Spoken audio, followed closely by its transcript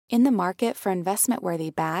In the market for investment-worthy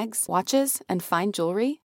bags, watches, and fine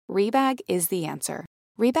jewelry, Rebag is the answer.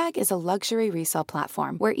 Rebag is a luxury resale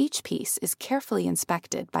platform where each piece is carefully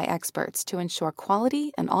inspected by experts to ensure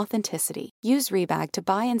quality and authenticity. Use Rebag to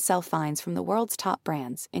buy and sell finds from the world's top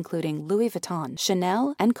brands, including Louis Vuitton,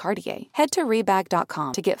 Chanel, and Cartier. Head to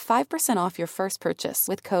Rebag.com to get 5% off your first purchase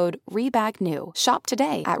with code REBAGNEW. Shop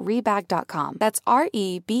today at Rebag.com. That's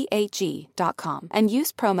REBAG.com. And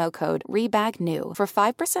use promo code REBAGNEW for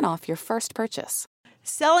 5% off your first purchase.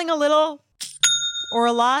 Selling a little or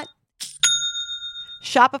a lot?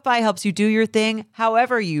 Shopify helps you do your thing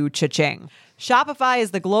however you cha-ching. Shopify is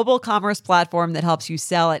the global commerce platform that helps you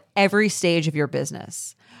sell at every stage of your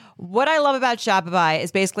business. What I love about Shopify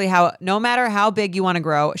is basically how no matter how big you want to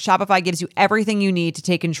grow, Shopify gives you everything you need to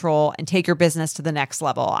take control and take your business to the next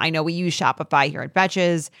level. I know we use Shopify here at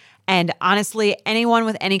Betches, and honestly, anyone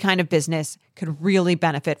with any kind of business could really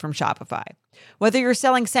benefit from Shopify. Whether you're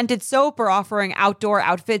selling scented soap or offering outdoor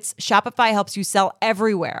outfits, Shopify helps you sell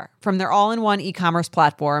everywhere, from their all-in-one e-commerce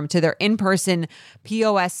platform to their in-person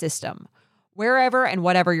POS system. Wherever and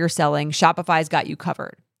whatever you're selling, Shopify's got you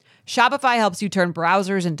covered. Shopify helps you turn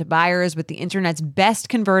browsers into buyers with the internet's best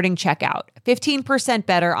converting checkout, 15%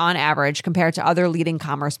 better on average compared to other leading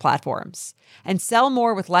commerce platforms. And sell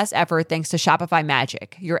more with less effort thanks to Shopify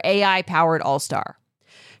Magic, your AI-powered all-star.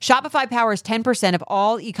 Shopify powers 10% of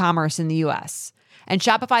all e-commerce in the U.S., and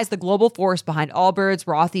Shopify is the global force behind Allbirds,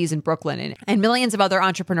 Rothy's, and Brooklinen, and millions of other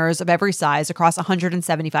entrepreneurs of every size across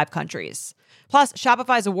 175 countries. Plus,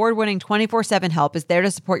 Shopify's award-winning 24/7 help is there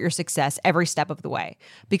to support your success every step of the way,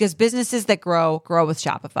 because businesses that grow, grow with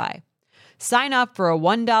Shopify. Sign up for a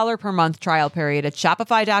 $1 per month trial period at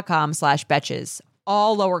shopify.com/betches,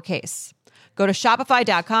 all lowercase. Go to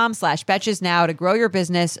shopify.com/betches now to grow your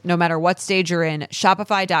business no matter what stage you're in.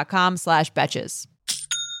 Shopify.com/betches.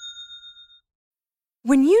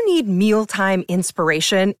 When you need mealtime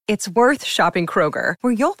inspiration, it's worth shopping Kroger,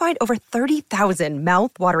 where you'll find over 30,000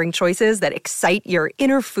 mouth-watering choices that excite your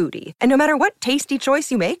inner foodie. And no matter what tasty choice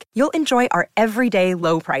you make, you'll enjoy our everyday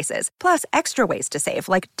low prices, plus extra ways to save,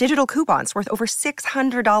 like digital coupons worth over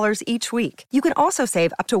 $600 each week. You can also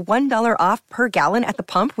save up to $1 off per gallon at the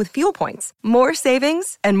pump with fuel points. More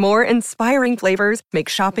savings and more inspiring flavors make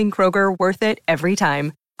shopping Kroger worth it every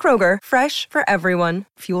time. Kroger, fresh for everyone.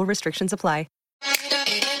 Fuel restrictions apply.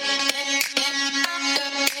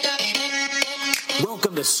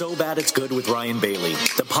 Welcome to So Bad It's Good with Ryan Bailey,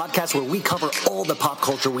 the podcast where we cover all the pop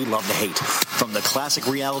culture we love to hate, from the classic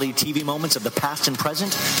reality TV moments of the past and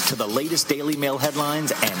present to the latest Daily Mail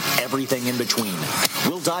headlines and everything in between.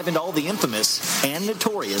 We'll dive into all the infamous and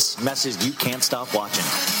notorious messes you can't stop watching.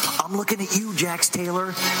 I'm looking at you, Jax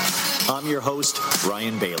Taylor. I'm your host,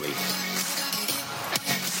 Ryan Bailey.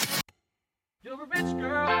 You're a rich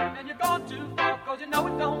girl, and you're gone too far, cause you know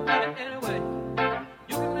it don't matter anyway.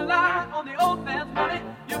 You can rely on the old man's money,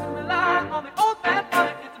 you can rely on the old man's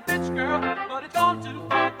money. It's a bitch girl, but it's gone too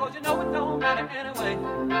far, cause you know it don't matter anyway.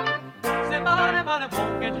 Say money, money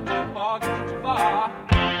won't get you too far, get you too far.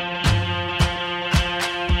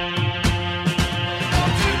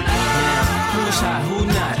 Who's hot, who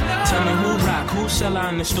not? Tell me who rock, who sell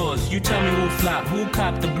out in the stores. You tell me who flop, who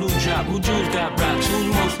cop the blue drop, who jewels got rocks, who's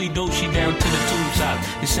mostly dope, she down to the tube top.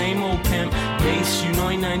 The same old pimp, base, you know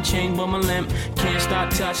ain't nothing changed but my limp. Can't stop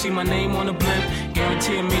till I see my name on the blimp.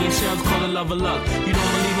 Guarantee a million sales, call it love or luck. You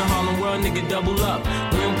don't believe in Harlem World, nigga, double up.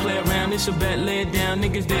 We don't play around, it's a bet, lay it down.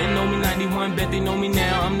 Niggas didn't know me 91, bet they know me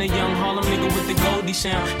now. I'm the young Harlem nigga with the Goldie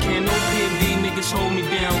sound. Can't no PD, niggas hold me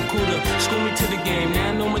down. Cooler, school me to the game, now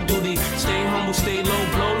I know my duty. Stay humble, stay low,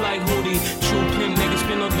 blow like Hootie. True pimp, niggas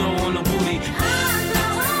spin no dough on the booty.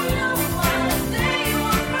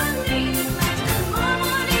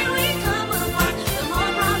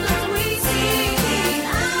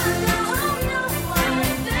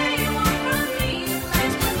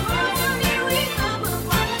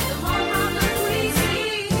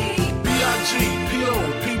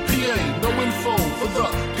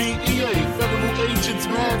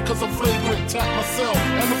 Cause I'm flagrant, tap myself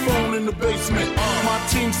and the phone in the basement. My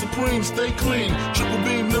team supreme, stay clean. Triple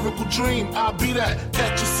beam, lyrical dream. I'll be that.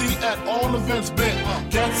 Catch a seat at all events bent.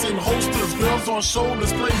 Gats and holsters, girls on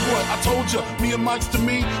shoulders. Playboy, I told ya, me and Mike's to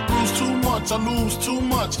me. Bruise too much, I lose too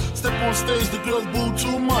much. Step on stage, the girls boo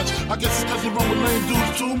too much. I guess it's cause you run with lame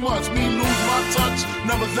dudes too much. Me lose my touch,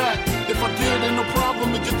 never that. If I did, ain't no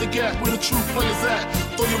problem to get the gap where the true players at.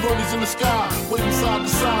 Throw your rollies in the sky, waving side to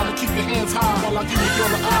side, and keep your hands high while I give you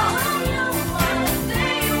girl an eye.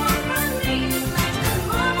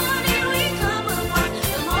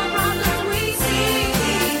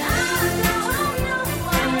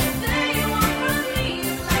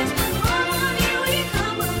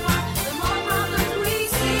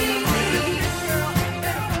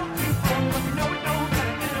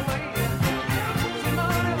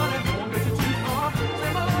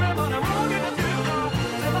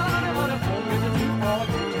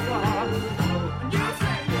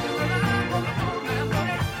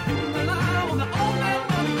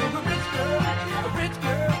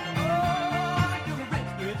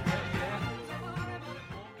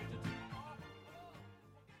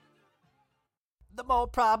 more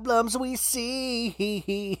problems we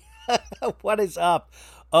see. What is up?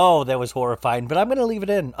 Oh, that was horrifying, but I'm going to leave it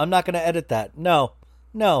in. I'm not going to edit that. No.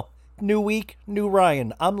 New week, new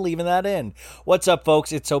Ryan. I'm leaving that in. What's up,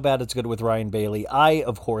 folks? It's So Bad It's Good with Ryan Bailey. I,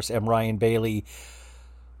 of course, am Ryan Bailey.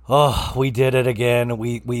 Oh, we did it again.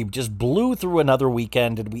 We just blew through another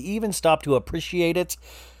weekend. Did we even stop to appreciate it?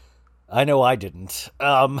 I know I didn't.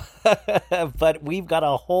 But we've got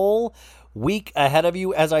a whole week ahead of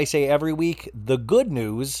you. As I say every week, the good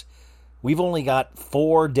news, we've only got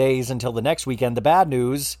 4 days until the next weekend. The bad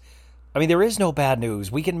news, I mean, there is no bad news.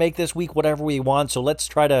 We can make this week whatever we want, so let's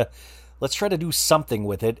try to do something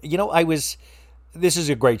with it. You know, this is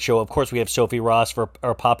a great show. Of course, we have Sophie Ross for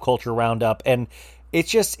our pop culture roundup, and it's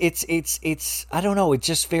just, it's I don't know, it's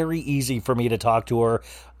just very easy for me to talk to her.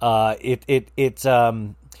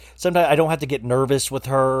 Sometimes I don't have to get nervous with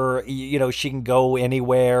her. You know, she can go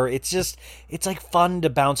anywhere. It's like fun to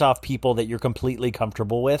bounce off people that you're completely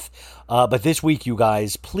comfortable with. But this week, you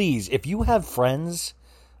guys, please, if you have friends,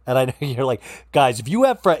 and I know you're like, guys, if you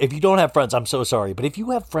don't have friends, I'm so sorry. But if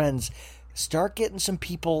you have friends, start getting some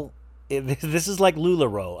people. This is like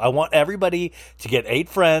LuLaRoe. I want everybody to get 8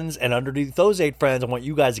 friends, and underneath those 8 friends, I want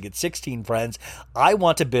you guys to get 16 friends. I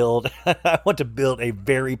want to build a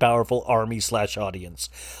very powerful army/audience.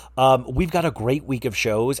 We've got a great week of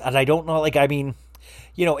shows, and I don't know,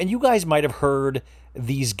 you know, and you guys might have heard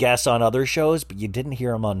these guests on other shows, but you didn't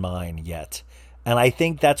hear them on mine yet. And I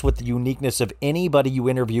think that's what the uniqueness of anybody you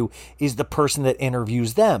interview is, the person that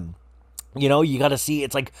interviews them. You know, you got to see,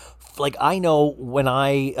 it's like I know when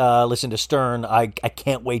I listen to Stern, I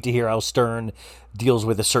can't wait to hear how Stern deals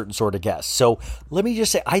with a certain sort of guest. So let me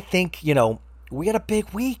just say, I think, you know, we got a big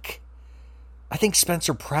week. I think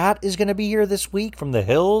Spencer Pratt is going to be here this week from The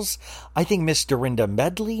Hills. I think Miss Dorinda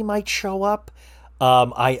Medley might show up.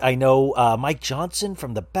 I know Mike Johnson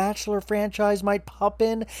from the Bachelor franchise might pop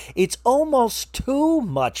in. It's almost too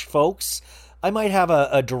much, folks. I might have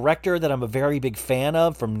a director that I'm a very big fan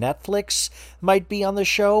of from Netflix might be on the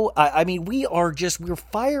show. I mean, we're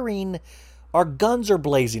firing. Our guns are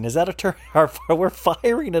blazing. Is that a term? We're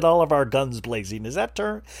firing at all of our guns blazing. Is that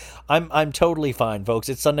term? I'm totally fine, folks.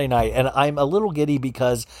 It's Sunday night, and I'm a little giddy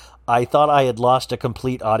because I thought I had lost a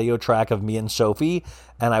complete audio track of me and Sophie,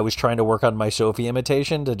 and I was trying to work on my Sophie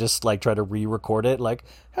imitation to just try to re-record it.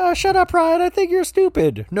 Oh, shut up, Ryan. I think you're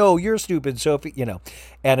stupid. No, you're stupid, Sophie. You know,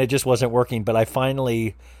 and it just wasn't working. But I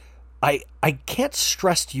finally, I can't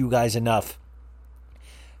stress to you guys enough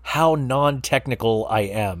how non-technical I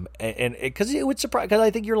am, and because it would surprise. Because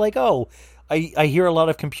I think you're like, oh. I hear a lot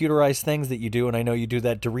of computerized things that you do, and I know you do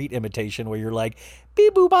that Dorit imitation where you're like,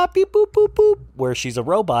 beep boop bop beep boop boop boop, where she's a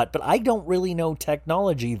robot, but I don't really know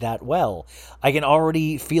technology that well. I can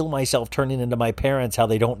already feel myself turning into my parents, how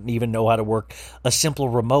they don't even know how to work a simple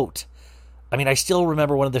remote. I mean, I still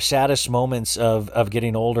remember one of the saddest moments of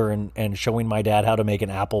getting older and showing my dad how to make an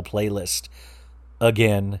Apple playlist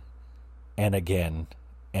again and again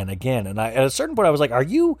and again. And at a certain point, I was like, Are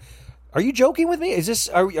you joking with me? Is this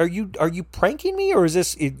are you pranking me, or is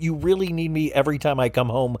this you really need me every time I come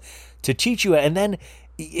home to teach you? And then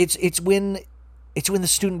it's when the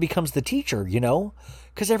student becomes the teacher, you know?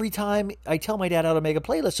 Because every time I tell my dad how to make a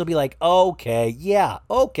playlist, he'll be like, okay, yeah,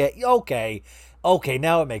 okay,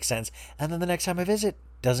 now it makes sense. And then the next time I visit,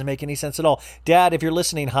 doesn't make any sense at all. Dad, if you're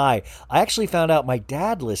listening, hi. I actually found out my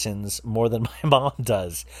dad listens more than my mom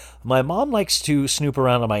does. My mom likes to snoop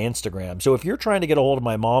around on my Instagram. So if you're trying to get a hold of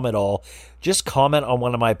my mom at all, just comment on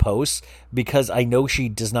one of my posts, because I know she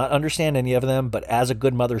does not understand any of them, but as a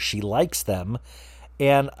good mother, she likes them.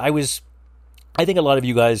 And I think a lot of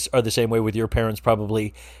you guys are the same way with your parents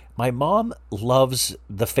probably. My mom loves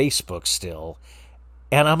the Facebook still.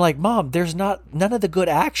 And I'm like, Mom, none of the good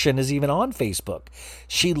action is even on Facebook.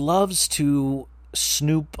 She loves to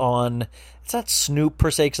snoop on, it's not snoop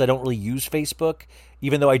per se, because I don't really use Facebook,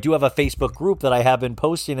 even though I do have a Facebook group that I have been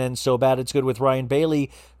posting in. So Bad It's Good with Ryan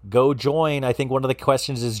Bailey. Go join. I think one of the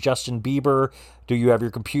questions is Justin Bieber. Do you have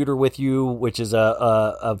your computer with you? Which is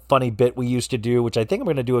a funny bit we used to do, which I think I'm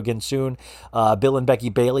going to do again soon. Bill and Becky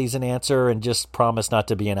Bailey's an answer, and just promise not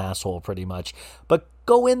to be an asshole pretty much. But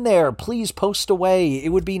go in there. Please post away. It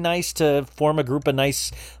would be nice to form a group of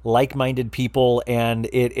nice, like-minded people, and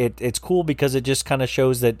it's cool because it just kind of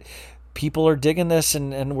shows that people are digging this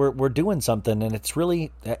and we're doing something, and it's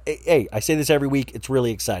really, hey, I say this every week, it's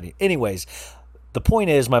really exciting. Anyways, the point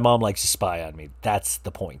is my mom likes to spy on me. That's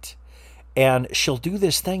the point. And she'll do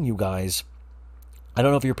this thing, you guys. I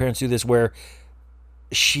don't know if your parents do this, where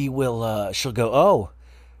she'll go, oh,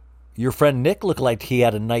 your friend Nick looked like he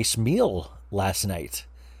had a nice meal last night.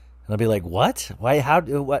 And I'll be like, what? Why?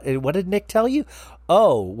 What did Nick tell you?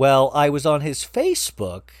 oh, well, I was on his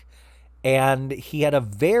Facebook and he had a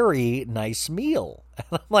very nice meal. And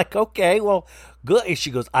I'm like, okay, well, good. And she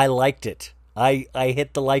goes, I liked it. I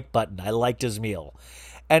hit the like button. I liked his meal.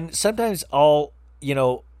 And sometimes I'll,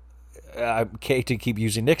 I'm okay to keep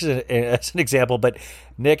using Nick as an example, but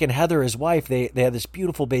Nick and Heather, his wife, they have this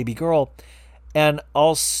beautiful baby girl. And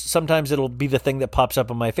sometimes it'll be the thing that pops up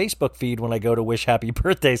on my Facebook feed when I go to wish happy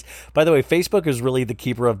birthdays. By the way, Facebook is really the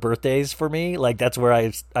keeper of birthdays for me. Like, that's where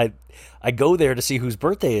I go there to see whose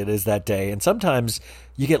birthday it is that day. And sometimes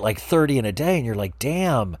you get like 30 in a day and you're like,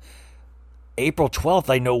 damn, April 12th,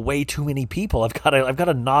 I know way too many people. I've got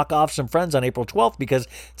to knock off some friends on April 12th because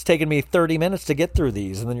it's taken me 30 minutes to get through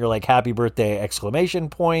these. And then you're like, happy birthday, exclamation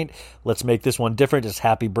point. Let's make this one different. Just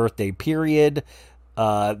happy birthday, period.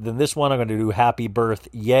 Then this one, I'm going to do happy birth,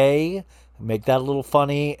 yay. Make that a little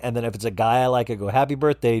funny. And then if it's a guy I like, I go, happy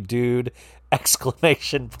birthday, dude,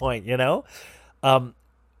 exclamation point,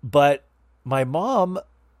 But my mom,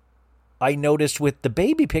 I noticed with the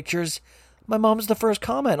baby pictures, my mom's the first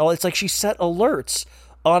comment. It's like she set alerts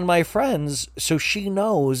on my friends so she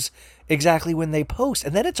knows exactly when they post.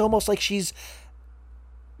 And then it's almost like she's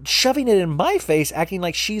shoving it in my face, acting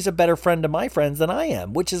like she's a better friend to my friends than I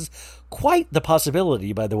am, which is quite the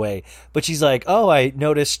possibility, by the way. But she's like, oh, I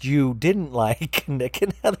noticed you didn't like Nick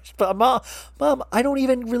and Heather's. But Mom, I don't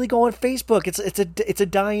even really go on Facebook. It's a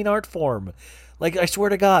dying art form. Like, I swear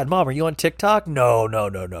to God, Mom, are you on TikTok? No.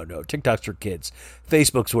 TikTok's for kids.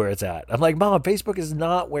 Facebook's where it's at. I'm like, Mom, Facebook is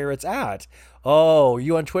not where it's at. Oh,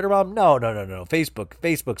 you on Twitter, Mom? No.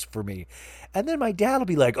 Facebook's for me. And then my dad will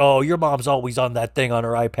be like, oh, your mom's always on that thing on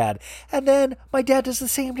her iPad. And then my dad does the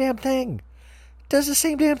same damn thing.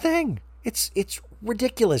 It's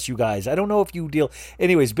ridiculous, you guys. I don't know if you deal.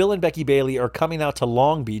 Anyways, Bill and Becky Bailey are coming out to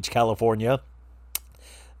Long Beach, California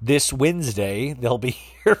this Wednesday. They'll be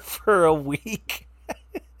here for a week.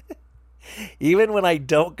 Even when I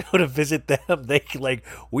don't go to visit them, they like,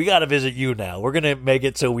 we got to visit you now. We're going to make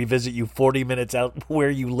it so we visit you 40 minutes out where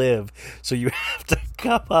you live. So you have to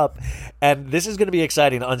come up. And this is going to be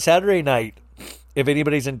exciting. On Saturday night, if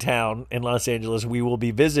anybody's in town in Los Angeles, we will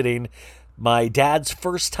be visiting my dad's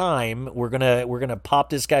first time. We're going to pop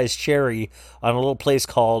this guy's cherry on a little place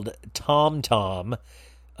called Tom Tom.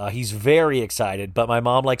 He's very excited, but my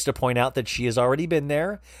mom likes to point out that she has already been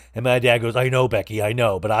there. And my dad goes, I know, Becky, I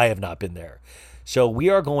know, but I have not been there. So we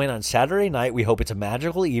are going on Saturday night. We hope it's a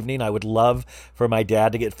magical evening. I would love for my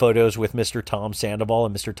dad to get photos with Mr. Tom Sandoval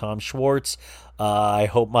and Mr. Tom Schwartz. I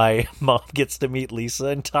hope my mom gets to meet Lisa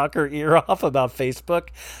and talk her ear off about Facebook.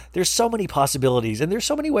 There's so many possibilities, and there's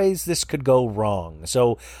so many ways this could go wrong.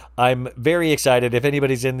 So I'm very excited. If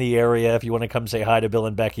anybody's in the area, if you want to come say hi to Bill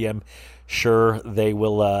and Becky, I'm sure they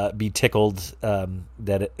will be tickled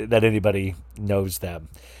that anybody knows them,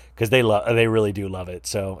 because they really do love it.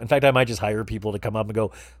 So, in fact, I might just hire people to come up and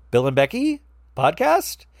go, Bill and Becky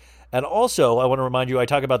podcast. And also, I want to remind you, I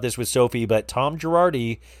talk about this with Sophie, but Tom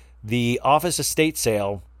Girardi, the office estate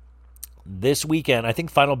sale this weekend, I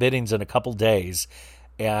think final bidding's in a couple days.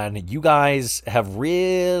 And you guys have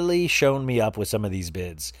really shown me up with some of these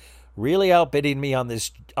bids. Really outbidding me on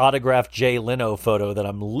this autographed Jay Leno photo that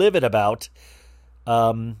I'm livid about.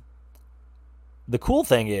 The cool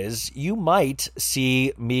thing is, you might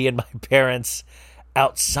see me and my parents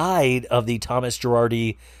outside of the Thomas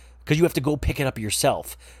Girardi, because you have to go pick it up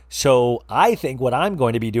yourself. So I think what I'm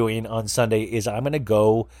going to be doing on Sunday is I'm going to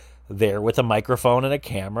go there with a microphone and a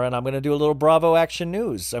camera, and I'm going to do a little Bravo Action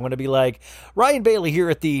News. I'm going to be like, Ryan Bailey here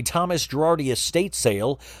at the Thomas Girardi estate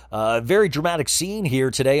sale. Very dramatic scene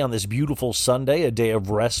here today on this beautiful Sunday, a day of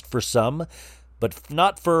rest for some, but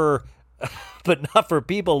not for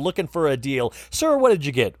people looking for a deal. Sir, what did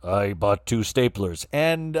you get? I bought 2 staplers.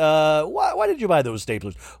 And why did you buy those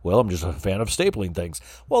staplers? Well, I'm just a fan of stapling things.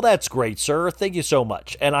 Well, that's great, sir. Thank you so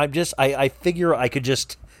much. And I figure I could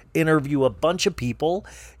just interview a bunch of people.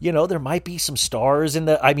 There might be some stars in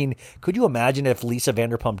could you imagine if Lisa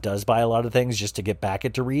Vanderpump does buy a lot of things just to get back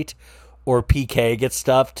at Dorit? Or PK gets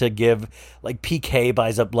stuff to give, like PK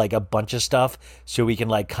buys up like a bunch of stuff so we can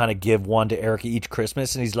like kind of give one to Erika each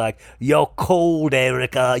Christmas. And he's like, you're cold,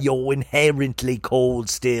 Erika. You're inherently cold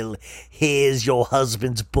still. Here's your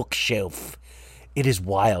husband's bookshelf. It is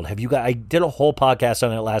wild. I did a whole podcast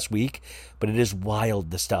on it last week, but it is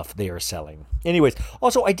wild the stuff they are selling. Anyways,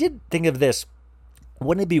 also I did think of this.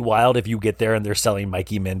 Wouldn't it be wild if you get there and they're selling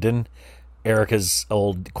Mikey Minden, Erika's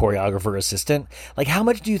old choreographer assistant? Like, how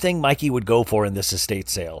much do you think Mikey would go for in this estate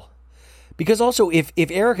sale? Because also, if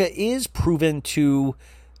Erika is proven to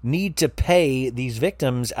need to pay these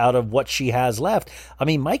victims out of what she has left,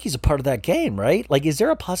 Mikey's a part of that game, right? Like, is there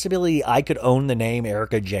a possibility I could own the name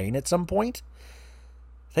Erika Jayne at some point?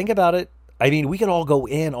 Think about it. I mean, we could all go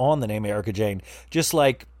in on the name Erika Jayne. Just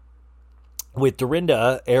like with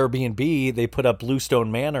Dorinda, Airbnb, they put up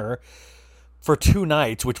Bluestone Manor for 2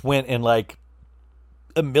 nights, which went in like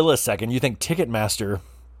a millisecond. You think Ticketmaster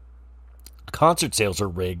concert sales are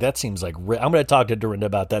rigged. That seems like I'm going to talk to Dorinda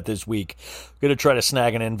about that this week. I'm going to try to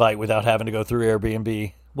snag an invite without having to go through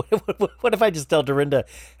Airbnb. What if I just tell Dorinda,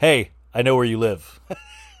 hey, I know where you live.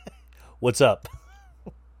 What's up?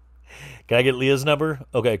 Can I get Leah's number?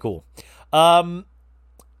 Okay, cool.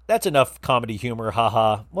 That's enough comedy humor.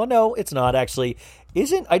 Haha. Well, no, it's not actually.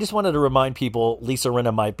 I just wanted to remind people Lisa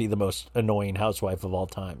Rinna might be the most annoying housewife of all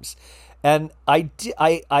times. And I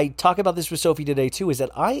talk about this with Sophie today too, is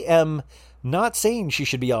that I am not saying she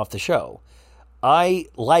should be off the show. I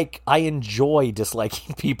enjoy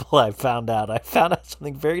disliking people. I found out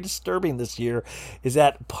something very disturbing this year, is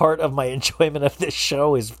that part of my enjoyment of this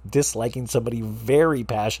show is disliking somebody very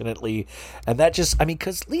passionately. And that just,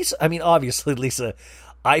 because Lisa, obviously Lisa,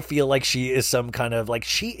 I feel like she is some kind of, like,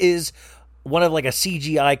 she is one of like a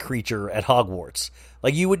CGI creature at Hogwarts.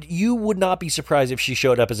 Like you would not be surprised if she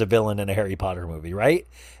showed up as a villain in a Harry Potter movie, right?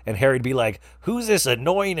 And Harry'd be like, who's this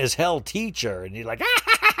annoying as hell teacher? And you're like,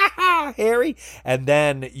 Harry. And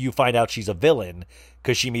then you find out she's a villain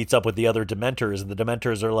because she meets up with the other Dementors, and the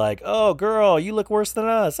Dementors are like, oh girl, you look worse than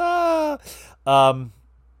us. But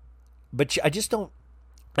I just don't.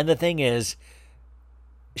 And the thing is,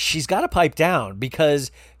 she's got to pipe down, because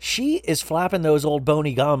she is flapping those old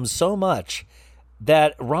bony gums so much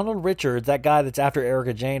that Ronald Richards, that guy that's after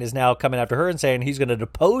Erika Jayne, is now coming after her and saying he's going to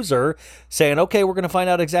depose her, saying, okay, we're going to find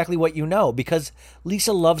out exactly what you know, because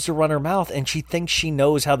Lisa loves to run her mouth and she thinks she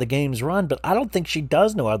knows how the game's run, but I don't think she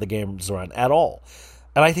does know how the game's run at all.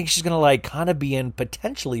 And I think she's going to like kind of be in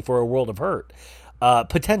potentially for a world of hurt.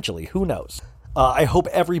 Potentially, who knows? I hope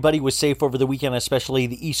everybody was safe over the weekend, especially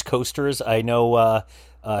the East Coasters. I know,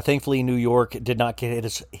 thankfully, New York did not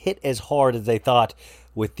get hit as hard as they thought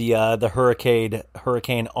with the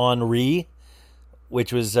Hurricane Henri,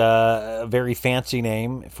 which was a very fancy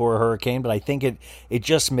name for a hurricane. But I think it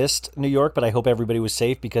just missed New York. But I hope everybody was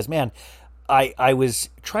safe, because, man, I was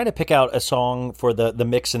trying to pick out a song for the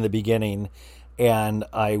mix in the beginning, and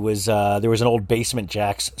I was there was an old Basement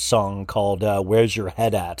Jaxx song called "Where's Your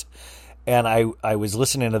Head At." And I was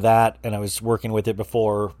listening to that, and I was working with it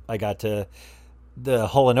before I got to the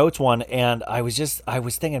Hall & Oates one, and I was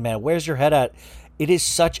thinking, man, where's your head at? It is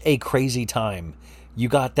such a crazy time. You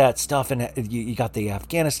got that stuff, and you got the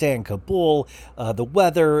Afghanistan, Kabul, the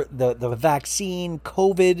weather, the vaccine,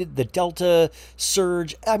 COVID, the Delta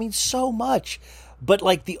surge. So much. But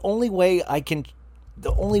like the only way I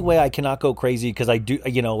cannot go crazy, because I do,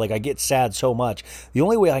 I get sad so much. The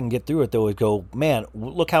only way I can get through it, though, is go, man,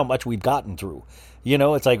 look how much we've gotten through.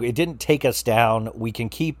 It's like it didn't take us down. We can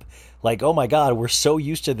keep, like, oh my God, we're so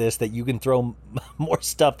used to this that you can throw more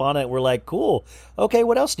stuff on it. We're like, cool. Okay,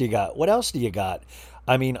 what else do you got? What else do you got?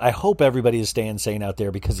 I hope everybody is staying sane out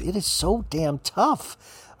there, because it is so damn tough.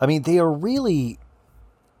 They are really...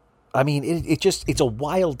 it's a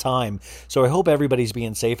wild time. So I hope everybody's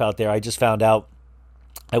being safe out there. I just found out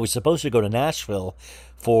I was supposed to go to Nashville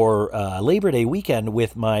for Labor Day weekend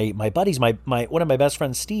with my buddies. My one of my best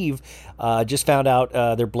friends, Steve, just found out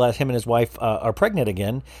they're blessed. Him and his wife are pregnant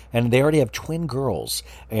again, and they already have twin girls,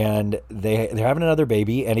 and they're having another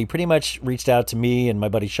baby. And he pretty much reached out to me and my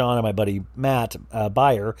buddy Sean and my buddy Matt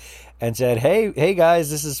Byer, and said, "Hey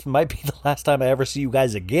guys, might be the last time I ever see you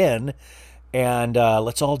guys again, and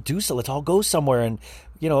let's all do so. Let's all go somewhere." And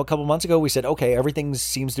a couple months ago we said, okay, everything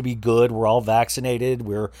seems to be good. We're all vaccinated.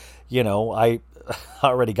 I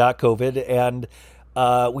already got COVID. And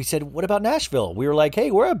we said, what about Nashville? We were like,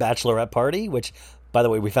 hey, we're a bachelorette party, which, by the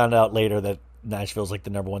way, we found out later that Nashville's like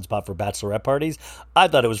the #1 spot for bachelorette parties. I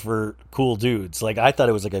thought it was for cool dudes. Like, I thought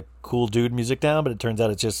it was like a cool dude music town, but it turns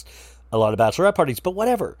out it's just a lot of bachelorette parties. But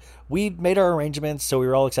whatever. We made our arrangements, so we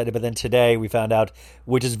were all excited. But then today we found out,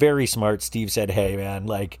 which is very smart, Steve said, hey, man,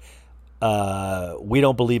 like, we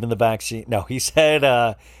don't believe in the vaccine. No, he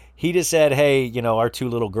said, he just said, hey, our two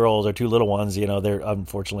little girls, our two little ones, they're,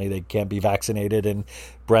 unfortunately, they can't be vaccinated, and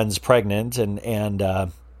Bren's pregnant. And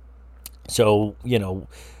so,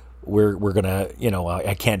 we're gonna,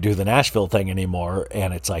 I can't do the Nashville thing anymore.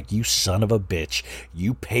 And it's like, you son of a bitch,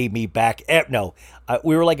 you pay me back. No,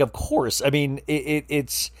 we were like, of course.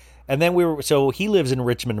 It's, and then so he lives in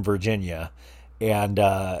Richmond, Virginia. And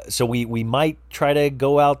so we might try to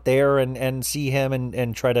go out there and see him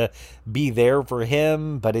and try to be there for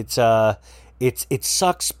him. But it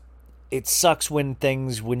sucks. It sucks when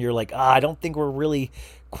you're like, I don't think we're really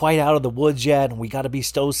quite out of the woods yet, and we got to be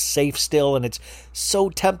so safe still, and it's so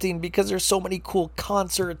tempting because there's so many cool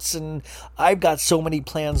concerts, and I've got so many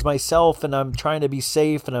plans myself, and I'm trying to be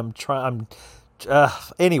safe, and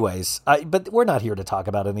but we're not here to talk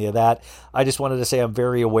about any of that. I just wanted to say I'm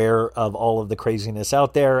very aware of all of the craziness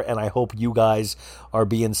out there, and I hope you guys are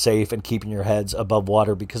being safe and keeping your heads above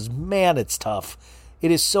water, because man, it's tough. It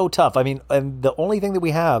is so tough. I mean, and the only thing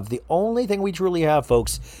we truly have,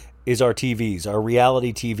 folks, is our TVs, our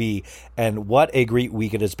reality TV, and what a great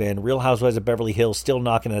week it has been. Real Housewives of Beverly Hills still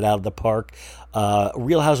knocking it out of the park.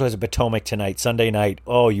 Real Housewives of Potomac tonight, Sunday night.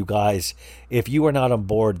 Oh, you guys, if you are not on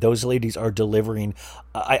board, those ladies are delivering.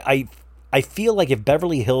 I feel like if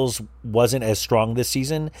Beverly Hills wasn't as strong this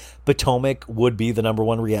season, Potomac would be the number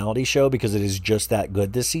one reality show because it is just that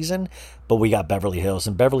good this season. But we got Beverly Hills,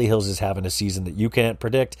 and Beverly Hills is having a season that you can't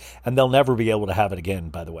predict, and they'll never be able to have it again,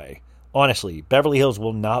 by the way. Honestly, Beverly Hills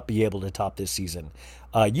will not be able to top this season.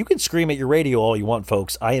 You can scream at your radio all you want,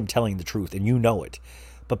 folks. I am telling the truth, and you know it.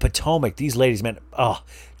 But Potomac, these ladies, man,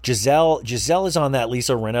 Giselle is on that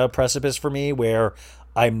Lisa Rinna precipice for me, where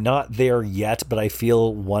I'm not there yet, but I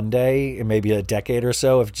feel one day, maybe a decade or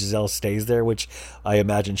so, if Giselle stays there, which I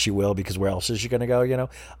imagine she will, because where else is she going to go,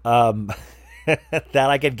 that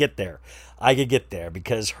I could get there.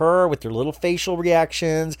 Because her with her little facial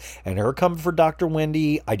reactions and her coming for Dr.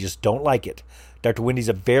 Wendy, I just don't like it. Dr. Wendy's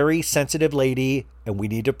a very sensitive lady, and we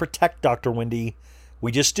need to protect Dr. Wendy.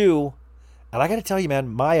 We just do. And I got to tell you, man,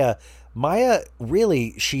 Maya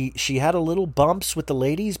really, she had a little bumps with the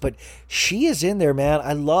ladies, but she is in there, man.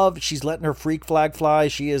 She's letting her freak flag fly.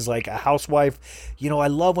 She is like a housewife. I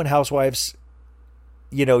love when housewives,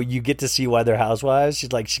 you get to see why they're housewives. She's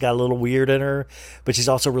got a little weird in her, but she's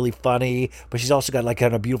also really funny. But she's also got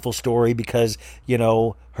kind of a beautiful story because,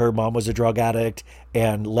 her mom was a drug addict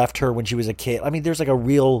and left her when she was a kid. I mean, there's a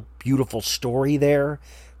real beautiful story there,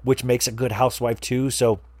 which makes a good housewife too.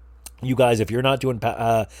 So you guys, if you're not doing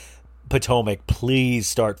Potomac, please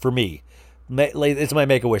start for me. It's my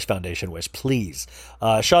Make-A-Wish Foundation wish, please.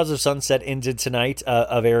 Shaws of Sunset ended tonight.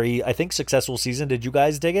 A very, I think, successful season. Did you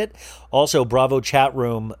guys dig it? Also, Bravo chat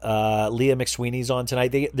room. Leah McSweeney's on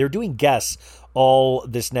tonight. They're doing guests all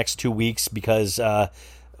this next 2 weeks because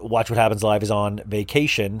Watch What Happens Live is on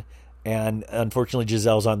vacation, and unfortunately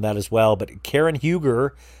Giselle's on that as well. But Karen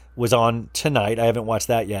Huger was on tonight. I haven't watched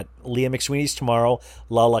that yet. Leah McSweeney's tomorrow.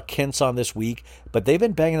 Lala Kent's on this week. But they've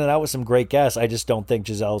been banging it out with some great guests. I just don't think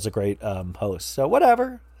Giselle's a great host. So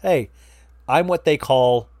whatever. Hey, I'm what they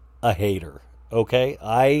call a hater. Okay?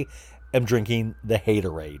 I am drinking the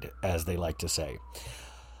haterade, as they like to say.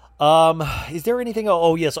 Is there anything?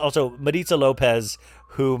 Oh, yes. Also, Maritza Lopez,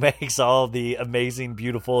 who makes all the amazing,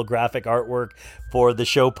 beautiful graphic artwork for the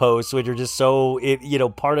show posts, which are just so,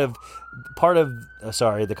 part of,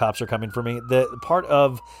 sorry, the cops are coming for me. The part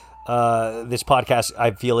of this podcast,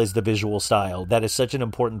 I feel, is the visual style. That is such an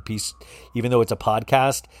important piece, even though it's a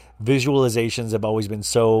podcast. Visualizations have always been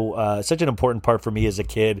such an important part for me as a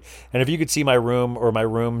kid. And if you could see my room or my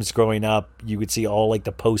rooms growing up, you could see all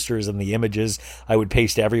the posters and the images I would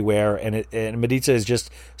paste everywhere. And Maritza is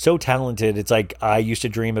just so talented. It's I used to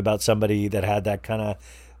dream about somebody that had that kind of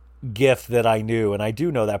gift that I knew, and I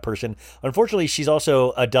do know that person. Unfortunately, she's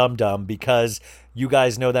also a dum-dum, because you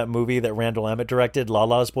guys know that movie that Randall Emmett directed,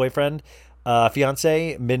 Lala's boyfriend,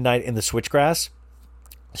 fiance, Midnight in the Switchgrass.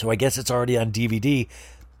 So I guess it's already on DVD.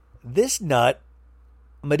 This nut,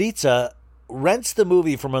 Maritza, rents the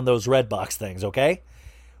movie from one of those Redbox things, okay?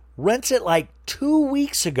 Rents it 2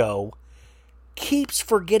 weeks ago, keeps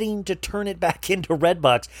forgetting to turn it back into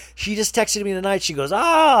Redbox. She just texted me tonight. She goes,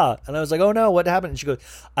 ah! And I was like, oh no, what happened? And she goes,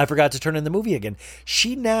 I forgot to turn in the movie again.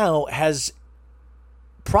 She now has,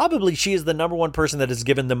 she is the number one person that has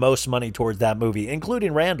given the most money towards that movie,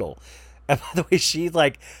 including Randall. And by the way, she's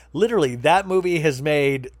literally, that movie has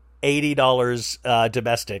made $80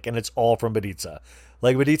 domestic, and it's all from Maritza.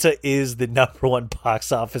 Maritza is the number one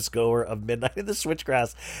box office goer of Midnight in the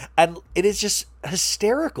Switchgrass. And it is just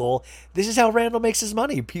hysterical. This is how Randall makes his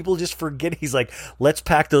money. People just forget. He's let's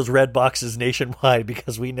pack those red boxes nationwide,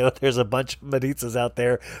 because we know there's a bunch of Maritzas out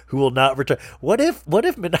there who will not return. What if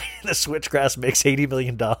Midnight in the Switchgrass makes $80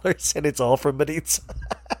 million and it's all from Maritza?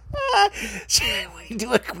 we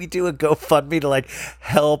do a GoFundMe to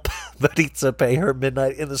help Maritza pay her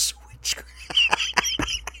Midnight in the Switchgrass.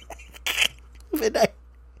 Midnight.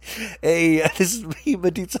 Hey, this is me,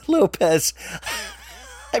 Maritza Lopez.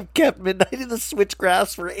 I've kept Midnight in the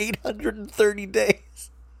Switchgrass for 830 days.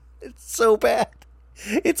 It's so bad.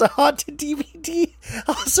 It's a haunted DVD.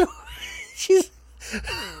 Also, she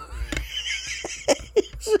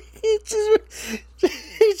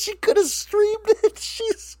could have streamed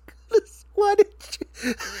it. Why did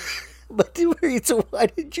you? Why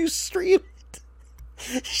did you stream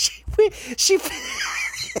it? She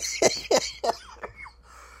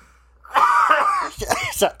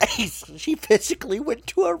she physically went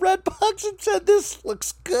to a red box and said, "This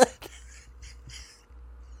looks good."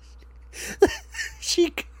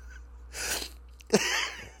 She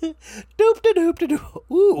doop.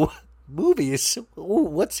 Ooh, movies. Ooh,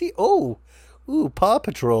 what's he? Oh, ooh, Paw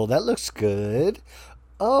Patrol. That looks good.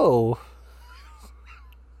 Oh.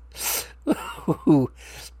 Ooh,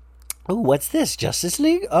 what's this? Justice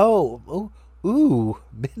League? Oh, ooh,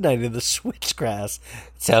 Midnight in the Switchgrass.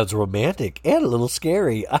 It sounds romantic and a little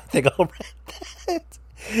scary. I think I'll rent that.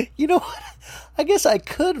 You know what? I guess I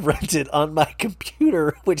could rent it on my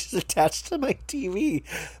computer, which is attached to my TV.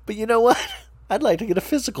 But you know what? I'd like to get a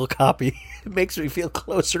physical copy. It makes me feel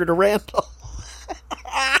closer to Randall.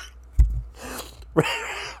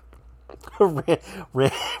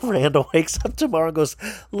 Randall wakes up tomorrow and goes,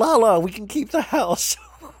 "Lala, we can keep the house.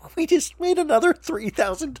 We just made another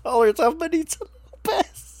 $3,000 off Benita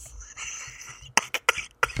Lopez."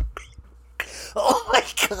 Oh my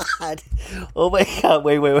god! Oh my god!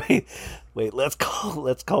 Wait. Let's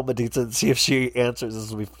call Benita and see if she answers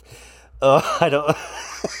as we. Oh, I don't.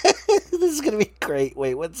 This is gonna be great.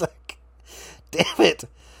 Wait 1 sec. Damn it!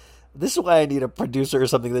 This is why I need a producer or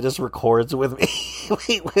something that just records with me.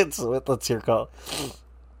 Let's hear call.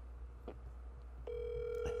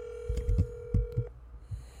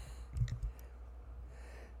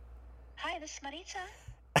 Hi, this is Marita.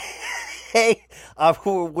 Hey,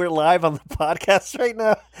 we're live on the podcast right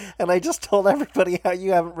now, and I just told everybody how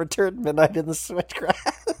you haven't returned Midnight in the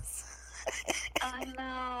Switchgrass. I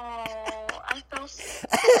know. I feel so...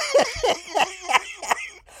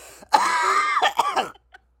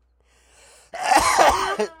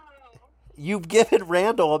 You've given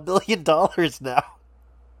Randall $1 million now.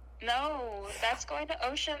 No, that's going to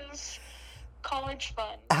Ocean's college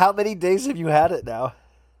fund. How many days have you had it now?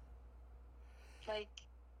 Like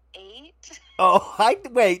 8? Oh,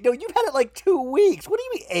 wait. No, you've had it like 2 weeks. What do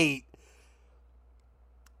you mean 8?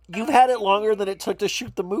 You've had it longer than it took to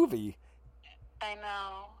shoot the movie. I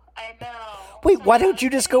know. Wait, So why don't you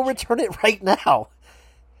just go return it right now?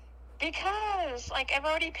 Because, like, I've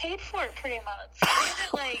already paid for it pretty much.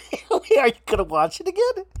 Like, Wait, are you gonna watch it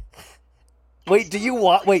again? Wait, do you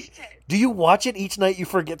watch it each night you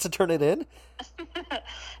forget to turn it in?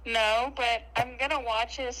 No, but I'm gonna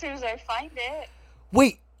watch it as soon as I find it.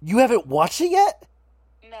 Wait, you haven't watched it yet?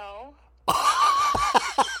 No.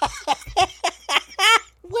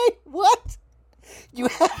 Wait, what?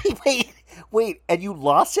 Wait, and you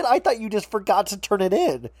lost it? I thought you just forgot to turn it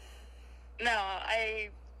in. No, I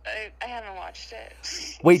haven't watched it.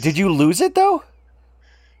 Wait, did you lose it though?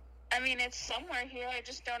 I mean, it's somewhere here. I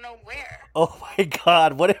just don't know where. Oh my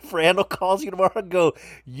god, what if Randall calls you tomorrow and go,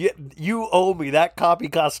 you owe me, that copy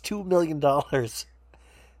cost $2 million.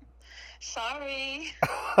 Sorry.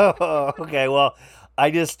 Oh, okay, well,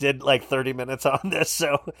 I just did like 30 minutes on this,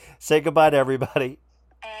 so say goodbye to everybody.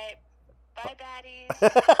 Alright, bye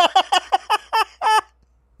baddies.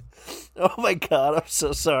 Oh my god, I'm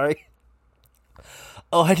so sorry.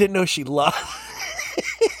 Oh, I didn't know she lost.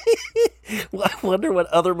 Well, I wonder what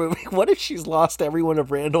other movie. What if she's lost every one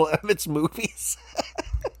of Randall Emmett's movies?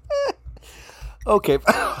 Okay,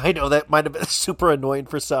 I know that might have been super annoying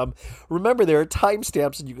for some. Remember, there are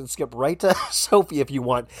timestamps and you can skip right to Sophie if you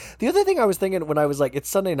want. The other thing I was thinking when I was like, it's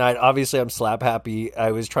Sunday night, obviously I'm slap happy.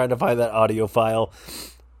 I was trying to find that audio file,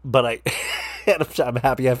 but I'm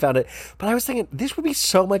happy I found it. But I was thinking, this would be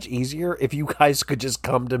so much easier if you guys could just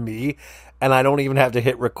come to me and I don't even have to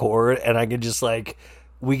hit record and I could just like,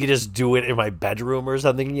 we could just do it in my bedroom or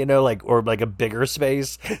something, you know, like, or like a bigger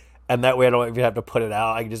space. And that way I don't even have to put it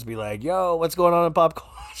out. I can just be like, yo, what's going on in pop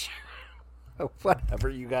culture? Whatever,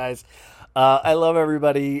 you guys. I love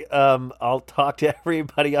everybody. I'll talk to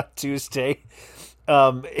everybody on Tuesday.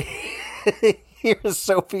 Here's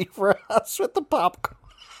Sophie for us with the pop.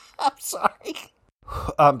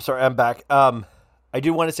 I'm sorry. I'm back. I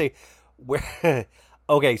do want to say,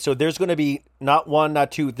 okay, so there's going to be not one,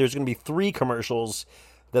 not two. There's going to be 3 commercials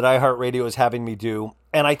that iHeartRadio is having me do.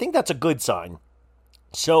 And I think that's a good sign.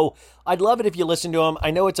 So I'd love it if you listen to them.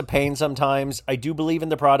 I know it's a pain sometimes. I do believe in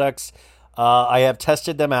the products. I have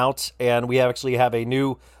tested them out, and we actually have a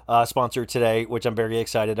new sponsor today, which I'm very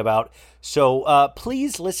excited about. So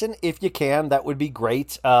please listen if you can. That would be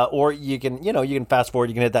great. Or you can fast forward.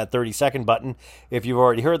 You can hit that 30-second button if you've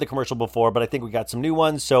already heard the commercial before. But I think we got some new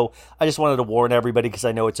ones. So I just wanted to warn everybody because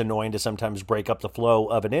I know it's annoying to sometimes break up the flow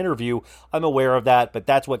of an interview. I'm aware of that, but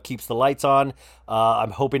that's what keeps the lights on.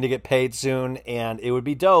 I'm hoping to get paid soon, and it would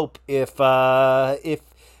be dope if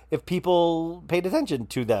if people paid attention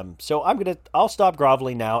to them. So I'll stop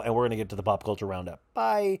groveling now, and we're going to get to the pop culture roundup.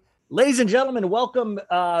 Bye. Ladies and gentlemen, welcome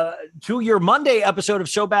to your Monday episode of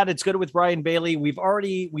So Bad It's Good with Ryan Bailey. We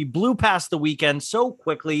blew past the weekend so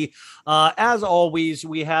quickly. As always,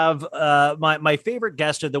 we have my favorite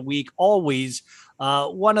guest of the week, always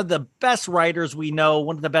one of the best writers we know,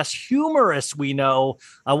 one of the best humorists we know.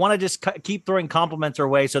 I want to just keep throwing compliments her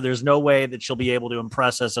way, so there's no way that she'll be able to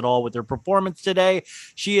impress us at all with her performance today.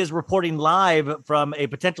 She is reporting live from a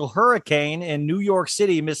potential hurricane in New York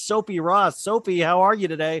City, Miss Sophie Ross. Sophie, how are you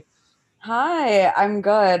today? Hi, I'm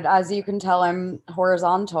good. As you can tell, I'm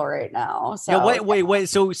horizontal right now. So yeah, wait.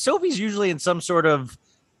 So Sophie's usually in some sort of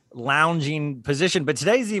lounging position, but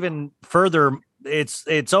today's even further.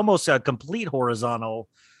 It's almost a complete horizontal.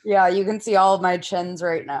 Yeah, you can see all of my chins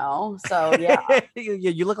right now. So yeah,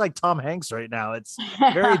 you look like Tom Hanks right now. It's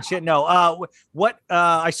very chin. No,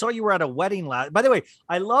 I saw you were at a wedding last. By the way,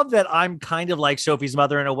 I love that I'm kind of like Sophie's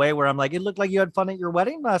mother in a way where I'm like, it looked like you had fun at your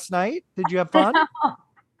wedding last night. Did you have fun?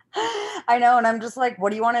 I know, and I'm just like, what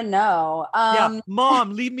do you want to know? Yeah,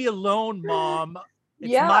 Mom, leave me alone, Mom.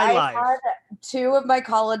 It's my life. Had two of my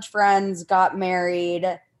college friends got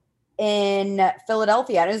married in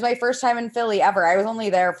Philadelphia, and it was my first time in Philly ever. I was only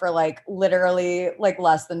there for literally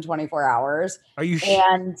less than 24 hours. Are you?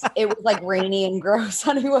 And it was rainy and gross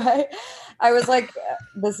anyway. I was like,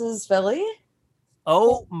 this is Philly?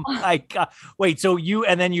 Oh my God! Wait, so you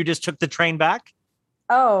just took the train back?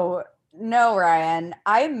 Oh. No, Ryan,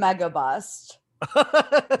 I mega bust.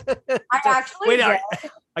 I actually are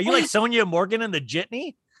you like Sonia Morgan in the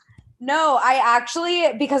Jitney? No, I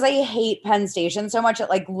actually, because I hate Penn Station so much, it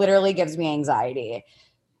literally gives me anxiety.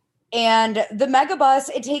 And the mega bus,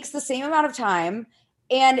 it takes the same amount of time,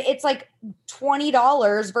 and it's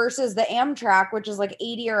 $20 versus the Amtrak, which is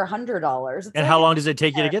 $80 or $100. And how long does it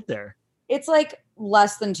take you to get there? It's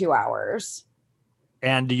less than 2 hours.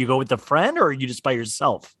 And do you go with a friend, or are you just by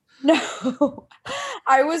yourself? No,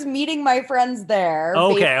 I was meeting my friends there.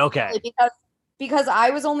 Okay. Because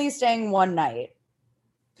I was only staying one night.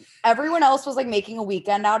 Everyone else was making a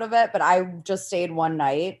weekend out of it, but I just stayed one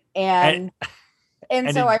night. And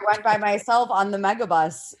so I went by myself on the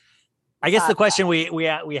megabus. I guess the question we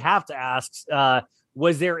have to ask,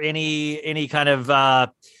 was there any kind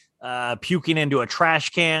of puking into a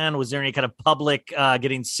trash can? Was there any kind of public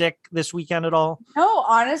getting sick this weekend at all? No,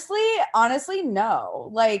 honestly,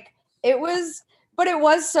 no. It was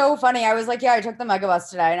so funny. I was like, yeah, I took the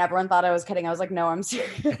megabus today, and everyone thought I was kidding. I was like, no, I'm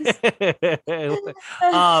serious.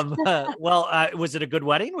 Was it a good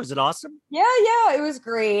wedding? Was it awesome? Yeah, it was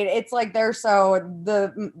great. It's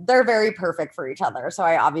they're very perfect for each other. So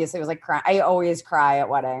I obviously was crying. I always cry at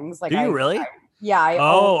weddings. Do you really? Yeah.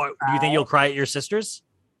 Do you think you'll cry at your sister's?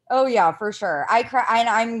 Oh yeah, for sure. I cry, and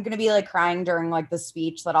I'm gonna be crying during the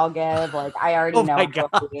speech that I'll give. I already know. My God.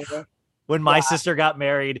 When my sister got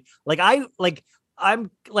married, I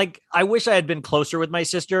wish I had been closer with my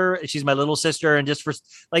sister. She's my little sister, and just for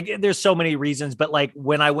there's so many reasons. But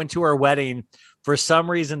when I went to her wedding, for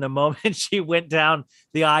some reason, the moment she went down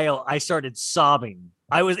the aisle, I started sobbing.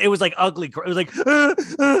 It was ugly. It was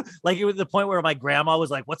it was the point where my grandma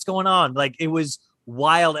was like, "What's going on?" It was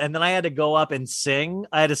wild. And then I had to go up and sing.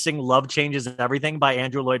 I had to sing Love Changes Everything by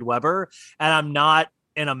Andrew Lloyd Webber. And I'm not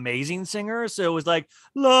an amazing singer. So it was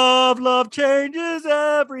love changes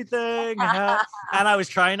everything. And I was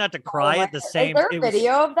trying not to cry at the same time. Is there a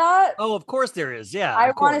video of that? Oh, of course there is. Yeah.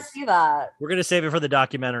 I want to see that. We're going to save it for the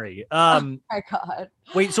documentary. Oh my God.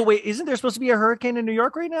 Wait, isn't there supposed to be a hurricane in New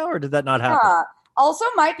York right now? Or did that not happen? Yeah. Also,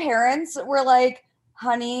 my parents were like,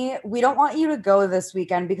 honey, we don't want you to go this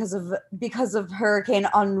weekend because of Hurricane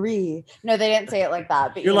Henri. No, they didn't say it like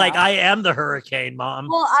that. But you're like, I am the hurricane, Mom.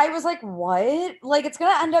 Well, I was like, what? It's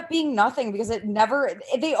going to end up being nothing because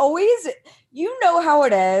they always, you know how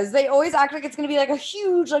it is. They always act like it's going to be a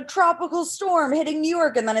huge tropical storm hitting New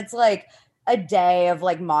York. And then it's a day of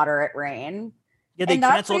moderate rain. Yeah,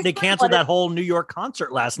 they canceled that whole New York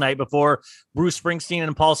concert last night before Bruce Springsteen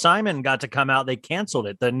and Paul Simon got to come out. They canceled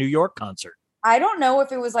it, the New York concert. I don't know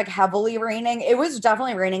if it was heavily raining. It was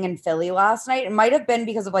definitely raining in Philly last night. It might have been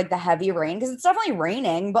because of the heavy rain, because it's definitely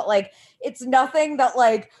raining, but it's nothing that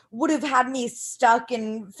would have had me stuck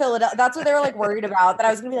in Philadelphia. That's what they were worried about, that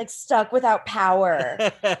I was gonna be stuck without power.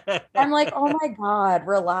 I'm like, oh my God,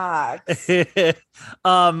 relax.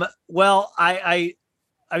 Well, I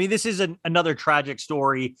mean, this is another tragic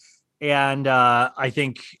story. And I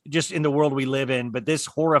think just in the world we live in, but this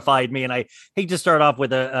horrified me. And I hate to start off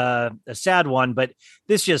with a sad one, but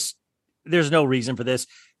there's no reason for this.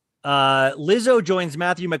 Lizzo joins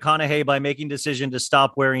Matthew McConaughey by making decision to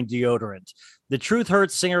stop wearing deodorant. The Truth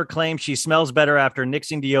Hurts singer claims she smells better after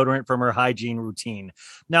nixing deodorant from her hygiene routine.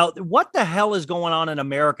 Now, what the hell is going on in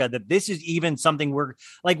America that this is even something we're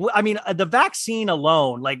like? I mean, the vaccine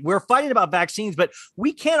alone, like we're fighting about vaccines, but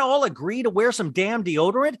we can't all agree to wear some damn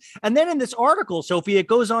deodorant. And then in this article, Sophie, it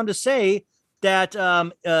goes on to say that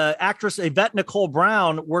actress Yvette Nicole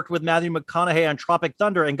Brown worked with Matthew McConaughey on Tropic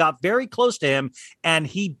Thunder and got very close to him, and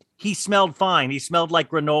he smelled fine. He smelled like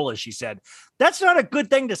granola, she said. That's not a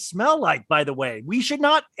good thing to smell like, by the way. We should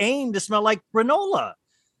not aim to smell like granola.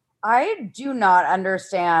 I do not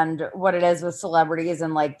understand what it is with celebrities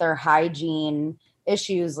and like their hygiene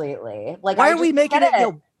issues lately. Like, why are we making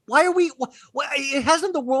it? Why are we? It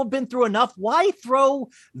hasn't the world been through enough? Why throw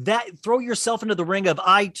yourself into the ring of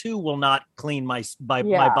I too will not clean my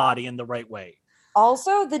body in the right way?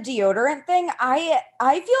 Also, the deodorant thing, I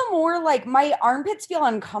feel more like my armpits feel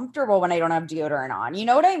uncomfortable when I don't have deodorant on. You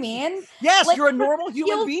know what I mean? Yes, like, you're a normal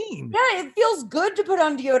human being. Yeah, it feels good to put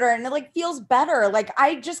on deodorant and it like feels better. Like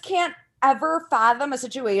I just can't ever fathom a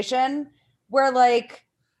situation where like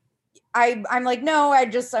I'm like, no,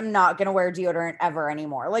 I'm not gonna wear deodorant ever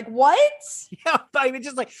anymore. Like what? Yeah, I mean,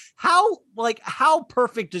 just like how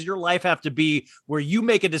perfect does your life have to be where you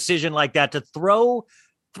make a decision like that to throw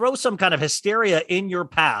some kind of hysteria in your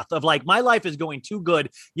path of like, my life is going too good.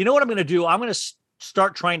 You know what I'm going to do? I'm going to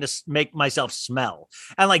start trying to make myself smell.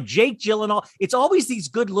 And like Jake Gyllenhaal, it's always these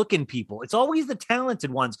good looking people. It's always the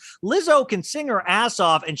talented ones. Lizzo can sing her ass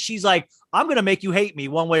off and she's like, I'm going to make you hate me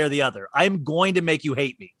one way or the other. I'm going to make you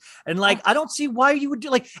hate me. And like, I don't see why you would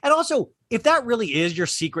do like, and also if that really is your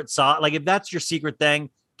secret sauce, like if that's your secret thing,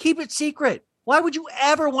 keep it secret. Why would you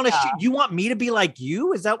ever want to, you want me to be like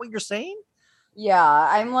you? Is that what you're saying? Yeah,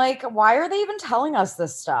 I'm like, why are they even telling us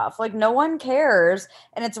this stuff? Like, no one cares,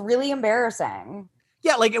 and it's really embarrassing.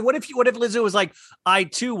 Yeah, like what if Lizzo was like, I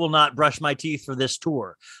too will not brush my teeth for this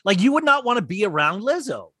tour? Like, you would not want to be around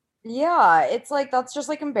Lizzo. Yeah, it's like that's just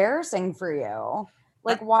like embarrassing for you.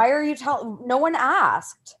 Like, why are you telling? No one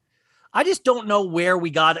asked. I just don't know where we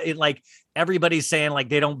got it. Like everybody's saying like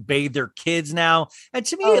they don't bathe their kids now. And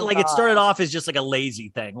to me, it started off as just like a lazy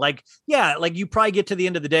thing. Like, yeah, like you probably get to the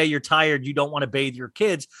end of the day, you're tired. You don't want to bathe your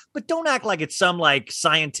kids, but don't act like it's some like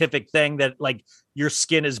scientific thing that like your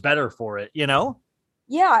skin is better for it, you know?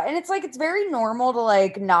 Yeah. And it's like, it's very normal to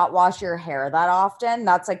like not wash your hair that often.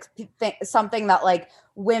 That's like something that like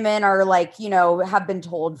women are like, you know, have been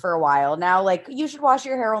told for a while now, like you should wash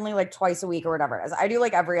your hair only like twice a week or whatever it is. I do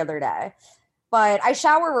like every other day, but I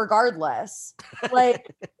shower regardless.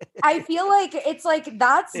 Like, I feel like it's like,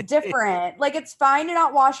 that's different. Like it's fine to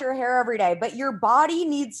not wash your hair every day, but your body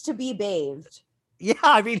needs to be bathed. Yeah,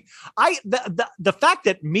 I mean, the fact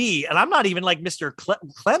that me, and I'm not even like Mr.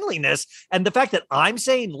 Cleanliness, and the fact that I'm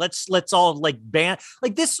saying let's all like ban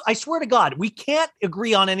like this, I swear to God, we can't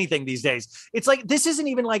agree on anything these days. It's like this isn't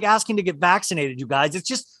even like asking to get vaccinated, you guys. It's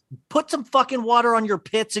just put some fucking water on your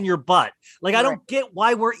pits and your butt. Like, I don't get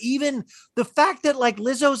why we're even the fact that like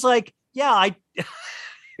Lizzo's like, yeah,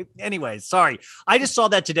 anyways, sorry. I just saw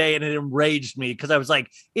that today and it enraged me because I was like,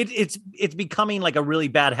 it's becoming like a really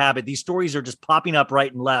bad habit. These stories are just popping up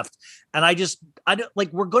right and left. And I don't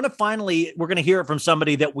like, we're going to hear it from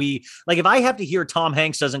somebody that we like. If I have to hear Tom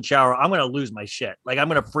Hanks doesn't shower, I'm going to lose my shit. Like I'm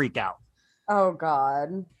going to freak out. Oh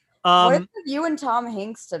God. What is with you and Tom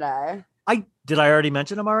Hanks today? Did I already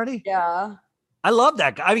mention him already? Yeah. I love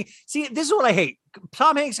that guy. I mean, see, this is what I hate.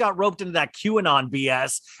 Tom Hanks got roped into that QAnon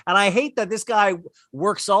BS. And I hate that this guy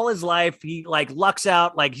works all his life. He like lucks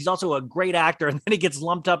out. Like he's also a great actor. And then he gets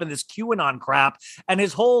lumped up in this QAnon crap. And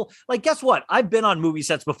his whole, like, guess what? I've been on movie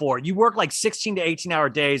sets before. You work like 16 to 18 hour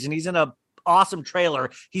days and he's in a awesome trailer.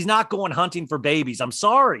 He's not going hunting for babies. I'm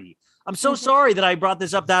sorry. I'm so sorry that I brought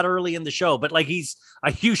this up that early in the show, but like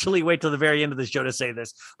I usually wait till the very end of the show to say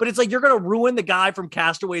this, but it's like, you're going to ruin the guy from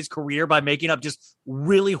Castaway's career by making up just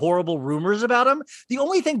really horrible rumors about him. The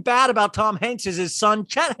only thing bad about Tom Hanks is his son,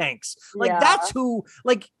 Chet Hanks. Like that's who,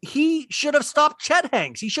 like he should have stopped Chet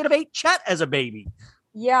Hanks. He should have ate Chet as a baby.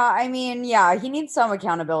 Yeah, I mean, yeah, he needs some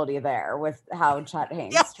accountability there with how Chet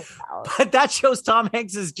Hanks turned out. But that shows Tom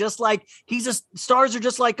Hanks is just like, stars are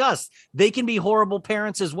just like us. They can be horrible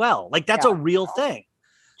parents as well. Like that's a real thing.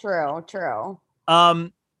 True.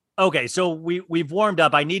 Okay, so we've warmed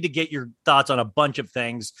up. I need to get your thoughts on a bunch of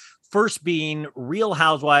things. First being Real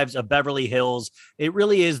Housewives of Beverly Hills. It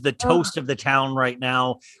really is the toast of the town right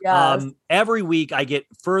now. Yes. Every week I get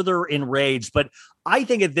further enraged, but I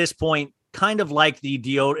think at this point, kind of like the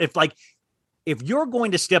if you're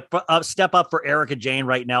going to step up for Erika Jayne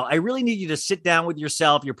right now, I really need you to sit down with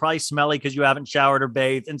yourself. You're probably smelly because you haven't showered or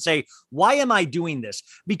bathed, and say, why am I doing this?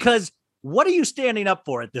 Because what are you standing up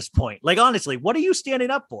for at this point? Like, honestly, what are you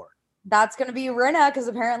standing up for? That's going to be Rinna because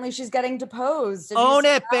apparently she's getting deposed. Did you Own see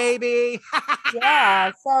it, that? baby.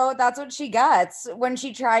 Yeah, so that's what she gets. When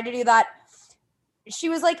she tried to do that, she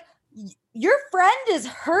was like, your friend is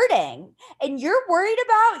hurting and you're worried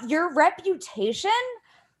about your reputation?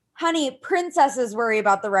 Honey, princesses worry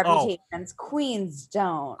about the reputations. Queens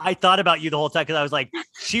don't. I thought about you the whole time because I was like,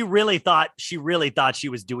 she really thought she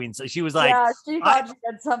was doing so. She was like, yeah, she thought she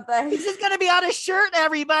did something. This is going to be on a shirt,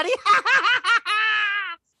 everybody.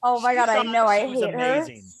 Oh my God, I know. I hate her.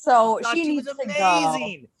 So she needs to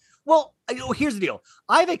go. Well, here's the deal.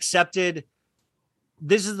 I've accepted,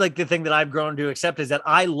 this is like the thing that I've grown to accept, is that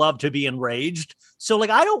I love to be enraged. So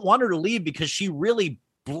like, I don't want her to leave because she really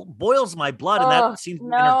boils my blood, and that seems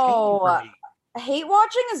entertaining for me. Hate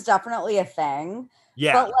watching is definitely a thing.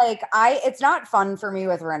 Yeah. But like it's not fun for me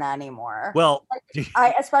with Rinna anymore. Well, like,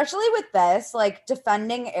 I especially with this, like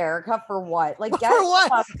defending Erika for what? Like for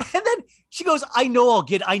what? And then she goes, I know I'll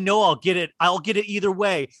get it. I'll get it either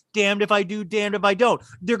way. Damned if I do, damned if I don't.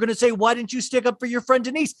 They're gonna say, why didn't you stick up for your friend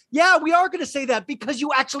Denise? Yeah, we are gonna say that because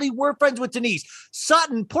you actually were friends with Denise.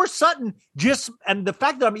 Sutton, poor Sutton, and the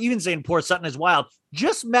fact that I'm even saying poor Sutton is wild.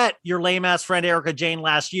 Just met your lame ass friend Erika Jayne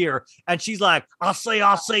last year, and she's like, I'll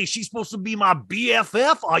say, she's supposed to be my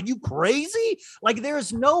BFF. Are you crazy? Like,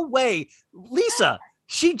 there's no way. Lisa,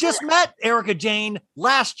 she just met Erika Jayne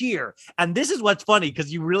last year. And this is what's funny,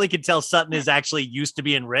 because you really can tell Sutton is actually used to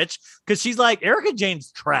being rich, because she's like, Erika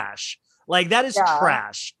Jayne's trash. Like, that is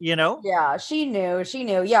trash, you know? Yeah, she knew.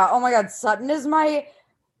 Yeah. Oh my God, Sutton is my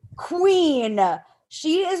queen.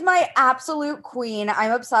 She is my absolute queen.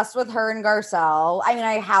 I'm obsessed with her and Garcelle. I mean,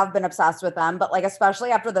 I have been obsessed with them, but like,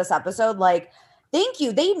 especially after this episode, like, thank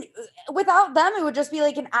you. Without them, it would just be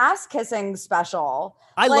like an ass kissing special.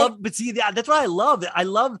 But see, that's what I love. I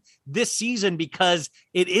love this season because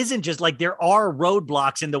it isn't just like there are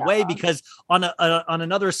roadblocks in the way, because on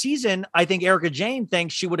another season, I think Erika Jayne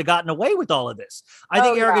thinks she would have gotten away with all of this. I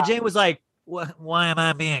think Erika Jayne was like, why am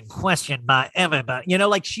I being questioned by everybody? You know,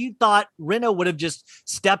 like she thought Rinna would have just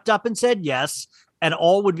stepped up and said yes, and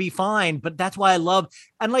all would be fine. But that's why I love,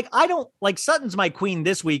 and like, I don't like, Sutton's my queen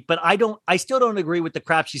this week, but I still don't agree with the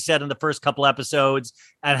crap she said in the first couple episodes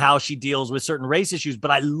and how she deals with certain race issues.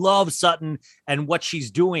 But I love Sutton and what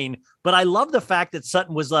she's doing. But I love the fact that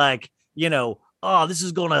Sutton was like, you know, oh, this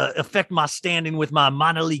is going to affect my standing with my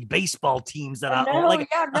minor league baseball teams that I own. Like,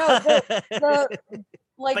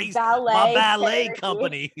 like ballet, my ballet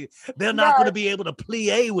company. They're not going to be able to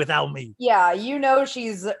plie without me. Yeah, you know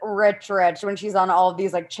she's rich when she's on all of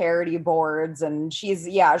these like charity boards, and she has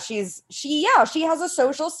a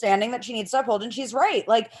social standing that she needs to uphold, and she's right.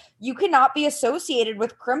 Like, you cannot be associated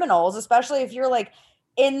with criminals, especially if you're like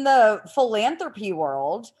in the philanthropy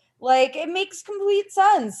world. Like, it makes complete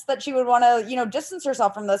sense that she would want to, you know, distance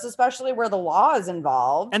herself from this, especially where the law is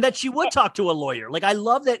involved. And that she would talk to a lawyer. Like, I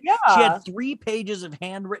love that she had 3 pages of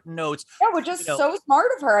handwritten notes. Yeah, which is so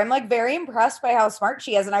smart of her. I'm like very impressed by how smart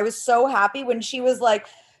she is. And I was so happy when she was like,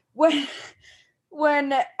 when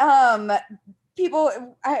people,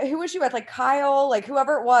 who was she with? Like Kyle, like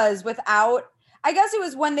whoever it was, without, I guess it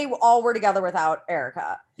was when they all were together without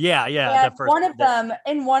Erika. Yeah. And one of them,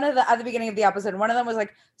 at the beginning of the episode, one of them was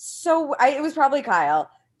like, it was probably Kyle.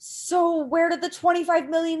 So where did the 25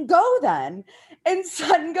 million go then? And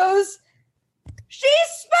Sutton goes, she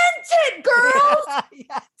spent it, girls.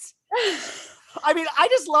 Yes. I mean, I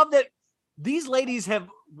just love that these ladies have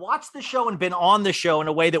watched the show and been on the show in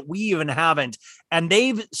a way that we even haven't. And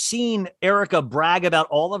they've seen Erika brag about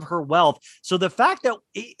all of her wealth. So the fact that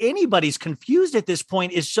anybody's confused at this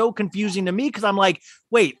point is so confusing to me, because I'm like,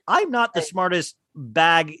 wait, I'm not the smartest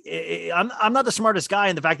I'm not the smartest guy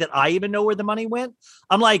in the fact that I even know where the money went.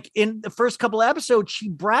 I'm like, in the first couple of episodes, she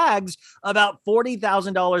brags about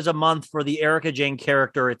 $40,000 a month for the Erika Jayne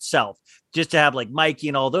character itself, just to have like Mikey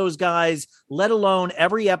and all those guys, let alone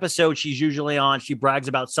every episode she's usually on, she brags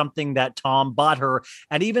about something that Tom bought her.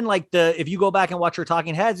 And even like if you go back and watch her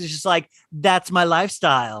talking heads, it's just like, that's my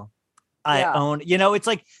lifestyle. I own, you know, it's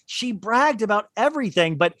like she bragged about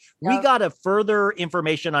everything, but we got a further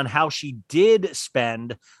information on how she did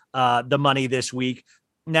spend the money this week.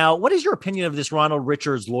 Now, what is your opinion of this Ronald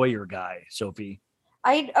Richards lawyer guy, Sophie?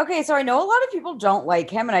 So I know a lot of people don't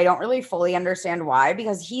like him, and I don't really fully understand why,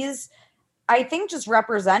 because he's, I think, just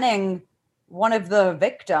representing one of the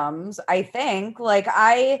victims. I think, like,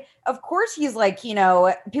 of course he's like, you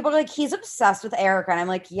know, people are like, he's obsessed with Erika, and I'm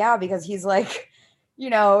like, yeah, because he's like,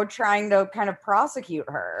 trying to kind of prosecute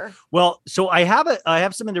her. Well, so I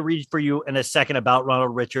have something to read for you in a second about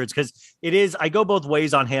Ronald Richards, because I go both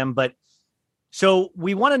ways on him, but so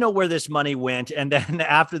we want to know where this money went. And then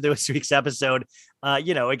after this week's episode,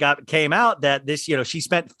 it came out that she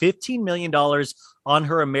spent $15 million on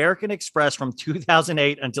her American Express from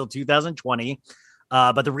 2008 until 2020.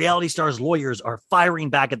 But the reality star's lawyers are firing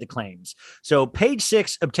back at the claims. So Page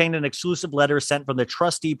Six obtained an exclusive letter sent from the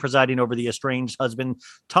trustee presiding over the estranged husband,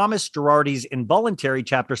 Thomas Girardi's involuntary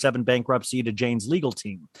Chapter 7 bankruptcy to Jayne's legal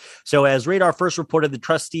team. So as Radar first reported, the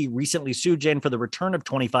trustee recently sued Jayne for the return of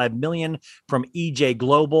 $25 million from EJ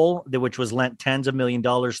Global, which was lent tens of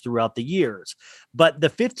 $millions throughout the years. But the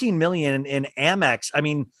 $15 million in Amex, I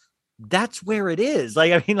mean, that's where it is.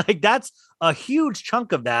 That's a huge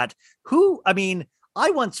chunk of that.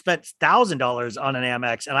 I once spent $1,000 on an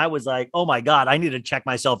Amex and I was like, oh my God, I need to check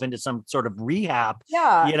myself into some sort of rehab.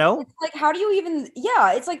 Yeah. It's like, how do you even,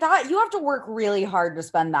 it's like that. You have to work really hard to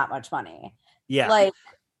spend that much money. Yeah. Like,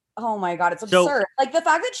 oh my God, it's absurd. Like the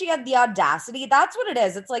fact that she had the audacity, that's what it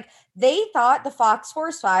is. It's like, the Fox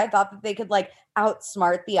Force 5 thought that they could like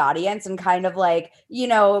outsmart the audience and kind of like,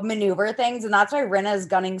 maneuver things. And that's why Rinna is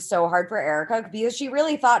gunning so hard for Erika, because she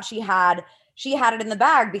really thought she had it in the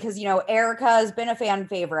bag, because, Erika has been a fan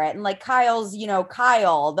favorite, and like Kyle's,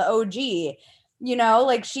 Kyle, the OG,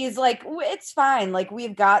 like she's like, it's fine. Like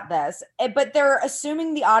we've got this, but they're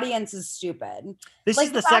assuming the audience is stupid. This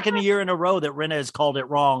is the second year in a row that Rinna has called it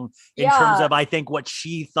wrong in terms of, I think, what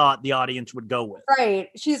she thought the audience would go with. Right.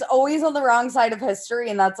 She's always on the wrong side of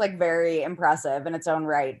history. And that's like very impressive in its own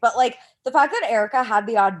right. But like the fact that Erika had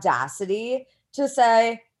the audacity to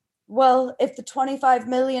say, well, if the 25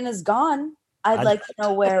 million is gone, I'd like to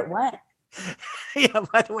know where it went. Yeah,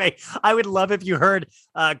 by the way, I would love if you heard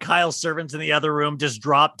Kyle's servants in the other room just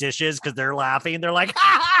drop dishes because they're laughing. They're like,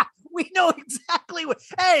 ha, we know exactly what.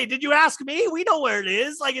 Hey, did you ask me? We know where it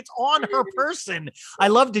is. Like, it's on her person. I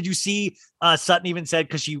love, did you see Sutton even said,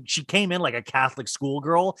 because she came in like a Catholic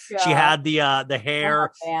schoolgirl. Yeah. She had the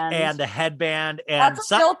hair and the headband. And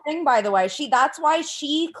that's a real thing, by the way. That's why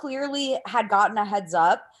she clearly had gotten a heads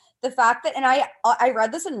up. The fact that, and I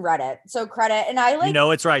read this in Reddit, so credit, and I like,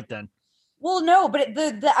 it's right then. Well, no, but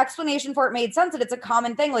the explanation for it made sense, that it's a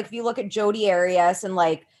common thing. Like if you look at Jodi Arias and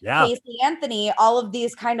like Casey Anthony, all of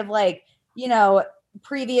these kind of like,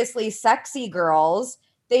 previously sexy girls,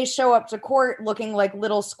 they show up to court looking like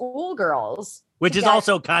little schoolgirls. Which is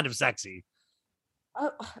also kind of sexy.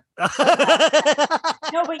 No,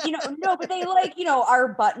 but they like, are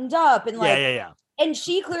buttoned up and like, yeah. And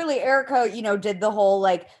she clearly, Erika, did the whole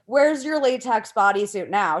like, where's your latex bodysuit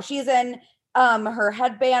now? She's in her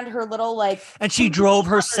headband, her little like, and she drove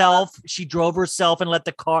herself. She drove herself and let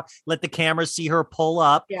the camera see her pull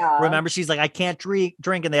up. Yeah. Remember, she's like, I can't drink,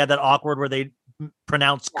 and they had that awkward where they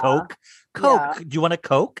pronounce Coke. Yeah. Do you want a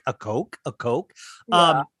Coke? A Coke? A Coke?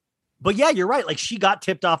 Yeah. But yeah, you're right. Like she got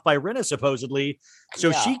tipped off by Rinna supposedly,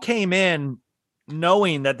 so she came in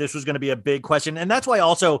knowing that this was going to be a big question, and that's why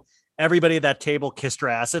also everybody at that table kissed her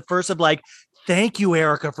ass at first of like, thank you,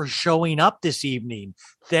 Erika, for showing up this evening.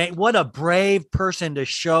 What a brave person to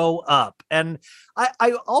show up. And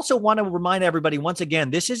I also want to remind everybody once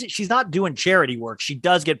again, she's not doing charity work. She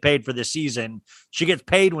does get paid for this season. She gets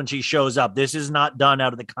paid when she shows up. This is not done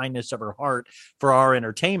out of the kindness of her heart for our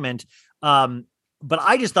entertainment. But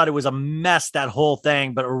I just thought it was a mess, that whole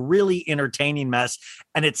thing, but a really entertaining mess.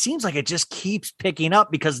 And it seems like it just keeps picking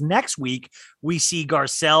up, because next week we see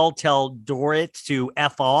Garcelle tell Dorit to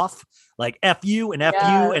F off, like F you and F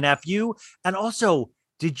you and F you. And also,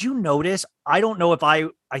 did you notice? I don't know if I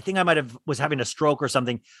think I was having a stroke or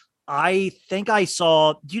something. I think I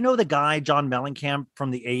saw, do you know the guy, John Mellencamp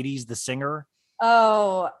from the 80s, the singer?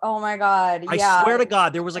 Oh my God. Yeah. I swear to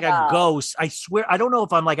God, there was like a ghost. I swear, I don't know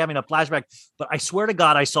if I'm like having a flashback, but I swear to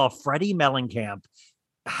God, I saw Freddie Mellencamp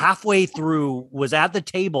halfway through, was at the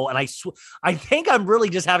table, and I think I'm really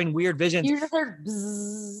just having weird visions. You just heard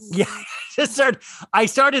bzzz. Yeah, I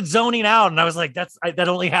started zoning out, and I was like, that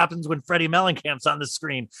only happens when Freddie Mellencamp's on the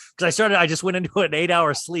screen, because I just went into an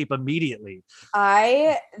 8-hour sleep immediately.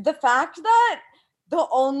 The fact that the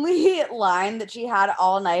only line that she had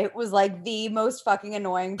all night was like the most fucking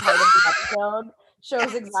annoying part of the episode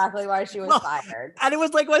shows exactly why she was fired. And it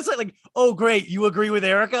was like, oh, great. You agree with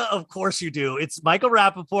Erika? Of course you do. It's Michael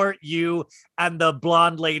Rappaport, you, and the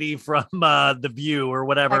blonde lady from The View or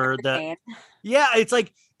whatever. Yeah, it's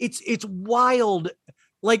like, it's wild.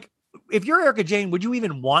 Like, if you're Erika Jayne, would you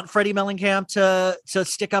even want Freddie Mellencamp to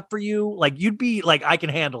stick up for you? Like, you'd be like, I can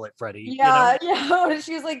handle it, Freddie. Yeah, yeah.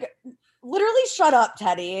 She was like, literally, shut up,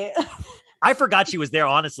 Teddy. I forgot she was there,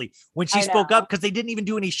 honestly, when she spoke up, because they didn't even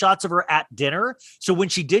do any shots of her at dinner. So when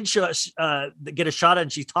she did get a shot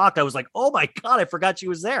and she talked, I was like, oh my God, I forgot she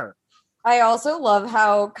was there. I also love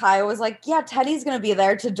how Kai was like, yeah, Teddy's going to be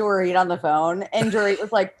there, to Dorit on the phone. And Dorit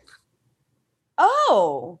was like,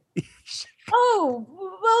 oh, well,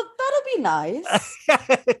 that'll be nice.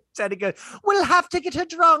 Teddy goes, we'll have to get her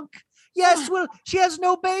drunk. Yes, she has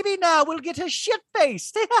no baby now. We'll get her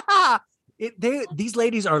shit-faced. These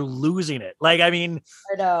ladies are losing it. Like, I mean.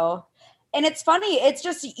 I know. And it's funny. It's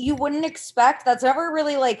just, you wouldn't expect. That's never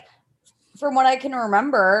really, like, from what I can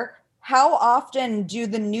remember, how often do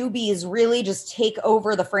the newbies really just take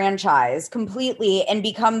over the franchise completely and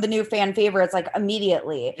become the new fan favorites, like,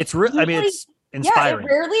 immediately? It's real. I mean, it's inspiring.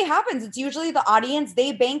 Yeah, it rarely happens. It's usually the audience.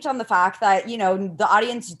 They banked on the fact that, you know, the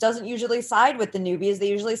audience doesn't usually side with the newbies. They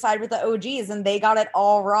usually side with the OGs, and they got it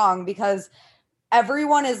all wrong because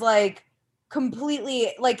everyone is like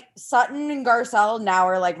completely, like, Sutton and Garcelle now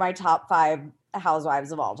are like my top 5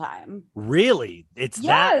 housewives of all time. Really? It's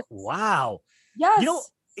that? Wow. Yes. You know,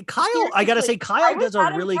 Kyle, I gotta say, Kyle does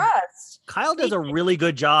a really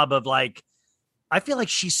good job of, like, I feel like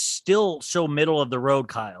she's still so middle of the road,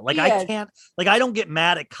 Kyle. Like, I don't get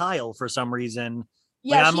mad at Kyle for some reason.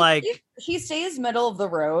 Yeah, she stays middle of the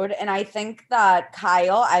road. And I think that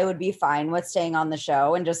Kyle, I would be fine with staying on the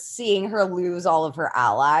show and just seeing her lose all of her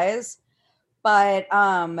allies. But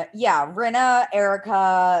yeah, Rinna,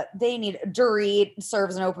 Erika, Dorit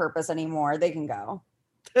serves no purpose anymore. They can go.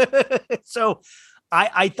 So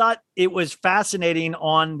I thought it was fascinating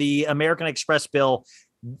on the American Express bill.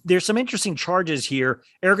 There's some interesting charges here.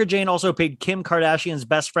 Erika Jayne also paid Kim Kardashian's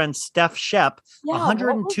best friend, Steph Shep,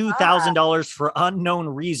 $102,000 for unknown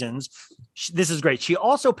reasons. This is great. She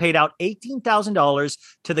also paid out $18,000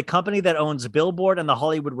 to the company that owns Billboard and The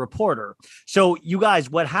Hollywood Reporter. So you guys,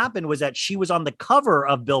 what happened was that she was on the cover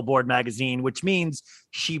of Billboard magazine, which means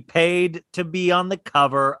she paid to be on the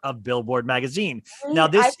cover of Billboard magazine. Now,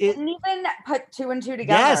 I didn't even put 2 and 2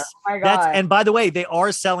 together. Yes. Oh my God. And by the way, they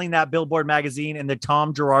are selling that Billboard magazine in the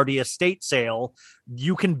Tom Girardi estate sale.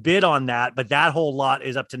 You can bid on that, but that whole lot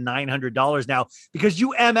is up to $900 now, because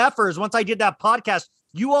you MFers, once I did that podcast,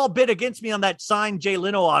 you all bid against me on that signed Jay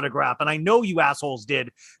Leno autograph. And I know you assholes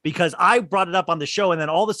did, because I brought it up on the show, and then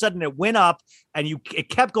all of a sudden it went up, and it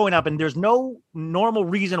kept going up. And there's no normal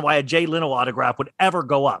reason why a Jay Leno autograph would ever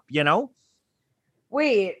go up, you know?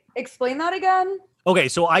 Wait, explain that again. Okay,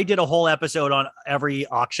 so I did a whole episode on every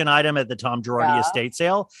auction item at the Tom Girardi estate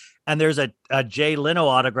sale. And there's a Jay Leno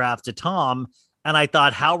autograph to Tom. And I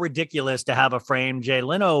thought, how ridiculous to have a framed Jay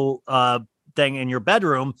Leno thing in your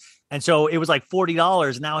bedroom. And so it was like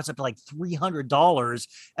 $40. Now it's up to like $300.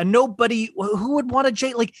 And nobody who would want a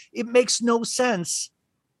Jay, like, it makes no sense.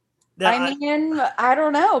 I mean, I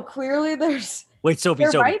don't know. Clearly Wait, Sophie,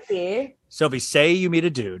 might be. Sophie, say you meet a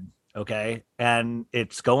dude, okay? And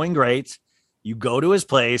it's going great. You go to his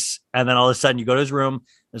place, and then all of a sudden you go to his room.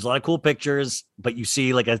 There's a lot of cool pictures, but you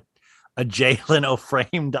see like a Jay Leno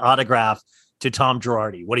framed autograph to Tom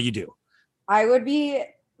Girardi. What do you do? I would be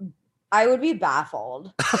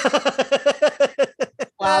baffled.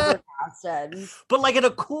 Flabbergasted. But like in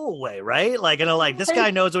a cool way, right? Like in a, like, this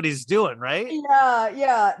guy knows what he's doing, right?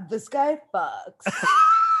 Yeah. This guy fucks.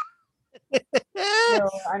 No,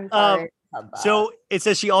 I'm sorry. So it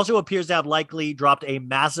says she also appears to have likely dropped a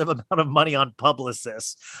massive amount of money on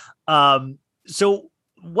publicists. So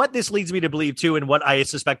what this leads me to believe too, and what I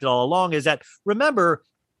suspected all along, is that, remember,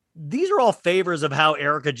 these are all favors of how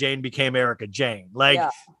Erika Jayne became Erika Jayne. Like,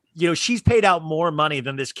 you know, she's paid out more money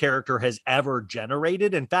than this character has ever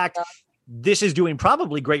generated. In fact, this is doing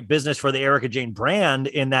probably great business for the Erika Jayne brand,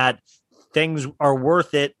 in that things are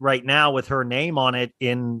worth it right now with her name on it,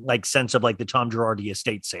 in like sense of like the Tom Girardi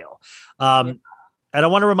estate sale. And I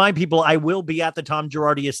want to remind people, I will be at the Tom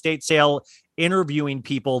Girardi estate sale interviewing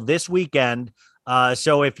people this weekend.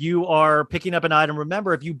 So if you are picking up an item,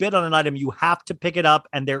 remember, if you bid on an item, you have to pick it up.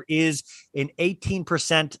 And there is an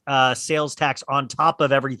 18% sales tax on top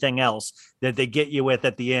of everything else that they get you with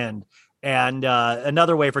at the end. And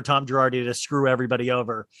another way for Tom Girardi to screw everybody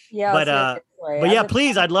over. Yeah. But yeah,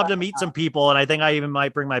 please, I'd love to meet some people. And I think I even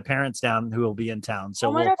might bring my parents down who will be in town.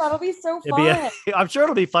 So God, that'll be so fun. I'm sure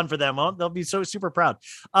it'll be fun for them. They'll be so super proud.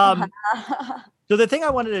 So the thing I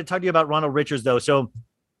wanted to talk to you about Ronald Richards, though. So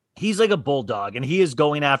he's like a bulldog, and he is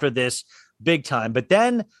going after this big time. But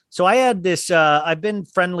then, so I had this, I've been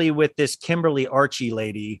friendly with this Kimberly Archie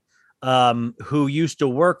lady who used to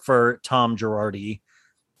work for Tom Girardi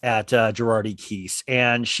at Girardi Keese.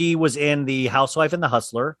 And she was in The Housewife and the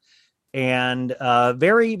Hustler, and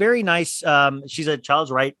very, very nice. She's a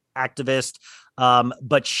child's right activist.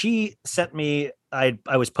 But she sent me I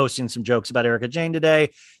was posting some jokes about Erika Jayne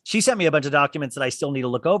today. She sent me a bunch of documents that I still need to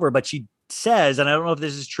look over, but she says, and I don't know if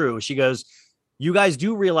this is true, she goes, you guys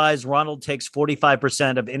do realize Ronald takes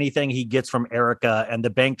 45% of anything he gets from Erika, and the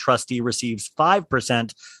bank trustee receives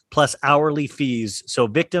 5% plus hourly fees. So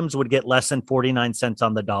victims would get less than 49 cents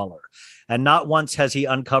on the dollar. And not once has he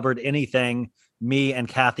uncovered anything me and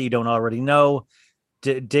Kathy don't already know.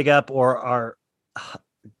 Dig up or our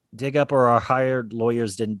hired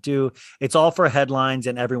lawyers didn't do. It's all for headlines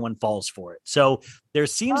and everyone falls for it. So there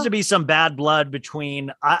seems to be some bad blood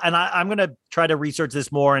between, I'm going to try to research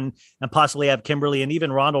this more and possibly have Kimberly and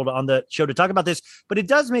even Ronald on the show to talk about this. But it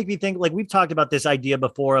does make me think, like, we've talked about this idea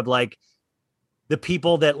before of like the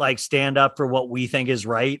people that like stand up for what we think is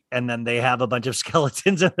right, and then they have a bunch of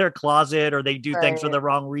skeletons in their closet, or they do things for the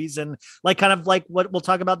wrong reason. Like kind of like what we'll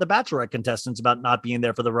talk about the Bachelorette contestants about not being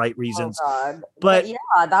there for the right reasons. Oh God. But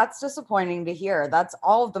yeah, that's disappointing to hear. That's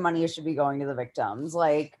all of the money should be going to the victims.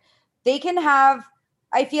 Like they can have,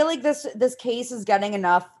 I feel like this case is getting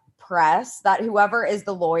enough press that whoever is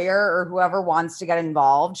the lawyer or whoever wants to get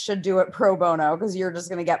involved should do it pro bono, because you're just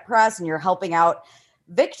going to get press and you're helping out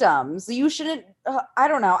victims. You shouldn't, I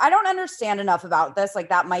don't know. I don't understand enough about this. Like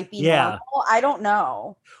that might be normal. I don't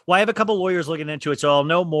know. Well, I have a couple lawyers looking into it, so I'll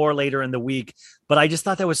know more later in the week, but I just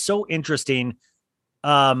thought that was so interesting.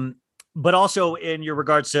 But also in your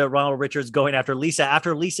regards to Ronald Richards going after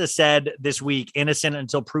Lisa said this week, innocent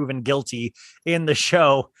until proven guilty in the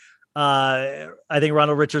show. I think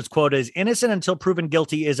Ronald Richards' quote is, innocent until proven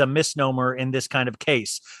guilty is a misnomer in this kind of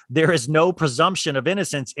case. There is no presumption of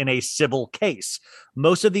innocence in a civil case.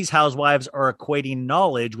 Most of these housewives are equating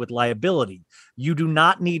knowledge with liability. You do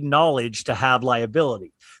not need knowledge to have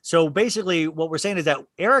liability. So basically what we're saying is that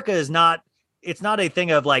Erika is not, it's not a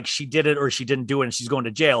thing of like she did it or she didn't do it and she's going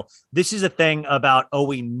to jail. This is a thing about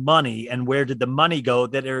owing money and where did the money go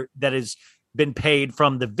that is been paid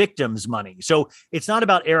from the victim's money. So it's not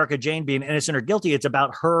about Erika Jayne being innocent or guilty. It's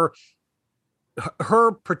about her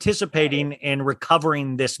participating in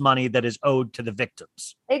recovering this money that is owed to the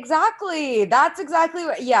victims. Exactly. That's exactly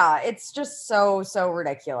what, yeah. It's just so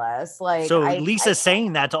ridiculous. Like, so Lisa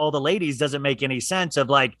saying that to all the ladies doesn't make any sense of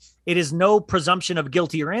like, it is no presumption of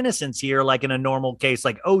guilty or innocence here. Like in a normal case,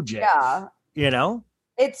 like OJ, yeah, you know,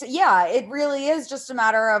 it really is just a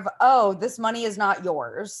matter of, oh, this money is not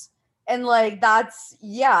yours. And like, that's,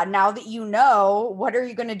 now that you know, what are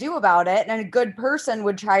you going to do about it? And a good person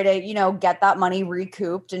would try to, get that money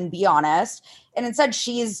recouped and be honest. And instead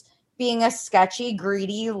she's being a sketchy,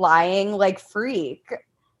 greedy, lying, like freak.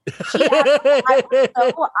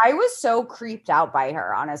 I was so creeped out by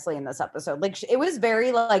her, honestly, in this episode. Like it was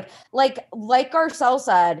very like Garcelle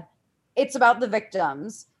said, it's about the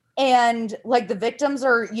victims. And like the victims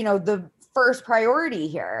are, the first priority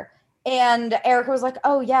here. And Erika was like,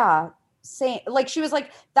 oh yeah, same. Like she was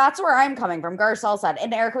like, that's where I'm coming from. Garcelle said,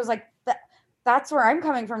 and Erika was like, that's where I'm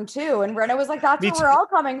coming from too. And Rinna was like, that's where we're all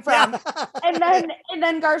coming from. and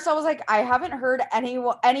then Garcelle was like, I haven't heard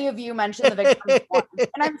any of you mention the victims once.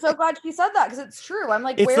 And I'm so glad she said that because it's true. I'm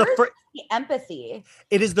like, where is the empathy?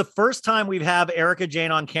 It is the first time we have Erika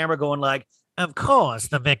Jayne on camera going like, of course,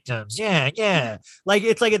 the victims. Yeah. Like,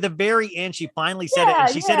 it's like at the very end, she finally said it. And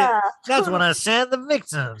she said it. That's what I said. The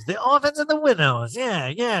victims, the orphans and the widows.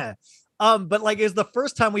 Yeah. But like, it's the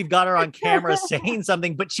first time we've got her on camera saying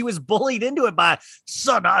something, but she was bullied into it by,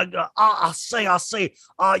 son, I say,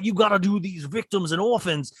 you got to do these victims and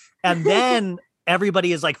orphans. And then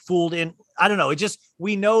everybody is like fooled in. I don't know.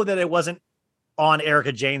 We know that it wasn't on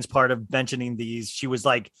Erika Jayne's part of mentioning these. She was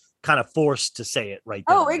like, kind of forced to say it right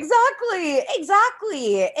there. Oh, exactly.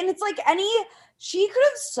 And it's like she could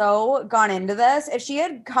have so gone into this if she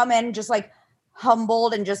had come in just like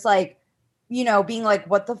humbled and just like, being like,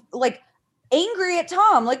 what the, like angry at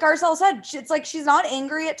Tom. Like Garcelle said, it's like, she's not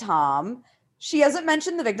angry at Tom. She hasn't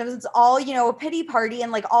mentioned the victims. It's all, a pity party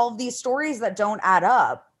and like all of these stories that don't add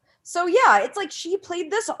up. So yeah, it's like she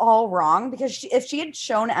played this all wrong because if she had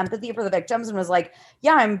shown empathy for the victims and was like,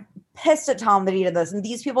 yeah, I'm pissed at Tom that he did this and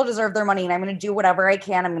these people deserve their money and I'm going to do whatever I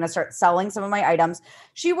can. I'm going to start selling some of my items.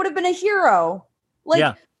 She would have been a hero.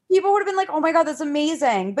 Like people would have been like, oh my God, that's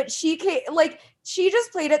amazing. But she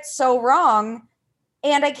just played it so wrong.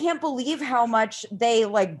 And I can't believe how much they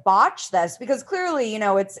like botched this because clearly,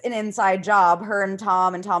 it's an inside job, her and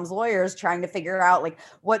Tom's lawyers trying to figure out like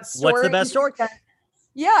what's the best story.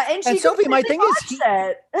 Yeah, and she Sophie, my completely thing is,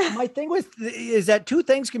 botched it. my thing is that two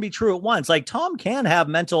things can be true at once. Like Tom can have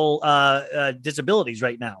mental disabilities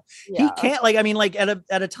right now. He Yeah. can't, like, I mean, like at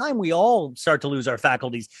a time we all start to lose our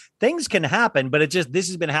faculties. Things can happen, but this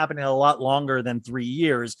has been happening a lot longer than 3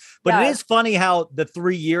 years. But it Yes. is funny how the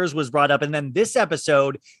 3 years was brought up, and then this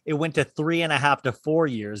episode it went to 3.5 to 4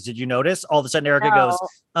 years. Did you notice? All of a sudden, Erika goes,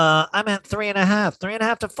 "I'm at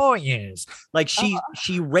 3.5 to 4 years." Like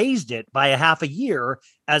she raised it by a half a year,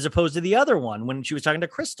 as opposed to the other one when she was talking to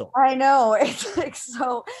Crystal. I know. It's like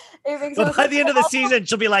so. It makes But no by sense. the end of the season,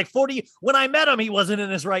 she'll be like 40. When I met him, he wasn't in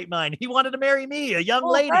his right mind. He wanted to marry me, a young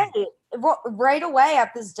lady. Right away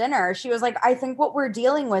at this dinner, she was like, "I think what we're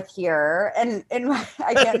dealing with here," and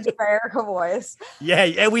I can't do my Erika voice.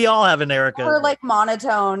 Yeah, we all have an Erika. Her like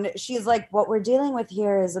monotone. She's like, "What we're dealing with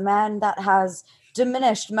here is a man that has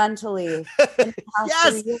diminished mentally in the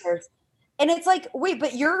past 3 years." And it's like, wait,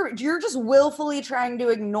 but you're just willfully trying to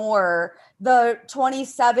ignore the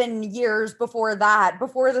 27 years before that,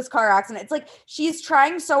 before this car accident. It's like she's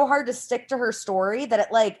trying so hard to stick to her story that it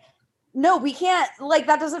like, no, we can't, like,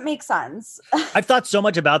 that doesn't make sense. I've thought so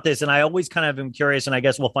much about this, and I always kind of am curious, and I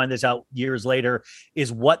guess we'll find this out years later,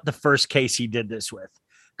 is what the first case he did this with.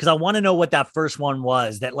 Because I want to know what that first one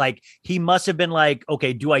was, that like he must have been like,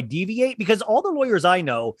 okay, do I deviate? Because all the lawyers I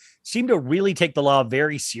know seem to really take the law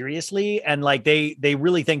very seriously. And like they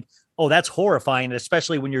really think, oh, that's horrifying.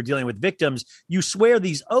 Especially when you're dealing with victims, you swear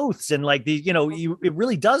these oaths and like it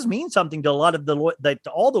really does mean something to a lot of to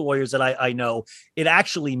all the lawyers that I know. It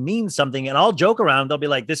actually means something. And I'll joke around. They'll be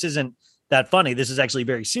like, this isn't that funny. This is actually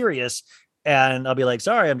very serious. And I'll be like,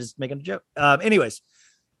 sorry, I'm just making a joke. Anyways.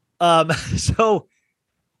 So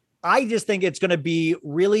I just think it's going to be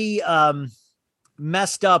really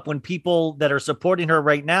messed up when people that are supporting her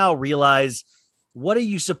right now realize, what are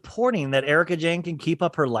you supporting? That Erika Jayne can keep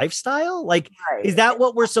up her lifestyle? Like, Is that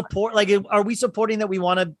what we're supporting? Like, are we supporting that we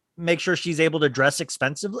want to make sure she's able to dress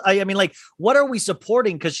expensively? I mean, like, what are we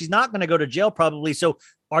supporting? Because she's not going to go to jail probably. So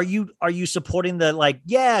are you supporting the, like,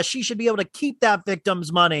 yeah, she should be able to keep that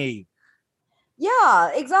victim's money?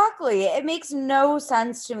 Yeah, exactly. It makes no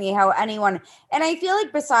sense to me how anyone, and I feel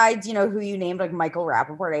like besides, who you named, like Michael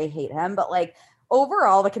Rappaport, I hate him, but like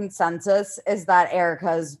overall the consensus is that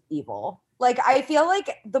Erika's evil. Like, I feel like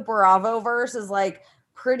the Bravo verse is like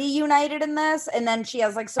pretty united in this. And then she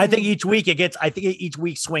has like some. I think each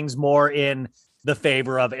week swings more in the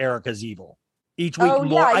favor of Erika's evil. Each week more.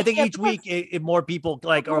 Yeah, I think each week more people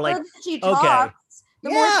like are like, okay. The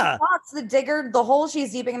more she talks, the hole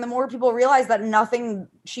she's deeping, and the more people realize that nothing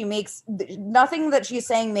that she's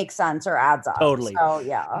saying makes sense or adds up. Totally. So,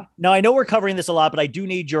 yeah. Now, I know we're covering this a lot, but I do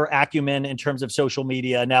need your acumen in terms of social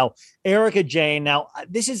media. Now, Erika Jayne,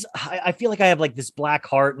 I feel like I have like this black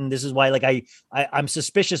heart, and this is why like I'm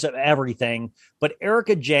suspicious of everything. But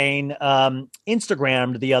Erika Jayne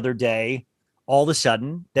Instagrammed the other day, all of a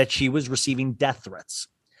sudden, that she was receiving death threats.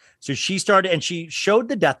 So she started and she showed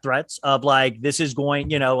the death threats of like, this is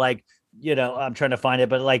going, I'm trying to find it,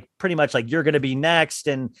 but like pretty much like you're going to be next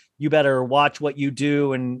and you better watch what you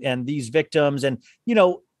do. And these victims and,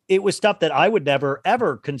 it was stuff that I would never,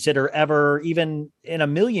 ever consider ever, even in a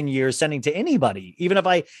million years, sending to anybody, even if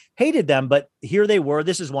I hated them. But here they were.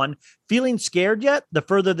 This is one. Feeling scared yet? The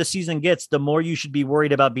further the season gets, the more you should be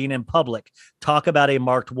worried about being in public. Talk about a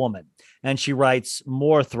marked woman. And she writes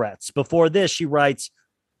more threats. Before this, she writes,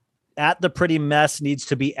 at the pretty mess needs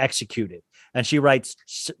to be executed. And she writes,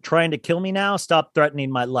 trying to kill me now? Stop threatening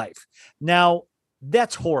my life. Now,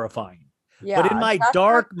 that's horrifying. Yeah, but in my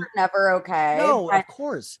dark, never okay. No, of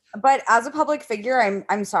course. But as a public figure,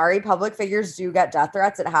 I'm sorry, public figures do get death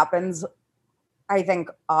threats. It happens, I think,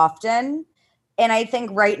 often. And I think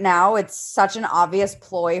right now it's such an obvious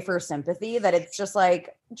ploy for sympathy that it's just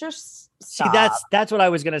like, just stop. See, that's what I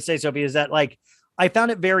was going to say, Sophie, is that like, I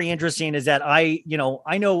found it very interesting is that I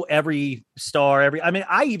know every star,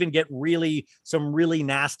 I even get some really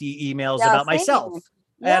nasty emails about myself.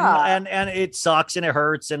 Yeah. And it sucks and it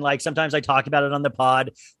hurts. And like, sometimes I talk about it on the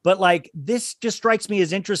pod, but like, this just strikes me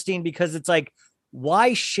as interesting because it's like,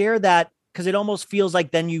 why share that? Because it almost feels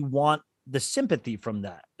like then you want the sympathy from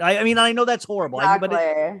that. I mean, I know that's horrible,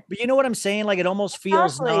 exactly. but you know what I'm saying? Like, it almost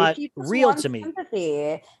feels not real to me.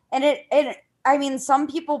 Sympathy. And I mean, some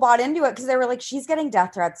people bought into it because they were like, she's getting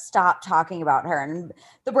death threats. Stop talking about her. And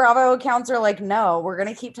the Bravo accounts are like, no, we're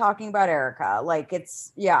going to keep talking about Erika. Like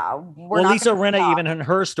Lisa Rinna, even in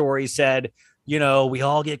her story said, we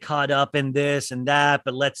all get caught up in this and that,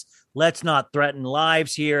 but let's not threaten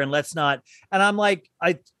lives here. And let's not. And I'm like,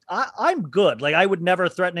 I'm good. Like I would never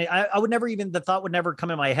threaten it. I would never even, the thought would never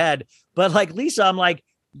come in my head. But like Lisa, I'm like,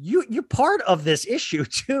 you're part of this issue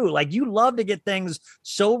too. Like you love to get things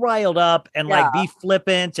so riled up and like be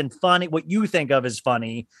flippant and funny. What you think of as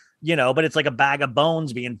funny, but it's like a bag of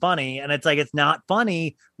bones being funny. And it's like, it's not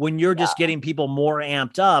funny when you're just getting people more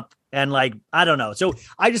amped up. And like, I don't know. So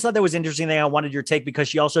I just thought that was interesting thing. I wanted your take because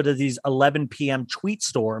she also does these 11 p.m. tweet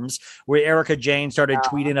storms where Erika Jayne started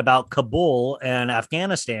tweeting about Kabul and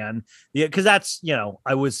Afghanistan. Yeah, because that's,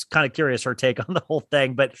 I was kind of curious her take on the whole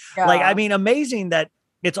thing. But like, I mean, amazing that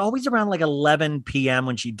it's always around like 11 p.m.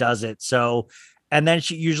 when she does it. So, and then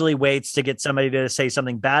she usually waits to get somebody to say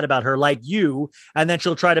something bad about her, like you, and then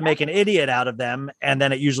she'll try to make an idiot out of them. And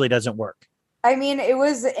then it usually doesn't work. I mean, it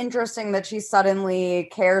was interesting that she suddenly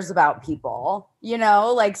cares about people,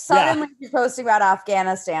 like suddenly she's posting about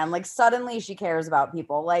Afghanistan. Like suddenly she cares about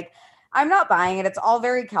people. Like, I'm not buying it. It's all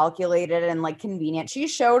very calculated and like convenient. She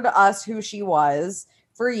showed us who she was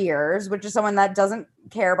for years, which is someone that doesn't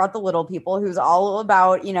care about the little people, who's all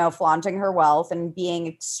about, flaunting her wealth and being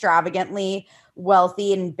extravagantly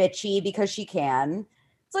wealthy and bitchy because she can.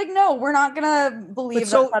 It's like, no, we're not going to believe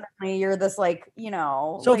that suddenly you're this like,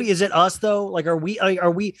 Sophie, is it us though? Like, are we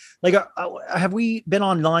like, have we been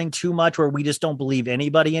online too much where we just don't believe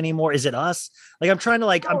anybody anymore? Is it us? Like, I'm trying to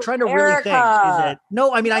really think, is it?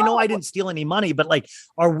 No, I mean, I know I didn't steal any money, but like,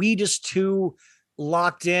 are we just too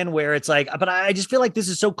locked in where it's like, but I just feel like this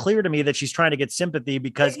is so clear to me that she's trying to get sympathy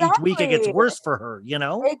because each week it gets worse for her,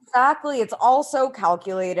 Exactly. It's all so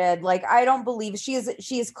calculated. Like, I don't believe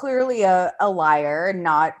she's clearly a liar and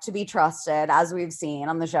not to be trusted, as we've seen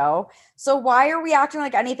on the show. So why are we acting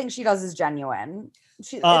like anything she does is genuine?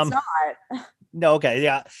 It's not. No. Okay.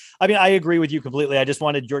 Yeah. I mean, I agree with you completely. I just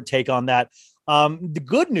wanted your take on that. The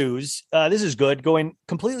good news, this is good, going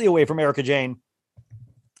completely away from Erika Jayne.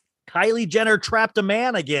 Kylie Jenner trapped a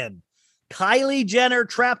man again. Kylie Jenner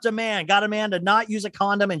trapped a man, got a man to not use a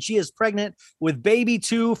condom, and she is pregnant with baby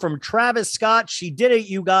 2 from Travis Scott. She did it,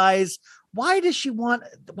 you guys. Why does she want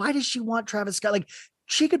Travis Scott? Like,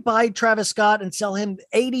 she could buy Travis Scott and sell him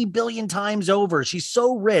 80 billion times over. She's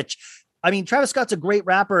so rich. I mean, Travis Scott's a great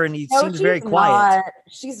rapper and he seems very quiet.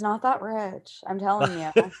 She's not that rich. I'm telling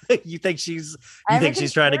you. You think she's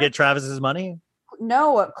trying to get Travis's money?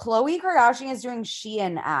 No, Khloe Kardashian is doing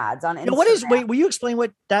Shein ads on Instagram. Will you explain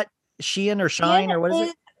what that Shein or Shine or what is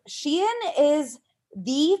it? Shein is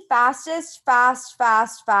the fastest fast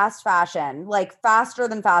fashion, like faster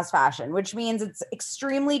than fast fashion, which means it's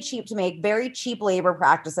extremely cheap to make, very cheap labor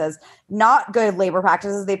practices, not good labor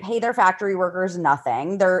practices. They pay their factory workers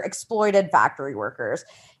nothing. They're exploited factory workers.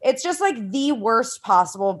 It's just like the worst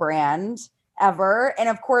possible brand ever. And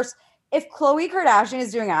of course, if Khloe Kardashian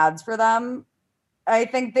is doing ads for them, I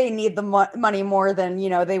think they need the money more than,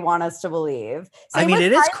 they want us to believe. I mean,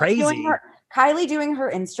 it is crazy. Kylie doing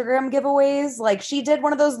her Instagram giveaways. Like, she did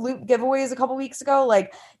one of those loop giveaways a couple weeks ago.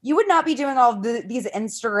 Like, you would not be doing all these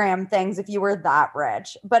Instagram things if you were that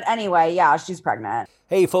rich. But anyway, yeah, she's pregnant.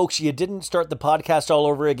 Hey, folks, you didn't start the podcast all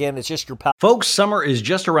over again. It's just your pal. Folks, summer is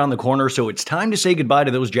just around the corner, so it's time to say goodbye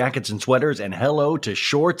to those jackets and sweaters and hello to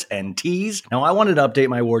shorts and tees. Now, I wanted to update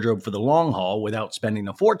my wardrobe for the long haul without spending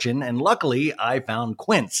a fortune, and luckily, I found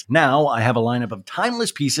Quince. Now, I have a lineup of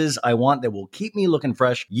timeless pieces I want that will keep me looking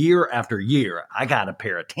fresh year after year. I got a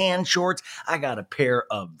pair of tan shorts. I got a pair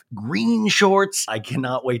of green shorts. I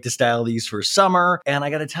cannot wait to style these for summer. And I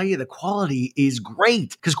got to tell you, the quality is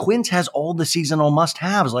great because Quince has all the seasonal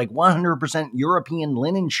must-haves like 100% European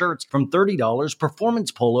linen shirts from $30, performance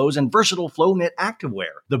polos, and versatile flow knit activewear.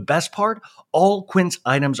 The best part? All Quince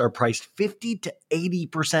items are priced 50 to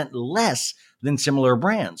 80% less than similar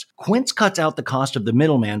brands. Quince cuts out the cost of the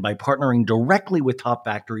middleman by partnering directly with top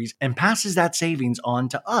factories and passes that savings on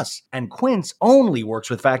to us. And Quince only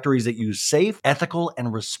works with factories that use safe, ethical,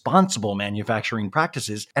 and responsible manufacturing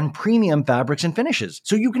practices and premium fabrics and finishes,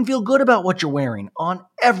 so you can feel good about what you're wearing on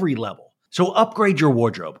every level. So upgrade your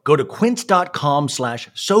wardrobe. Go to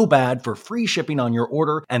quince.com/sobad for free shipping on your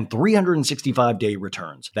order and 365-day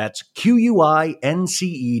returns. That's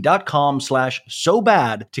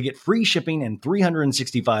QUINCE.com/sobad to get free shipping and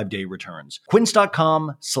 365-day returns.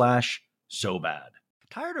 Quince.com/sobad.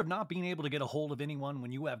 Tired of not being able to get a hold of anyone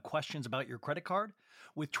when you have questions about your credit card?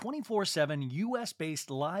 With 24/7 US-based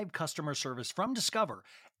live customer service from Discover,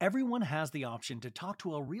 everyone has the option to talk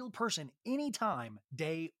to a real person anytime,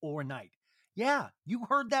 day or night. Yeah, you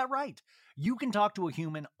heard that right. You can talk to a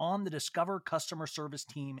human on the Discover customer service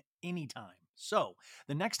team anytime. So,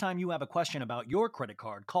 the next time you have a question about your credit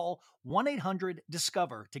card, call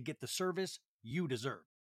 1-800-DISCOVER to get the service you deserve.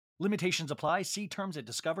 Limitations apply. See terms at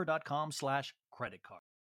discover.com/creditcard.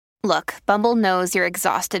 Look, Bumble knows you're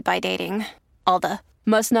exhausted by dating. All the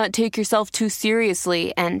must not take yourself too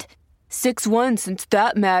seriously and 6'1" since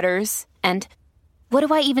that matters. And what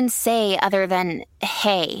do I even say other than,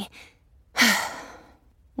 hey?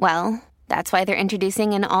 Well, that's why they're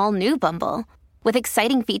introducing an all-new Bumble, with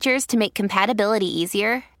exciting features to make compatibility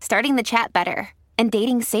easier, starting the chat better, and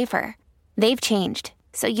dating safer. They've changed,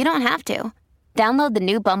 so you don't have to. Download the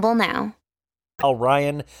new Bumble now.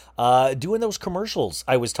 Ryan doing those commercials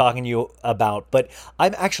I was talking to you about, but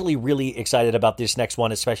I'm actually really excited about this next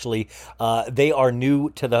one, especially they are new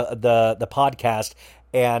to the podcast,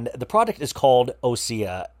 and the product is called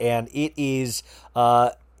Osea, and it is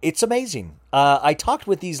it's amazing. I talked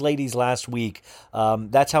with these ladies last week.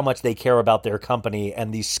 That's how much they care about their company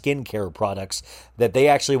and these skincare products, that they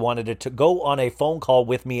actually wanted to go on a phone call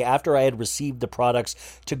with me after I had received the products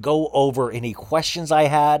to go over any questions I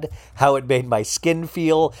had, how it made my skin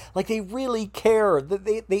feel. Like, they really care.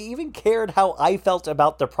 They even cared how I felt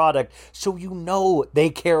about the product. So you know they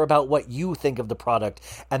care about what you think of the product.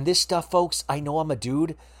 And this stuff, folks, I know I'm a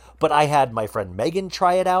dude, but I had my friend Megan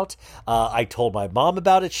try it out. I told my mom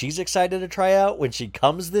about it. She's excited to try out when she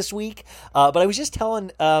comes this week. But I was just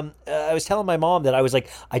telling, my mom that I was like,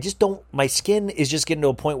 my skin is just getting to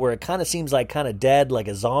a point where it kind of seems like kind of dead, like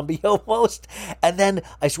a zombie almost. And then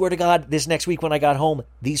I swear to God, this next week when I got home,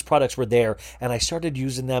 these products were there, and I started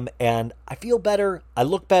using them, and I feel better. I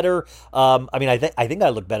look better. I think I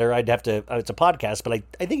look better. I'd have to. It's a podcast, but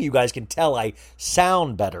I think you guys can tell I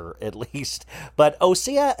sound better at least. But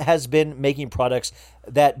Osea has been making products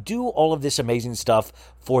that do all of this amazing stuff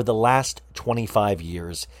for the last 25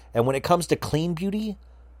 years. And when it comes to clean beauty,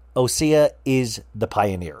 Osea is the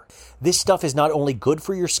pioneer. This stuff is not only good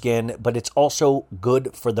for your skin, but it's also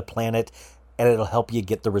good for the planet, and it'll help you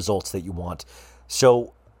get the results that you want.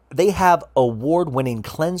 So they have award-winning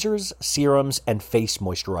cleansers, serums, and face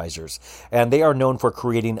moisturizers. And they are known for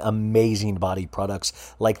creating amazing body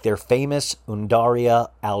products like their famous Undaria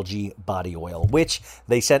algae body oil, which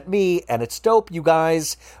they sent me, and it's dope, you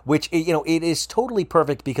guys, which, it is totally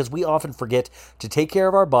perfect because we often forget to take care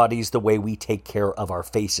of our bodies the way we take care of our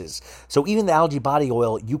faces. So even the algae body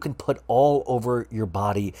oil, you can put all over your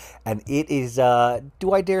body, and it is,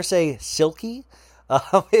 do I dare say, silky?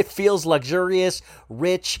 It feels luxurious,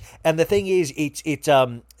 rich, and the thing is, it's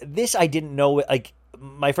this I didn't know. Like,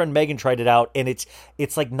 my friend Megan tried it out, and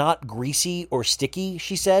it's like not greasy or sticky,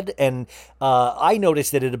 she said, and I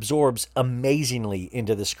noticed that it absorbs amazingly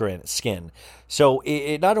into the skin. So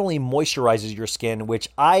it not only moisturizes your skin, which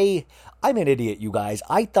I'm an idiot, you guys.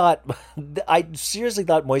 I seriously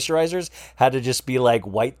thought moisturizers had to just be like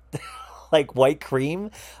white. Like white cream.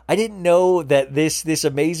 I didn't know that this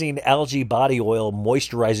amazing algae body oil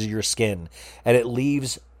moisturizes your skin, and it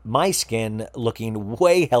leaves my skin looking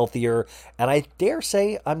way healthier, and I dare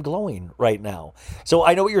say I'm glowing right now. So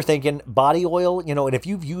I know what you're thinking, body oil, and if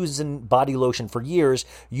you've used body lotion for years,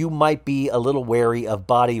 you might be a little wary of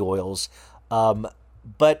body oils.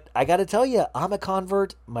 But I got to tell you, I'm a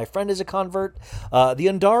convert. My friend is a convert. The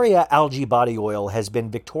Undaria algae body oil has been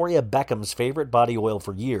Victoria Beckham's favorite body oil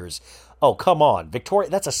for years. Oh, come on.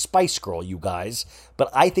 Victoria, that's a Spice Girl, you guys.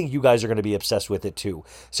 But I think you guys are going to be obsessed with it too.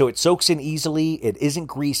 So it soaks in easily, it isn't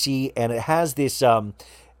greasy, and it has this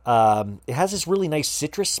really nice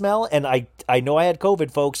citrus smell. And I know I had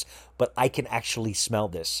COVID, folks, but I can actually smell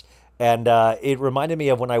this. And it reminded me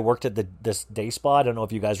of when I worked at this day spa. I don't know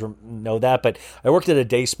if you guys know that, but I worked at a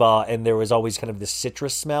day spa, and there was always kind of this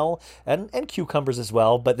citrus smell, and cucumbers as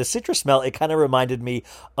well. But the citrus smell, it kind of reminded me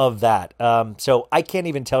of that. So I can't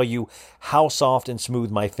even tell you how soft and smooth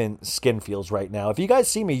my skin feels right now. If you guys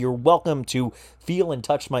see me, you're welcome to feel and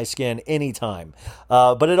touch my skin anytime.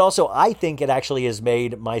 But I think it actually has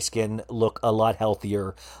made my skin look a lot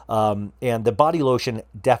healthier. And the body lotion,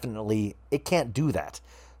 definitely, it can't do that.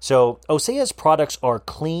 So Osea's products are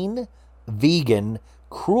clean, vegan,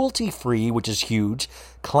 cruelty-free, which is huge,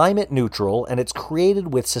 climate neutral, and it's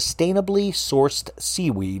created with sustainably sourced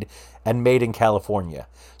seaweed and made in California.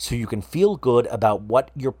 So you can feel good about what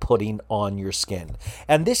you're putting on your skin.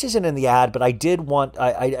 And this isn't in the ad, but I did want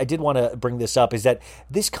to bring this up, is that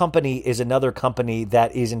this company is another company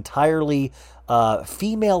that is entirely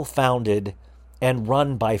female-founded and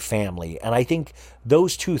run by family. And I think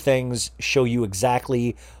those two things show you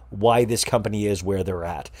exactly why this company is where they're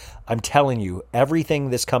at. I'm telling you, everything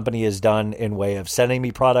this company has done in way of sending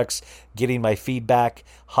me products, getting my feedback,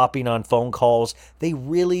 hopping on phone calls, they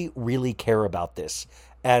really, really care about this.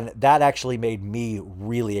 And that actually made me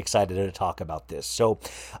really excited to talk about this. So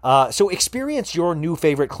experience your new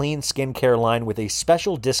favorite clean skincare line with a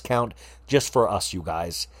special discount just for us, you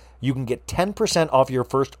guys. You can get 10% off your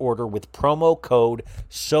first order with promo code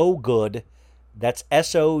SOGOOD. That's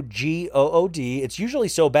SOGOOD. It's usually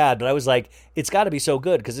so bad, but I was like, it's got to be so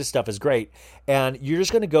good because this stuff is great. And you're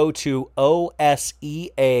just going to go to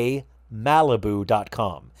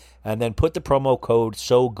OSEAMalibu.com and then put the promo code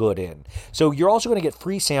SOGOOD in. So you're also going to get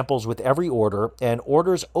free samples with every order, and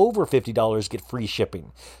orders over $50 get free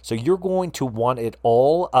shipping. So you're going to want it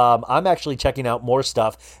all. I'm actually checking out more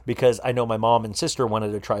stuff because I know my mom and sister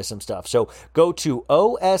wanted to try some stuff. So go to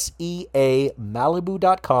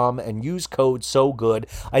OSEAMalibu.com and use code SOGOOD.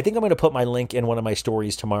 I think I'm going to put my link in one of my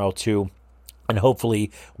stories tomorrow too. And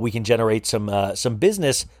hopefully we can generate some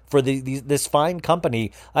business for this fine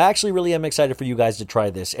company. I actually really am excited for you guys to try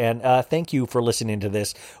this. And thank you for listening to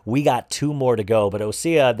this. We got 2 more to go. But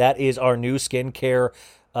Osea, that is our new skincare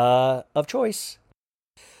of choice.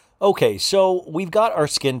 Okay, so we've got our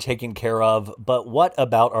skin taken care of. But what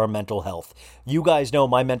about our mental health? You guys know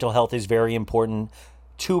my mental health is very important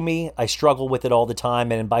to me. I struggle with it all the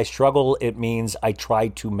time, and by struggle it means I try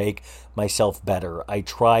to make myself better. I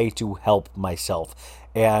try to help myself,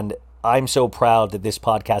 and I'm so proud that this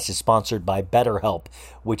podcast is sponsored by BetterHelp,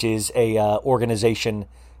 which is a organization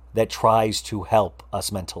that tries to help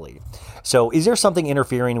us mentally. So is there something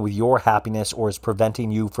interfering with your happiness or is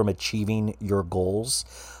preventing you from achieving your goals?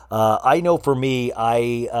 I know for me,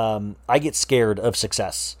 I get scared of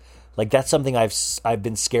success. Like that's something I've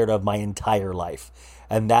been scared of my entire life.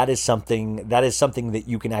 And that is something that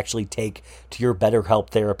you can actually take to your BetterHelp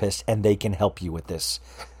therapist, and they can help you with this.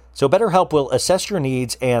 So BetterHelp will assess your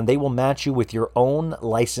needs, and they will match you with your own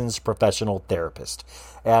licensed professional therapist.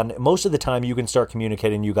 And most of the time, you can start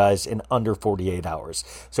communicating, you guys, in under 48 hours.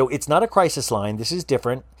 So it's not a crisis line. This is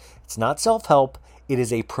different. It's not self-help. It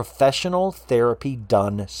is a professional therapy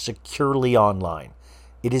done securely online.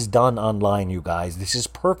 It is done online, you guys. This is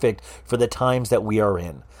perfect for the times that we are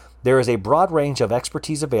in. There is a broad range of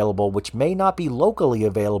expertise available, which may not be locally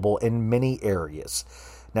available in many areas.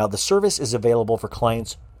 Now, the service is available for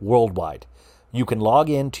clients worldwide. You can log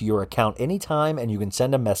in to your account anytime, and you can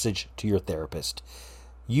send a message to your therapist.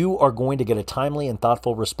 You are going to get a timely and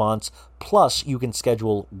thoughtful response. Plus, you can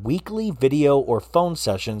schedule weekly video or phone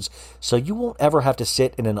sessions, so you won't ever have to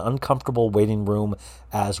sit in an uncomfortable waiting room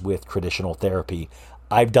as with traditional therapy.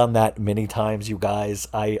 I've done that many times, you guys.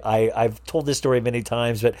 I've told this story many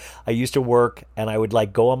times, but I used to work and I would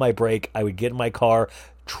like go on my break. I would get in my car,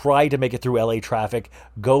 try to make it through LA traffic,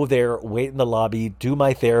 go there, wait in the lobby, do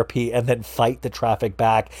my therapy, and then fight the traffic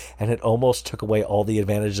back. And it almost took away all the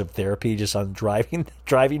advantages of therapy just on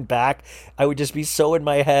driving back. I would just be so in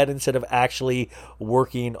my head instead of actually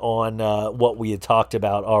working on what we had talked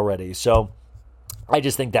about already. So I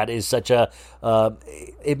just think that is such a,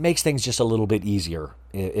 it makes things just a little bit easier,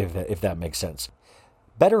 if that makes sense.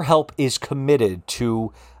 BetterHelp is committed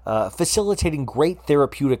to facilitating great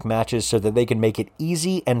therapeutic matches so that they can make it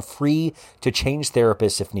easy and free to change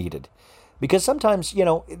therapists if needed. Because sometimes,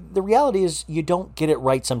 the reality is you don't get it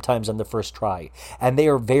right sometimes on the first try. And they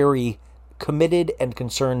are very committed and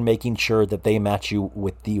concerned making sure that they match you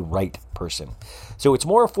with the right person. So it's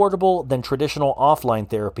more affordable than traditional offline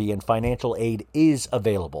therapy, and financial aid is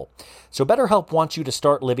available. So BetterHelp wants you to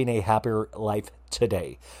start living a happier life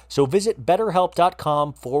today. So visit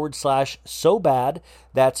betterhelp.com/SoBad.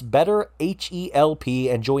 That's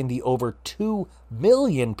BetterHelp, and join the over 2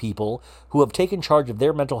 million people who have taken charge of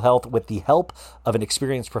their mental health with the help of an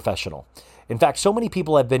experienced professional. In fact, so many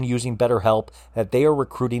people have been using BetterHelp that they are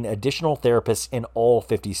recruiting additional therapists in all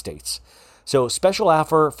 50 states. So special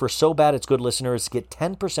offer for So Bad It's Good listeners, get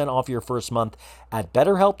 10% off your first month at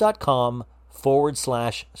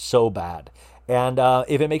betterhelp.com/SoBad. And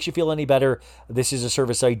if it makes you feel any better, this is a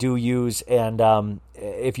service I do use. And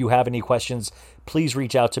if you have any questions, please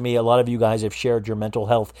reach out to me. A lot of you guys have shared your mental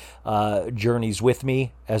health journeys with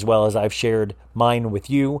me, as well as I've shared mine with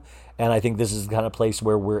you. And I think this is the kind of place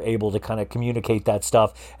where we're able to kind of communicate that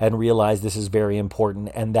stuff and realize this is very important.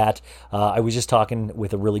 And that I was just talking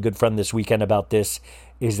with a really good friend this weekend about this,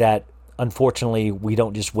 is that unfortunately, we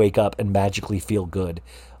don't just wake up and magically feel good.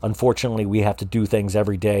 Unfortunately, we have to do things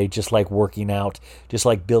every day, just like working out, just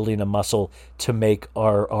like building a muscle to make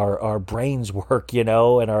our brains work, and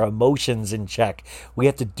our emotions in check. We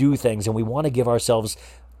have to do things, and we want to give ourselves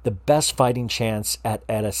the best fighting chance at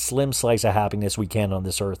a slim slice of happiness we can on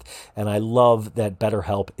this earth. And I love that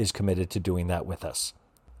BetterHelp is committed to doing that with us.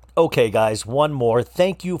 Okay, guys, one more.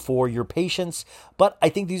 Thank you for your patience, but I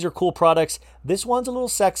think these are cool products. This one's a little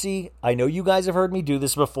sexy. I know you guys have heard me do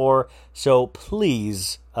this before, so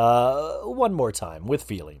please, one more time with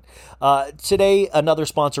feeling. Today, another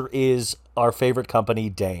sponsor is our favorite company,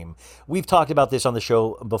 Dame. We've talked about this on the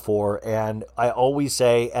show before, and I always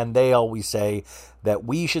say, and they always say, that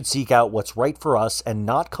we should seek out what's right for us and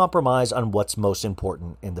not compromise on what's most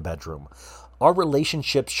important in the bedroom. Our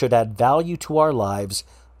relationships should add value to our lives,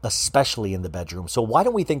 especially in the bedroom. So why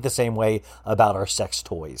don't we think the same way about our sex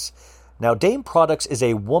toys? Now, Dame Products is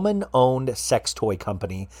a woman-owned sex toy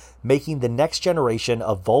company making the next generation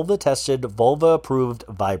of vulva-tested, vulva-approved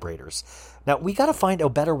vibrators. Now, we got to find a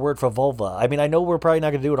better word for vulva. I mean, I know we're probably not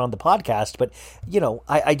going to do it on the podcast, but,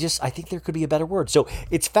 I think there could be a better word. So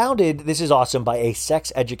it's founded, this is awesome, by a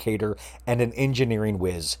sex educator and an engineering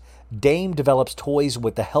whiz. Dame develops toys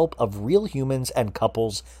with the help of real humans and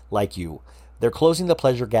couples like you. They're closing the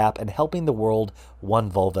pleasure gap and helping the world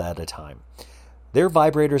one vulva at a time. Their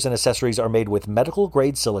vibrators and accessories are made with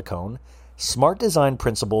medical-grade silicone, smart design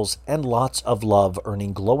principles, and lots of love,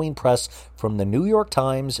 earning glowing press from the New York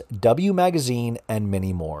Times, W Magazine, and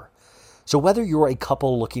many more. So whether you're a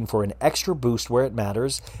couple looking for an extra boost where it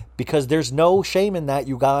matters, because there's no shame in that,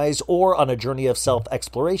 you guys, or on a journey of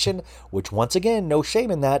self-exploration, which once again, no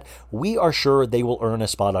shame in that, we are sure they will earn a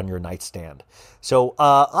spot on your nightstand. So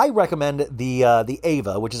I recommend the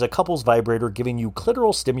Ava, which is a couple's vibrator giving you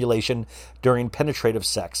clitoral stimulation during penetrative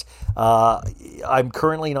sex. I'm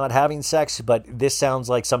currently not having sex, but this sounds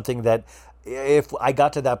like something that if I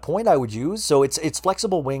got to that point, I would use. So it's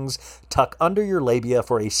flexible wings tuck under your labia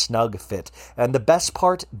for a snug fit. And the best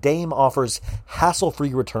part, Dame offers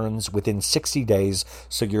hassle-free returns within 60 days,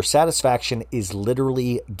 so your satisfaction is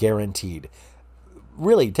literally guaranteed.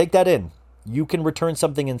 Really, take that in. You can return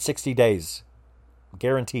something in 60 days.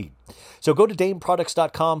 Guaranteed. So go to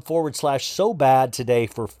dameproducts.com/so bad today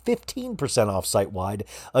for 15% off site-wide.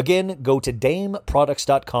 Again, go to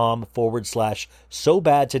dameproducts.com/so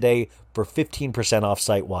bad today for 15% off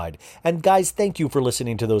site-wide. And guys, thank you for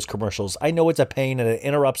listening to those commercials. I know it's a pain and it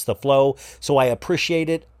interrupts the flow, so I appreciate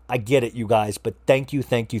it. I get it, you guys, but thank you,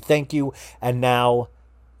 thank you, thank you. And now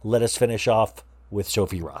let us finish off with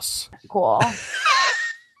Sophie Russ. Cool.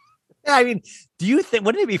 I mean, do you think,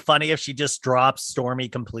 wouldn't it be funny if she just drops Stormy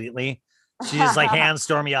completely? She just like hands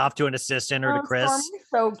Stormy off to an assistant or to Chris. Stormy's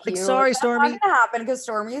so cute. Like, sorry, Stormy. That's not gonna happen because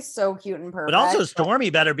Stormy is so cute and perfect. But also Stormy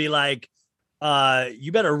better be like,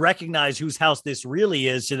 you better recognize whose house this really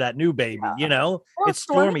is to that new baby, Well, it's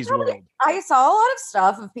Stormy's world. I saw a lot of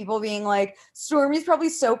stuff of people being like, Stormy's probably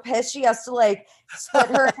so pissed she has to like split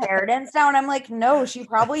her inheritance down. I'm like, no, she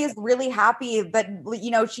probably is really happy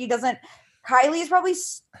that, she doesn't. Kylie's probably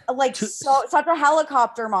like such a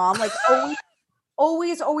helicopter mom, like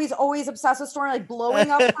always obsessed with Stormy, like blowing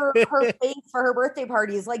up her face for her birthday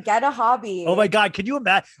parties. Like, get a hobby. Oh my God. Can you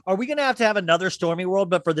imagine? Are we going to have another Stormy world,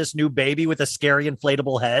 but for this new baby with a scary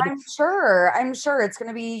inflatable head? I'm sure it's going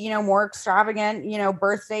to be, more extravagant,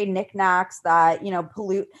 birthday knickknacks that,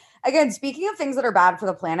 pollute. Again, speaking of things that are bad for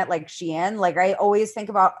the planet, like Shein, like I always think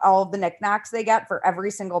about all of the knickknacks they get for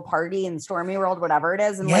every single party in Stormy World, whatever it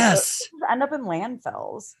is. And yes, like end up in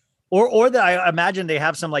landfills. Or I imagine they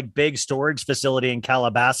have some like big storage facility in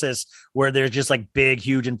Calabasas where there's just like big,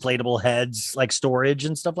 huge inflatable heads, like storage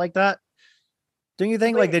and stuff like that. Don't you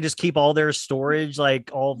think like they just keep all their storage,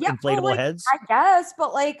 like all inflatable heads? I guess,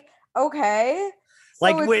 but like, okay.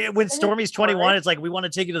 Like when Stormy's 21, it's like, we want to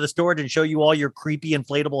take you to the storage and show you all your creepy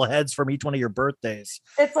inflatable heads from each one of your birthdays.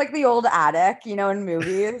 It's like the old attic, in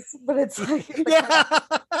movies, but it's like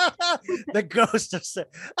the ghost of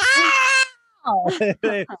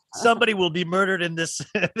somebody will be murdered in this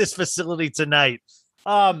facility tonight.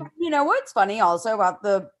 What's funny also about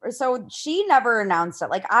so she never announced it.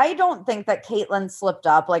 Like, I don't think that Caitlyn slipped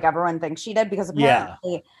up like everyone thinks she did, because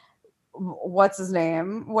apparently what's his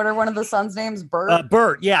name? What are one of the sons' names? Bert.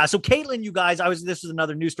 Bert. Yeah. So Caitlyn, you guys, this is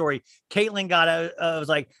another news story. Caitlyn was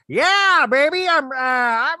like, yeah, baby, I'm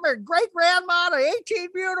a great grandma to 18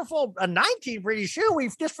 beautiful, 19 pretty sure.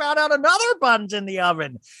 We've just found out another bun's in the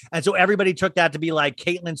oven. And so everybody took that to be like,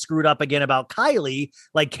 Caitlyn screwed up again about Kylie.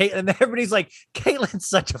 Like and everybody's like, Caitlyn's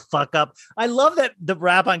such a fuck up. I love that the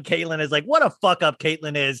rap on Caitlyn is like, what a fuck up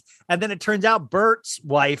Caitlyn is. And then it turns out Bert's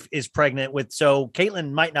wife is pregnant so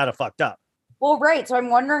Caitlyn might not have fucked up. Well, right. So I'm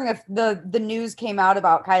wondering if the news came out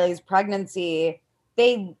about Kylie's pregnancy,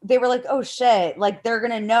 they were like, oh shit, like they're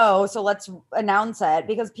going to know. So let's announce it,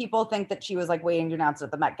 because people think that she was like waiting to announce it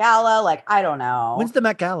at the Met Gala. Like, I don't know. When's the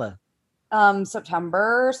Met Gala?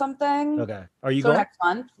 September or something. Okay. Are you going? Next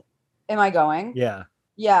month. Am I going? Yeah.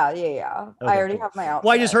 Yeah. Okay, I already cool. have my outfit.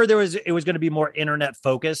 Well, I just heard it was going to be more internet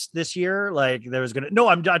focused this year. Like there was going to, no,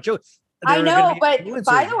 I'm not joking. I know, but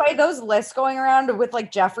by influencers. the way, those lists going around with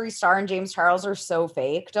like Jeffree Star and James Charles are so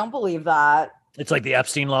fake. Don't believe that. It's like the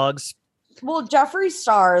Epstein logs. Well, Jeffree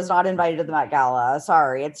Star is not invited to the Met Gala.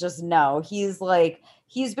 Sorry. It's just no. He's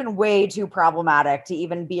been way too problematic to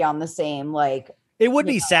even be on the same, like. It would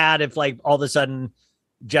be sad if like all of a sudden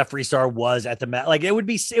Jeffree Star was at the Met. Like it would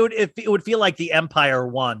feel like the Empire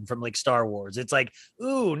won from like Star Wars. It's like,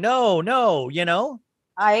 ooh, no, you know?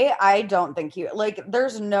 I don't think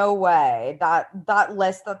there's no way that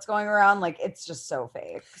list that's going around, like it's just so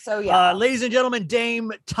fake. So yeah. Ladies and gentlemen,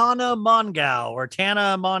 Dame Tana Mongeau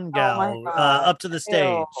up to the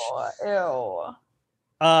stage. Ew.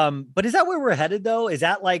 But is that where we're headed though? Is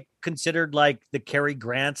that like considered like the Cary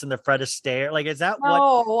Grants and the Fred Astaire? Like, is that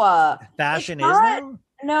what fashion is now?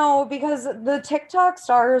 No, because the TikTok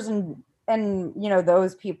stars and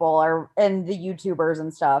those people are, and the YouTubers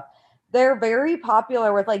and stuff, they're very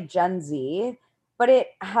popular with like Gen Z, but it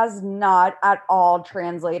has not at all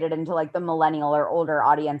translated into like the millennial or older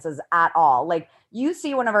audiences at all. Like you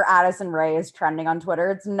see whenever Addison Rae is trending on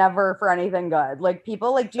Twitter, it's never for anything good. Like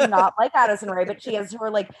people like do not like Addison Rae, but she has her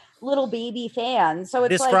like little baby fans. So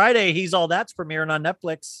it's this Friday, He's All That's premiering on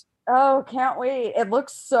Netflix. Oh, can't wait. It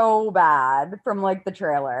looks so bad from like the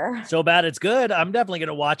trailer. So bad it's good. I'm definitely going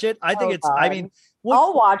to watch it. I think God. I mean,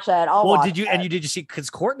 I'll watch it. Did you see,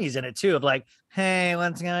 because Courtney's in it too, of like, hey,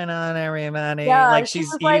 what's going on, everybody? Yeah, like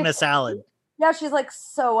she's eating a salad. Yeah, she's like,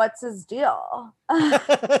 so what's his deal?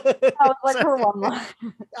 That was like her one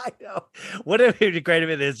line. I know. What if it great if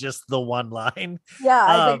it is just the one line? Yeah,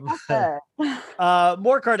 I think that's it.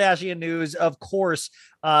 More Kardashian news, of course.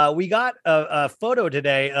 We got a photo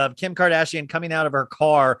today of Kim Kardashian coming out of her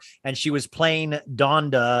car, and she was playing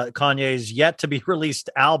Donda, Kanye's yet to be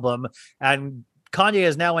released album. And Kanye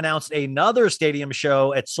has now announced another stadium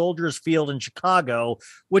show at Soldiers Field in Chicago,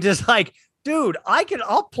 which is like, dude,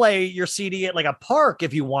 I'll play your CD at like a park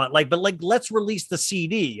if you want, but let's release the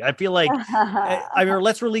CD. I feel like,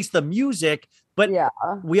 let's release the music. But yeah,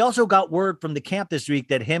 we also got word from the camp this week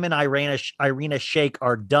that him and Irina Shayk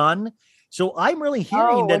are done. So I'm really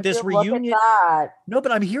hearing that this reunion. No,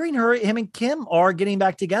 but I'm hearing him and Kim are getting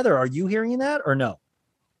back together. Are you hearing that or no?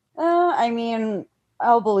 I mean,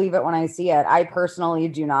 I'll believe it when I see it. I personally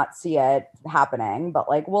do not see it happening, but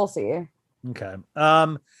like we'll see. Okay.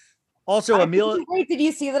 Also, Amelia. Wait, did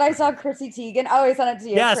you see that I saw Chrissy Teigen? Oh, I sent it to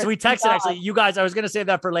you. Yeah, so we texted actually. You guys, I was going to save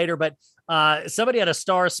that for later, but somebody had a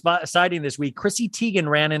star sighting this week. Chrissy Teigen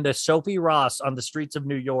ran into Sophie Ross on the streets of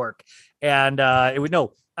New York, and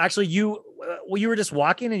you were just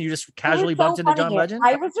walking and you just casually bumped into John Legend.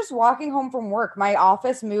 I was just walking home from work. My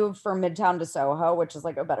office moved from Midtown to Soho, which is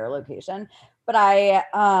like a better location. But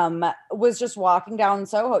I was just walking down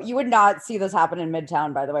Soho. You would not see this happen in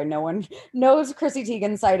Midtown, by the way. No one knows Chrissy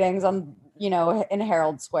Teigen sightings on, in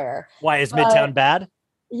Herald Square. Why is Midtown bad?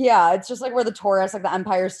 Yeah, it's just like where the tourists, like the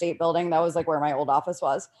Empire State Building, that was like where my old office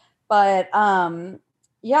was. But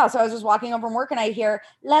yeah, so I was just walking home from work and I hear,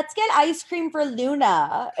 let's get ice cream for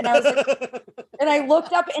Luna. And I was like, and I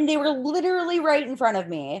looked up and they were literally right in front of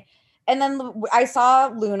me. And then I saw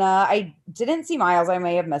Luna. I didn't see Miles. I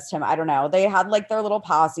may have missed him. I don't know. They had like their little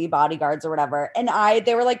posse, bodyguards or whatever. And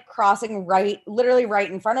they were like crossing literally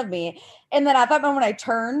right in front of me. And then at that moment I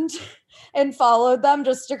turned and followed them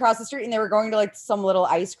just across the street. And they were going to like some little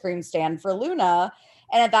ice cream stand for Luna.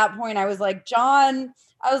 And at that point I was like, John,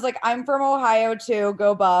 I'm from Ohio too.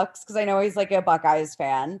 Go Bucks. Cause I know he's like a Buckeyes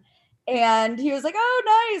fan. And he was like,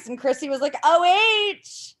 oh, nice. And Chrissy was like,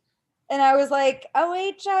 OH. And I was like,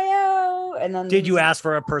 OHIO. And then did you ask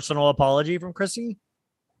for a personal apology from Chrissy?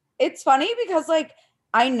 It's funny because like,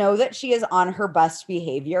 I know that she is on her best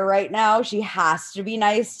behavior right now. She has to be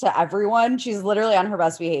nice to everyone. She's literally on her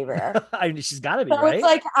best behavior. I mean, she's got to be, so right? It's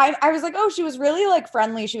like, I was like, oh, she was really like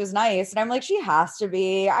friendly. She was nice. And I'm like, she has to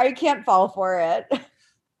be. I can't fall for it.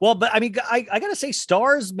 Well, but I mean, I got to say,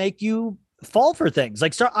 stars make you fall for things.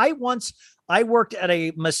 Like I worked at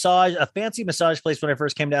a fancy massage place when I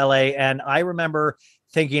first came to LA. And I remember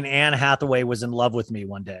thinking Anne Hathaway was in love with me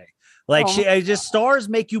one day. Like stars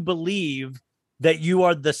make you believe that you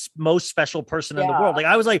are the most special person in the world. Like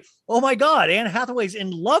I was like, oh my God, Anne Hathaway's in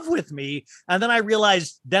love with me. And then I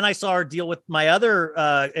realized, then I saw her deal with my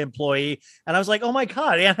other employee. And I was like, oh my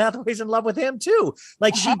God, Anne Hathaway's in love with him too.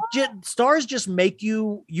 Like stars just make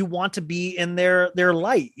you want to be in their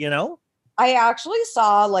light, you know? I actually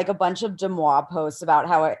saw like a bunch of Demois posts about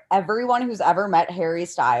how everyone who's ever met Harry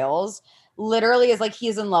Styles literally is like,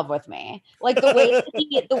 he's in love with me. Like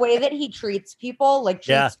the way that he treats people, like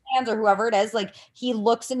treats fans or whoever it is, like he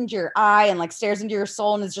looks into your eye and like stares into your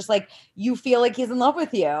soul and is just like, you feel like he's in love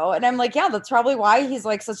with you. And I'm like, yeah, that's probably why he's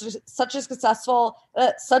like such a successful,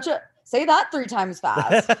 say that 3 times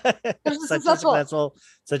fast.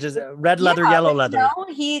 Such as red leather, yellow leather. No,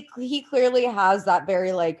 he clearly has that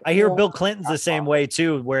very like. I hear Bill Clinton's the same way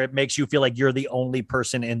too, where it makes you feel like you're the only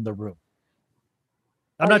person in the room.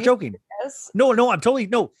 I'm not joking. Serious? No, I'm totally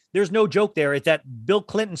no. There's no joke there. It's that Bill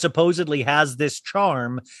Clinton supposedly has this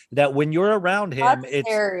charm that when you're around him, it's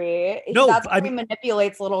scary. No, that's how he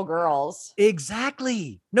manipulates little girls.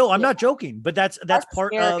 Exactly. No, I'm not joking, but that's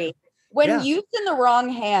part scary. of. When used in the wrong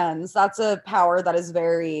hands, that's a power that is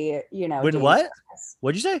very, When dangerous. what?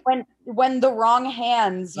 What'd you say? When the wrong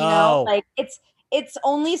hands, like it's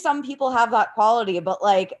only some people have that quality, but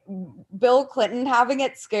like Bill Clinton having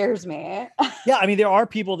it scares me. Yeah, I mean, there are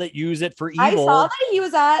people that use it for evil. I saw that he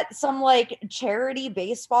was at some like charity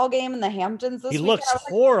baseball game in the Hamptons this He weekend. looks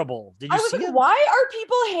horrible. Did you see him? Why are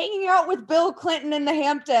people hanging out with Bill Clinton in the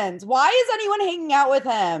Hamptons? Why is anyone hanging out with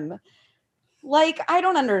him? Like, I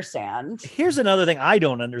don't understand. Here's another thing I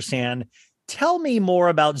don't understand. Tell me more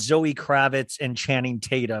about Zoe Kravitz and Channing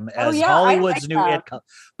Tatum as Hollywood's new it.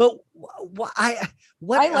 But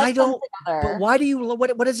I don't. But why do you?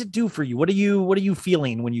 What does it do for you? What are you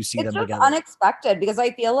feeling when you see them together? Unexpected, because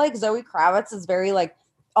I feel like Zoe Kravitz is very like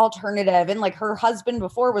alternative, and like her husband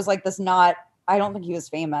before was like this. Not, I don't think he was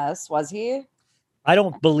famous, was he? I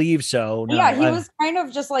don't believe so. No, yeah, he was kind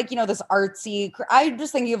of just like, this artsy. I'm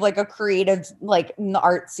just thinking of like a creative, like in the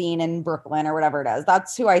art scene in Brooklyn or whatever it is.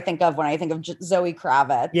 That's who I think of when I think of Zoe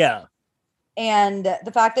Kravitz. Yeah. And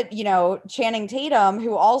the fact that, Channing Tatum,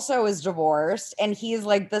 who also is divorced, and he's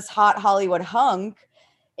like this hot Hollywood hunk,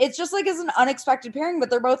 it's just like is an unexpected pairing,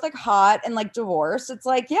 but they're both like hot and like divorced. It's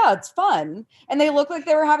like, yeah, it's fun. And they look like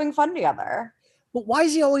they were having fun together. But why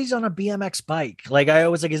is he always on a BMX bike? Like, I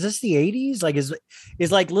was like, is this the 80s? Like, is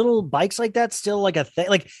like little bikes like that still like a thing?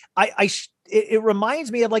 Like, it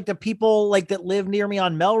reminds me of like the people like that live near me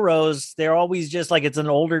on Melrose. They're always just like, it's an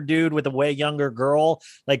older dude with a way younger girl.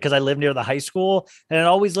 Like, cause I live near the high school, and it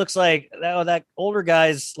always looks like, oh, that older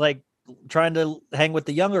guy's like trying to hang with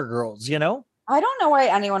the younger girls, I don't know why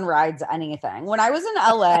anyone rides anything. When I was in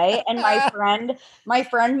LA and my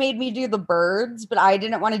friend made me do the birds, but I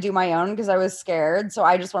didn't want to do my own because I was scared. So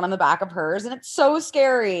I just went on the back of hers, and it's so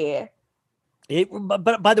scary.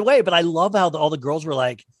 But by the way, I love how all the girls were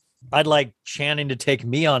like, I'd like Channing to take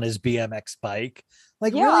me on his BMX bike.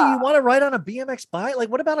 Like, really? You want to ride on a BMX bike? Like,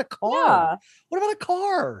 what about a car? Yeah. What about a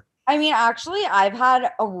car? I mean, actually, I've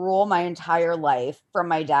had a rule my entire life from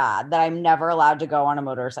my dad that I'm never allowed to go on a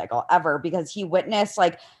motorcycle ever, because he witnessed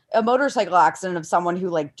like a motorcycle accident of someone who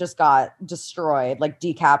like just got destroyed, like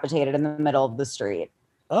decapitated in the middle of the street.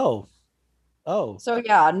 Oh. So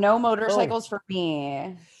yeah, no motorcycles for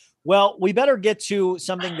me. Well, we better get to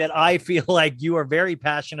something that I feel like you are very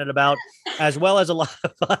passionate about, as well as a lot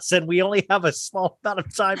of us, and we only have a small amount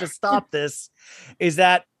of time to stop this, is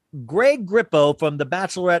that Greg Grippo from The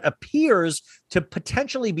Bachelorette appears to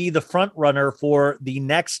potentially be the front runner for the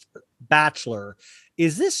next Bachelor.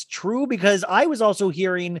 Is this true? Because I was also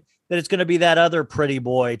hearing that it's going to be that other pretty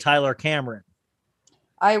boy, Tyler Cameron.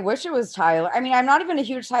 I wish it was Tyler. I mean, I'm not even a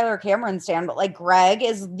huge Tyler Cameron stan, but like Greg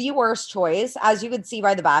is the worst choice, as you could see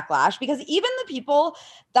by the backlash, because even the people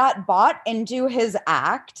that bought into his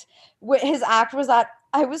act was that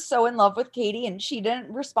I was so in love with Katie and she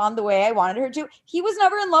didn't respond the way I wanted her to. He was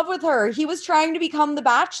never in love with her. He was trying to become the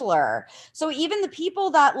Bachelor. So even the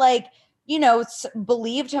people that like,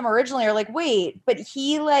 believed him originally are like, wait, but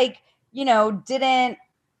he like, he couldn't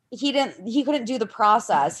do the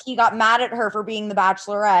process. He got mad at her for being the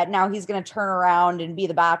Bachelorette. Now he's going to turn around and be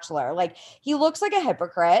the Bachelor. Like, he looks like a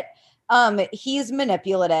hypocrite. He's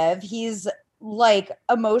manipulative. He's like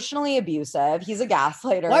emotionally abusive. He's a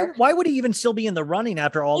gaslighter. Why would he even still be in the running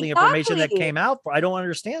after all the information that came out? I don't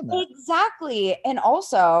understand that. Exactly. And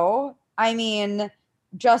also, I mean,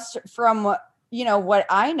 just from, what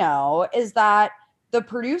I know is that the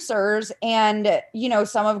producers and,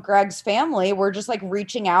 some of Greg's family were just like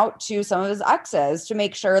reaching out to some of his exes to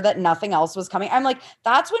make sure that nothing else was coming. I'm like,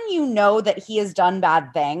 that's when you know that he has done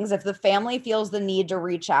bad things. If the family feels the need to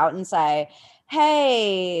reach out and say,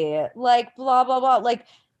 hey, like blah, blah, blah. Like,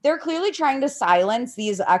 they're clearly trying to silence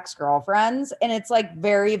these ex-girlfriends. And it's like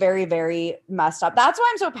very, very, very messed up. That's why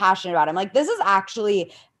I'm so passionate about him. Like, this is actually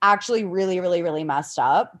really, really, really messed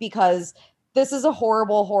up, because this is a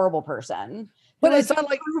horrible, horrible person. But it's not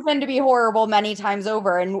like proven to be horrible many times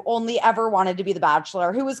over and only ever wanted to be the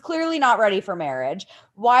Bachelor, who was clearly not ready for marriage.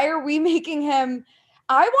 Why are we making him?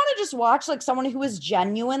 I want to just watch like someone who is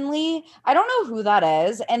genuinely, I don't know who that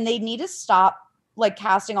is, and they need to stop like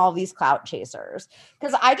casting all these clout chasers,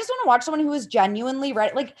 because I just want to watch someone who is genuinely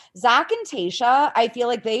ready. Like Zach and Tasha, I feel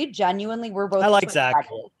like they genuinely were both. I like Zach. Ready.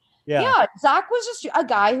 Yeah. Yeah, Zach was just a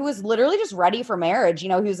guy who was literally just ready for marriage. You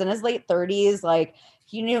know, he was in his late 30s. Like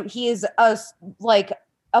he knew he is a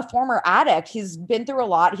former addict. He's been through a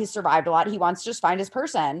lot. He's survived a lot. He wants to just find his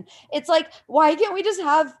person. It's like, why can't we just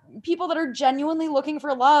have people that are genuinely looking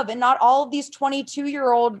for love and not all of these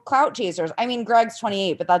 22-year-old clout chasers? I mean, Greg's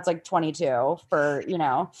 28, but that's like 22 for, you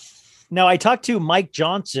know. Now, I talked to Mike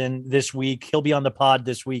Johnson this week. He'll be on the pod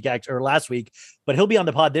this week, or last week, but he'll be on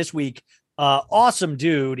the pod this week. Awesome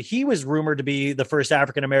dude. He was rumored to be the first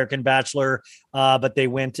African-American bachelor, but they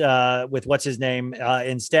went with what's his name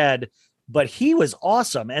instead. But he was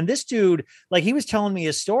awesome. And this dude, like, he was telling me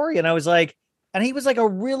his story, and I was like, and he was like a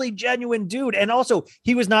really genuine dude. And also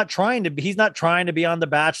he's not trying to be on The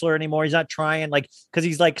Bachelor anymore. He's not trying, like, cause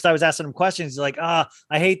I was asking him questions. He's like, I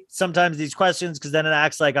hate sometimes these questions, cause then it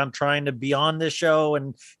acts like I'm trying to be on this show.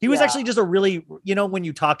 And he was actually just a really, you know, when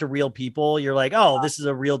you talk to real people, you're like, oh, this is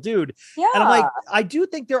a real dude. Yeah. And I'm like, I do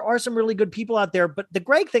think there are some really good people out there, but the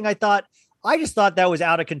Greg thing, I just thought that was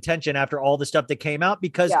out of contention after all the stuff that came out,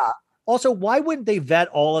 because also, why wouldn't they vet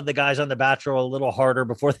all of the guys on The Bachelor a little harder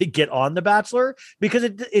before they get on The Bachelor? Because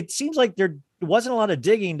it seems like there wasn't a lot of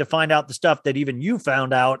digging to find out the stuff that even you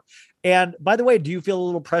found out. And by the way, do you feel a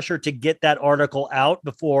little pressure to get that article out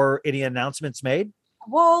before any announcements made?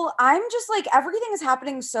 Well, I'm just like, everything is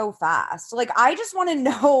happening so fast. Like, I just want to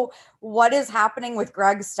know what is happening with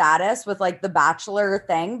Greg's status with like the Bachelor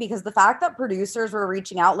thing, because the fact that producers were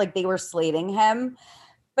reaching out, like they were slating him,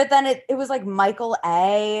 but then it was like Michael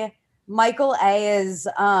A is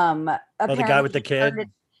the guy with the kid.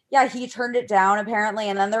 He turned it down apparently,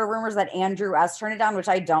 and then there are rumors that Andrew S turned it down, which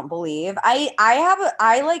I don't believe. I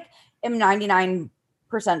am 99%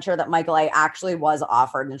 sure that Michael A actually was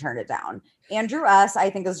offered and turned it down. Andrew S, I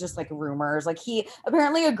think, is just like rumors. Like, he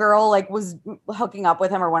apparently, a girl like was hooking up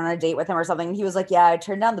with him or went on a date with him or something, and he was like, yeah, I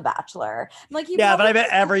turned down The Bachelor. I'm like, but I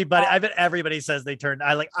bet everybody says they turned.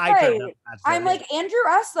 I turned down The Bachelor. I'm like, Andrew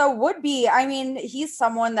S though would be, I mean, he's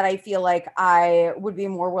someone that I feel like I would be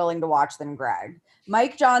more willing to watch than Greg.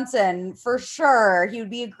 Mike Johnson, for sure, he would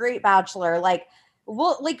be a great Bachelor. Like,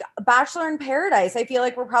 well, like Bachelor in Paradise, I feel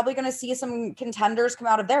like we're probably going to see some contenders come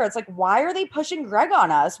out of there. It's like, why are they pushing Greg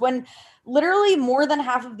on us when literally more than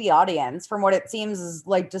half of the audience, from what it seems, is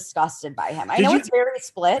like disgusted by him? I know it's very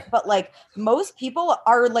split, but like most people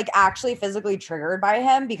are like actually physically triggered by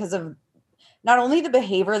him because of not only the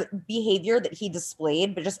behavior that he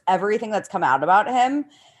displayed, but just everything that's come out about him.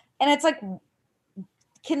 And it's like,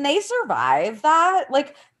 can they survive that?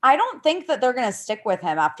 Like, I don't think that they're going to stick with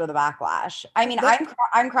him after the backlash. I mean,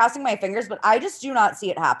 I'm crossing my fingers, but I just do not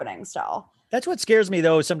see it happening still. That's what scares me,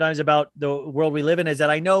 though, sometimes about the world we live in, is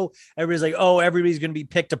that I know everybody's like, oh, everybody's going to be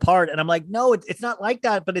picked apart. And I'm like, no, it's not like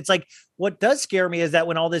that. But it's like, what does scare me is that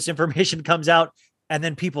when all this information comes out and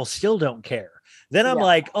then people still don't care, then I'm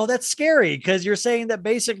like, oh, that's scary. Because you're saying that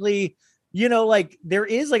basically, you know, like there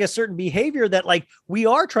is like a certain behavior that like we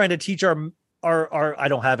are trying to teach our I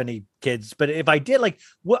don't have any kids, but if I did, like,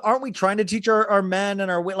 what aren't we trying to teach our men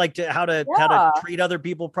and our like to how to treat other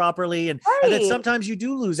people properly? And that sometimes you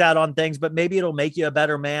do lose out on things, but maybe it'll make you a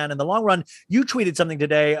better man in the long run. You tweeted something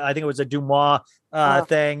today. I think it was a Dumois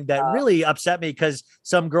thing that really upset me, because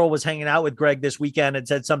some girl was hanging out with Greg this weekend and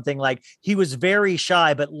said something like he was very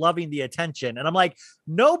shy, but loving the attention. And I'm like,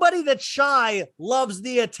 nobody that's shy loves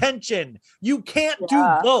the attention. You can't do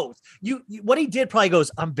both. You what he did probably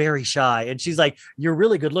goes, I'm very shy. And she's like, you're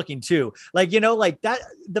really good looking too. Like, you know, like that,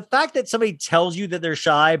 the fact that somebody tells you that they're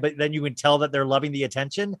shy, but then you can tell that they're loving the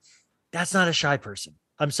attention. That's not a shy person.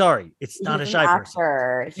 I'm sorry. It's not a shy person.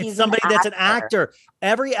 It's somebody that's an actor.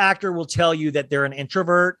 Every actor will tell you that they're an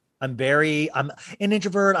introvert. I'm an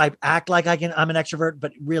introvert. I act like I'm an extrovert,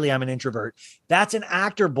 but really I'm an introvert. That's an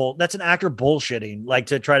actor bullshitting, like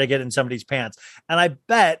to try to get in somebody's pants. And I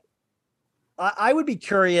bet I would be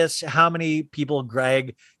curious how many people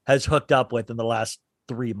Greg has hooked up with in the last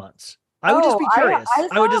 3 months. I would just be curious.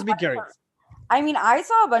 I would just be curious. I mean, I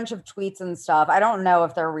saw a bunch of tweets and stuff. I don't know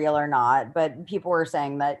if they're real or not, but people were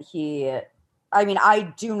saying that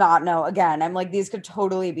I do not know. Again, I'm like, these could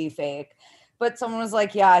totally be fake. But someone was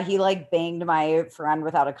like, yeah, he like banged my friend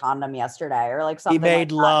without a condom yesterday, or like something. He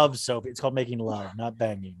made love, Sophie. It's called making love, not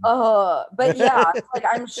banging. But yeah, like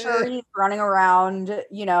I'm sure he's running around,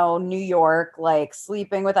 you know, New York, like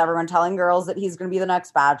sleeping with everyone, telling girls that he's going to be the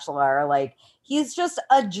next Bachelor. Like, he's just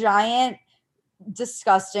a giant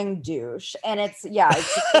disgusting douche. And it's very, and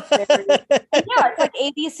it's like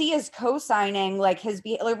ABC is co-signing like his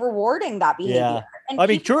like rewarding that behavior. Yeah. And I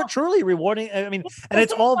mean, truly rewarding. I mean, and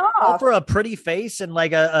it's all for a pretty face and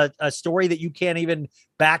like a story that you can't even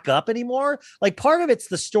back up anymore. Like part of it's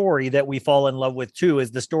the story that we fall in love with too,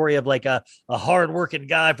 is the story of like a hardworking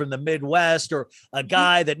guy from the Midwest or a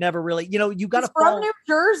guy that never really, you got to from New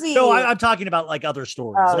Jersey. No, I'm talking about like other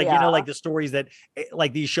stories, like the stories that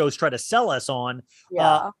like these shows try to sell us on.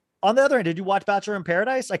 Yeah. On the other hand, did you watch Bachelor in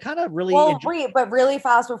Paradise? I kind of really but really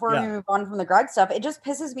fast before we move on from the Greg stuff, it just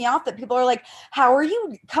pisses me off that people are like, how are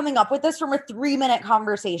you coming up with this from a 3-minute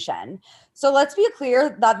conversation? So let's be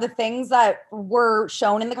clear that the things that were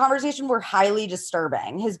shown in the conversation were highly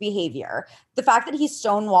disturbing. His behavior, the fact that he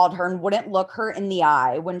stonewalled her and wouldn't look her in the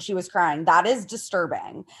eye when she was crying, that is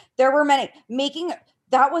disturbing. There were many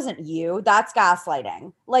that wasn't you. That's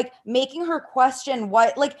gaslighting. Like making her question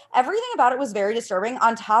everything about it was very disturbing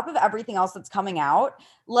on top of everything else that's coming out.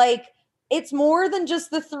 Like it's more than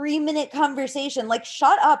just the 3-minute conversation. Like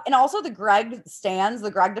shut up. And also the Greg stands,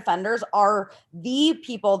 the Greg defenders are the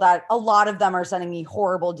people that a lot of them are sending me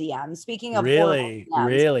horrible DMs. Speaking of really,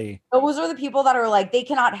 those are the people that are like, they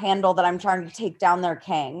cannot handle that I'm trying to take down their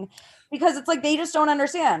king. Because it's like they just don't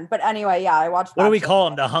understand. But anyway, I watched. What do we call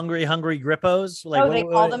them? The hungry Grippos? Like they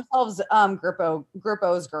call themselves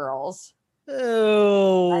Grippo's girls.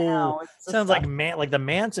 Oh, I know. Sounds like the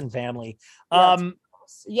Manson family.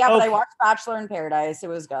 Yeah, but I watched Bachelor in Paradise. It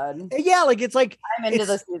was good. Yeah, I'm into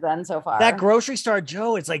the season so far. That grocery store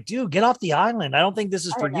Joe, it's like, dude, get off the island. I don't think this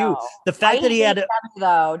is for you. The fact that he had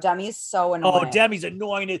Demi's so annoying. Oh, Demi's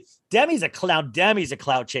annoying. Demi's a clown. Demi's a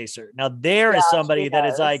clout chaser. Now there is somebody that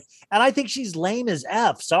is like, and I think she's lame as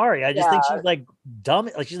F. Sorry. I just think she's like dumb.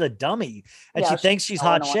 Like she's a dummy and she thinks she's so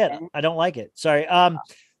hot annoying. Shit. I don't like it. Sorry.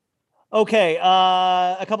 Okay,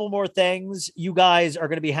 a couple more things. You guys are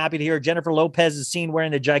going to be happy to hear Jennifer Lopez is seen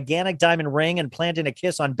wearing a gigantic diamond ring and planting a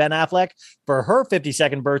kiss on Ben Affleck for her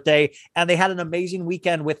 52nd birthday. And they had an amazing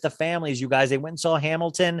weekend with the families, you guys. They went and saw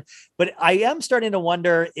Hamilton. But I am starting to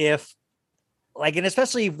wonder if, and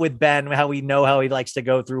especially with Ben, how we know how he likes to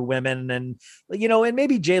go through women and, and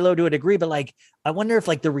maybe J-Lo to a degree, but I wonder if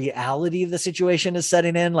the reality of the situation is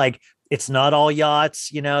setting in. It's not all yachts,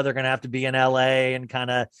 they're going to have to be in LA and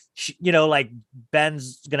kind of,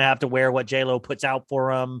 Ben's going to have to wear what J-Lo puts out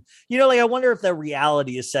for him. I wonder if the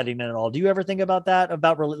reality is setting in at all. Do you ever think about that?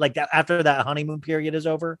 About that after that honeymoon period is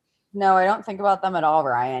over? No, I don't think about them at all,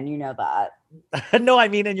 Ryan. You know that. No, I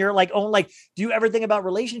mean, and you're do you ever think about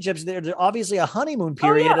relationships? There's obviously a honeymoon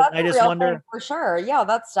period. Yeah, and I just wonder for sure. Yeah,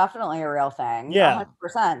 that's definitely a real thing. Yeah.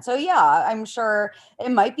 100%. So yeah, I'm sure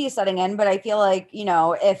it might be setting in, but I feel like,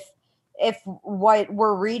 if what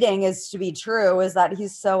we're reading is to be true, is that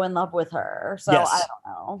he's so in love with her. So yes. I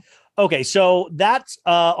don't know. Okay. So that's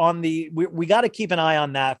we got to keep an eye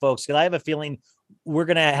on that, folks. Cause I have a feeling we're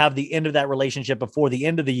going to have the end of that relationship before the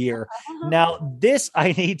end of the year. Now, this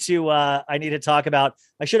I need to talk about.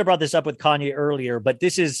 I should have brought this up with Kanye earlier, but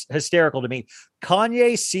this is hysterical to me.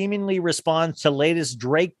 Kanye seemingly responds to latest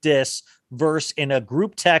Drake diss verse in a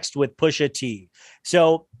group text with Pusha T.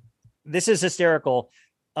 So this is hysterical.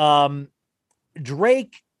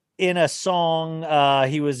 Drake in a song,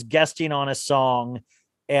 he was guesting on a song,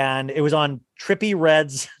 and it was on Trippie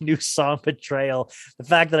Redd's new song, Betrayal. The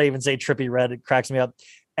fact that I even say Trippie Redd, it cracks me up.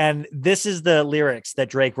 And this is the lyrics that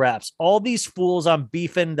Drake raps. All these fools I'm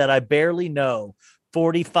beefing that I barely know.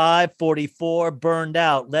 45, 44, burned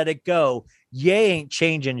out, let it go. Ye ain't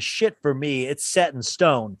changing shit for me. It's set in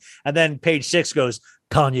stone. And then page 6 goes,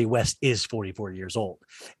 Kanye West is 44 years old.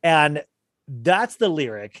 And that's the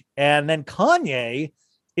lyric. And then Kanye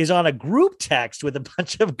is on a group text with a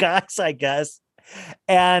bunch of guys, I guess.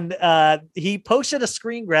 And he posted a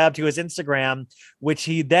screen grab to his Instagram, which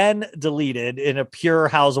he then deleted in a pure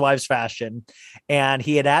Housewives fashion. And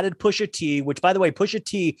he had added Pusha T, which, by the way, Pusha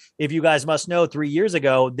T, if you guys must know, 3 years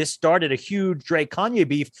ago, this started a huge Drake Kanye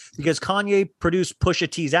beef because Kanye produced Pusha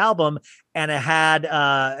T's album. And it had,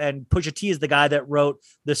 and Pusha T is the guy that wrote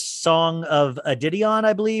the Song of Adidion,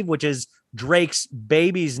 I believe, which is Drake's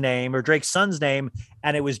baby's name or Drake's son's name.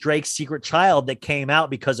 And it was Drake's secret child that came out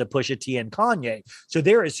because of Pusha T and Kanye. So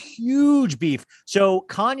there is huge beef. So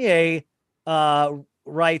Kanye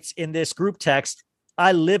writes in this group text,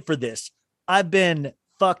 I live for this. I've been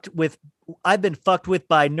fucked with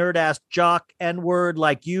by nerd ass jock N-word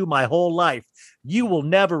like you my whole life. You will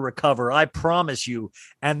never recover. I promise you.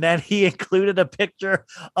 And then he included a picture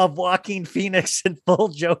of Joaquin Phoenix in full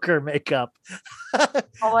Joker makeup.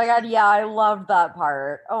 Oh my God. Yeah. I loved that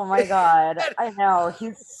part. Oh my God. I know.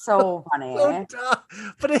 He's so funny. So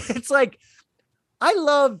but it's like, I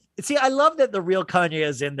love that the real Kanye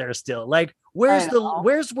is in there still. Like, where's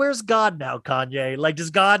God now, Kanye? Like,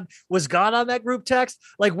 was God on that group text?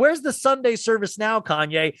 Like, where's the Sunday service now,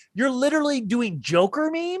 Kanye? You're literally doing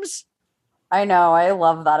Joker memes. I know. I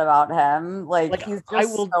love that about him. Like he's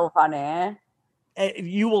just so funny.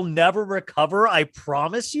 You will never recover. I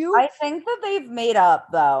promise you. I think that they've made up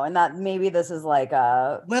though, and that maybe this is like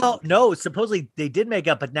a. Well, no, supposedly they did make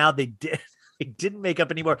up, but now they didn't make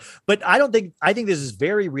up anymore. But I think this is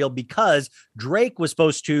very real because Drake was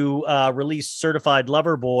supposed to release Certified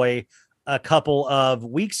Lover Boy a couple of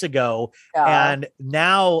weeks ago. Yeah. And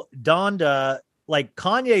now Donda, like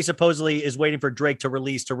Kanye supposedly is waiting for Drake to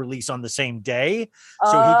release on the same day.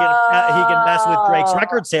 So he can mess with Drake's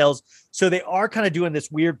record sales. So they are kind of doing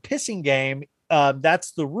this weird pissing game.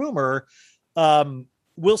 That's the rumor.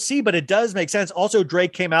 We'll see, but it does make sense. Also,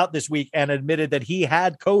 Drake came out this week and admitted that he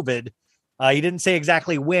had COVID. He didn't say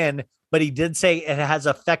exactly when, but he did say it has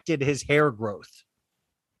affected his hair growth.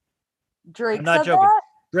 I'm not joking. That?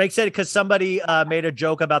 Drake said because somebody made a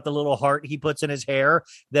joke about the little heart he puts in his hair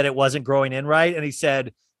that it wasn't growing in right. And he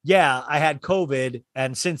said, yeah, I had COVID.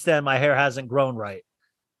 And since then, my hair hasn't grown right.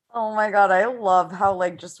 Oh my God. I love how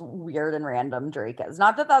like just weird and random Drake is.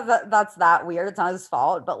 Not that's that weird. It's not his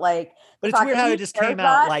fault, but like. But it's weird how it just came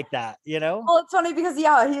out like that, you know? Well, it's funny because,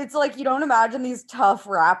 it's like you don't imagine these tough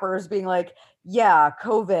rappers being like, yeah,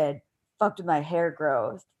 COVID fucked with my hair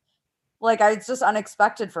growth. Like, it's just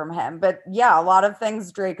unexpected from him. But yeah, a lot of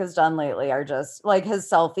things Drake has done lately are just like his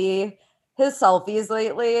selfies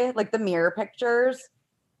lately, like the mirror pictures.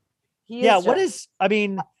 I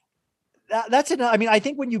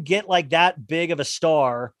think when you get like that big of a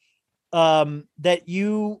star, that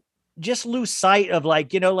you just lose sight of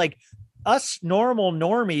like, like us normal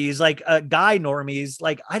normies, like guy normies.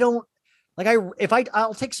 Like,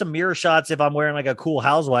 I'll take some mirror shots if I'm wearing like a Cool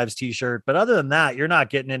Housewives t-shirt, but other than that, you're not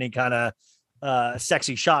getting any kind of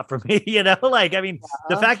sexy shot from me,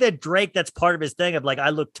 the fact that Drake, that's part of his thing of like,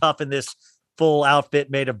 I look tough in this full outfit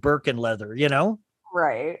made of Birkin leather,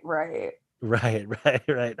 Right.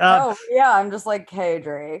 I'm just like, hey,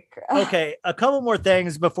 Drake. Okay. A couple more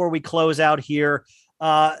things before we close out here.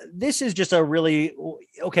 This is just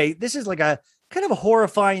this is like a kind of a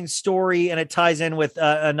horrifying story, and it ties in with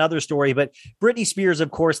another story. But Britney Spears, of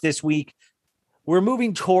course, this week, we're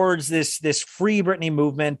moving towards this Free Britney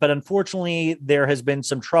movement. But unfortunately, there has been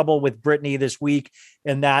some trouble with Britney this week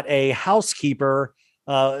in that a housekeeper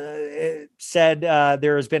said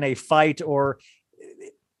there has been a fight or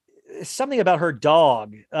something about her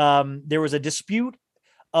dog. There was a dispute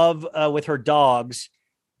with her dogs,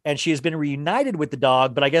 and she has been reunited with the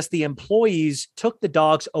dog, but I guess the employees took the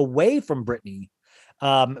dogs away from Britney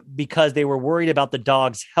because they were worried about the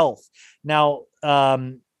dog's health. Now,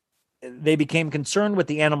 they became concerned with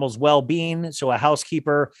the animal's well-being, so a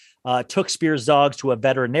housekeeper took Spears' dogs to a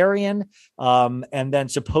veterinarian, and then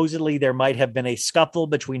supposedly there might have been a scuffle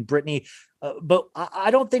between Britney, but I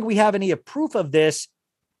don't think we have any proof of this,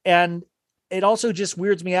 and it also just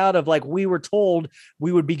weirds me out of like, we were told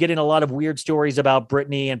we would be getting a lot of weird stories about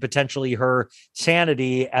Britney and potentially her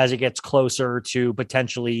sanity as it gets closer to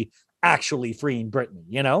potentially actually freeing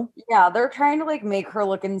Britney, Yeah, they're trying to like make her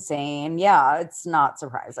look insane. Yeah, it's not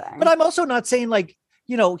surprising. But I'm also not saying like,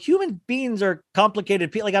 human beings are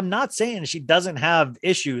complicated people. Like, I'm not saying she doesn't have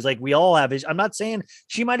issues. Like, we all have issues. I'm not saying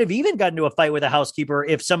she might have even gotten into a fight with a housekeeper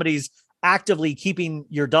if somebody's actively keeping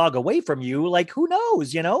your dog away from you. Like, who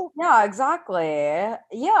knows, Yeah, exactly.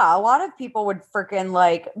 Yeah, a lot of people would freaking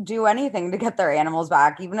like do anything to get their animals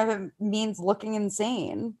back, even if it means looking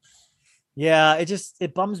insane. Yeah,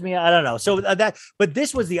 it bums me. I don't know. So but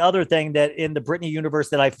this was the other thing that in the Britney universe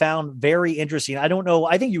that I found very interesting. I don't know.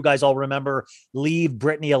 I think you guys all remember Leave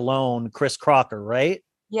Britney Alone, Chris Crocker, right?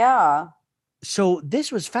 Yeah. So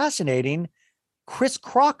this was fascinating. Chris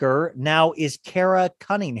Crocker now is Kara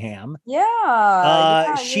Cunningham.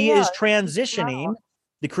 Yeah. She is transitioning. Wow.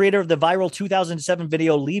 The creator of the viral 2007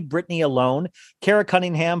 video, Leave Britney Alone, Kara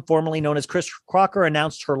Cunningham, formerly known as Chris Crocker,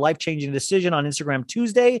 announced her life-changing decision on Instagram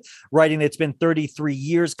Tuesday, writing, "It's been 33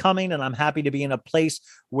 years coming, and I'm happy to be in a place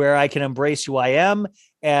where I can embrace who I am.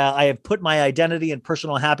 I have put my identity and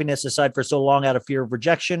personal happiness aside for so long out of fear of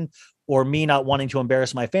rejection or me not wanting to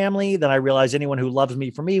embarrass my family. Then I realized anyone who loves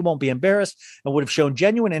me for me won't be embarrassed and would have shown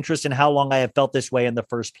genuine interest in how long I have felt this way in the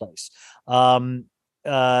first place."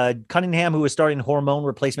 Cunningham, who is starting hormone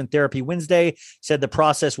replacement therapy Wednesday, said the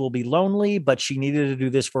process will be lonely, but she needed to do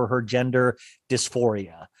this for her gender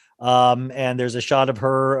dysphoria. And there's a shot of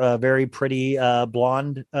her, a very pretty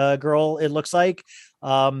blonde girl, it looks like.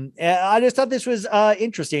 And I just thought this was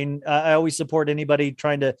interesting. I always support anybody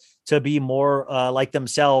trying to be more like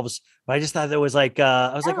themselves. But I just thought that was like,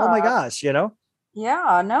 I was like, oh my gosh, you know?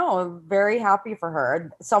 Yeah, no, very happy for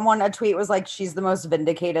her. A tweet was like, she's the most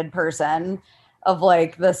vindicated person of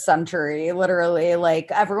like the century, literally.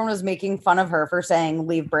 Like everyone was making fun of her for saying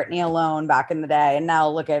leave Britney alone back in the day. And now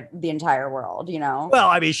look at the entire world, you know? Well,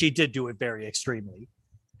 I mean, she did do it very extremely.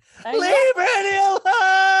 Leave Britney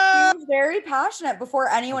alone! She was very passionate before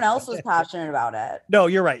anyone else was passionate about it. No,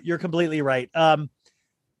 you're right. You're completely right.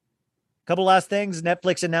 Couple last things.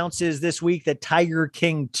 Netflix announces this week that Tiger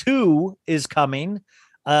King 2 is coming.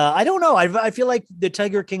 I don't know. I feel like the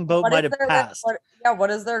Tiger King boat might have passed.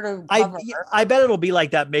 What is there to cover? I bet it'll be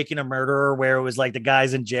like that Making a Murderer, where it was like the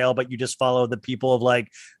guy's in jail, but you just follow the people of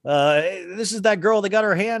like, this is that girl that got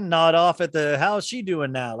her hand gnawed off at the house. She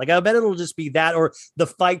doing now? Like, I bet it'll just be that, or the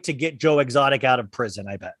fight to get Joe Exotic out of prison.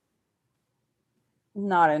 I bet.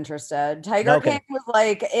 Not interested. Tiger King was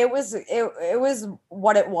like, it was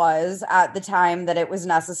what it was at the time that it was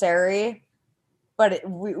necessary, but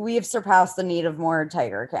we have surpassed the need of more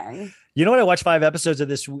Tiger King. You know what? I watched 5 episodes of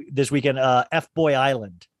this weekend. F-Boy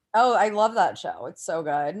Island. Oh, I love that show. It's so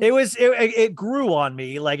good. It grew on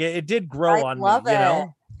me. Like it did grow on me. Love it. You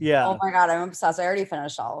know? Yeah. Oh my God, I'm obsessed. I already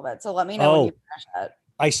finished all of it. So let me know when you finish it.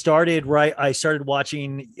 I started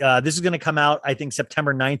watching, this is going to come out, I think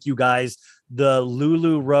September 9th, you guys, the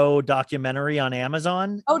LuLaRoe documentary on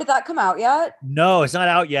Amazon. Oh, did that come out yet? No, it's not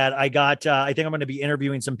out yet. I think I'm going to be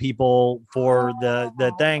interviewing some people for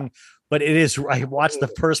the thing, but I watched the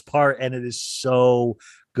first part and it is so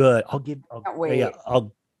good. I'll give you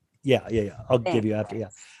after. Yeah.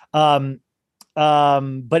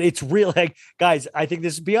 But it's real, like, guys, I think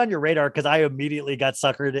this is be on your radar because I immediately got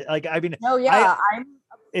suckered. Like, I mean,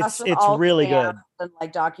 it's really good. And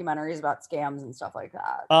like documentaries about scams and stuff like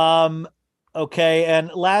that. Okay.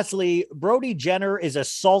 And lastly, Brody Jenner is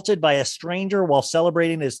assaulted by a stranger while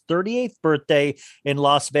celebrating his 38th birthday in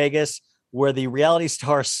Las Vegas, where the reality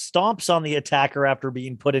star stomps on the attacker after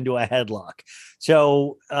being put into a headlock.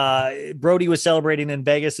 So Brody was celebrating in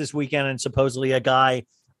Vegas this weekend, and supposedly a guy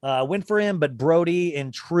went for him, but Brody,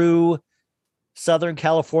 in true Southern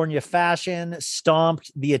California fashion,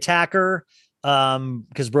 stomped the attacker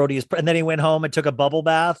because Brody is, and then he went home and took a bubble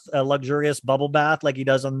bath, a luxurious bubble bath like he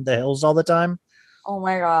does on the hills all the time. Oh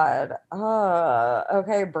my God.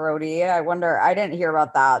 Okay, Brody. I wonder, I didn't hear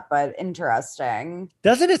about that, but interesting.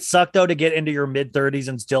 Doesn't it suck though to get into your mid-30s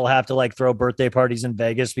and still have to like throw birthday parties in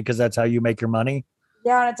Vegas because that's how you make your money?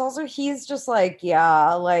 Yeah, and it's also, he's just like,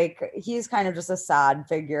 like he's kind of just a sad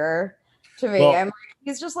figure to me. Well, I'm like,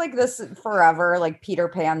 he's just like this forever, like Peter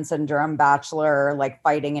Pan syndrome bachelor, like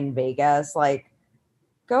fighting in Vegas. Like,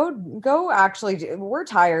 go actually, we're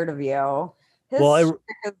tired of you. His shtick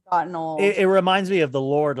has gotten old. It reminds me of the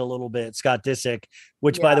Lord a little bit, Scott Disick,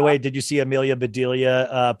 which, by the way, did you see Amelia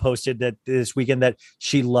Bedelia posted that this weekend that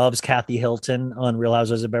she loves Kathy Hilton on Real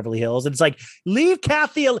Housewives of Beverly Hills? And it's like, leave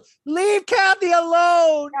Kathy alone.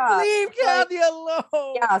 Yeah, leave Kathy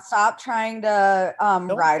alone. Yeah, stop trying to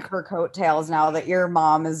ride her coattails now that your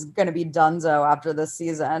mom is going to be donezo after this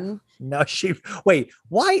season. No,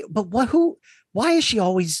 why? But why is she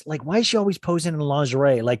always posing in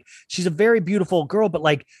lingerie? Like, she's a very beautiful girl, but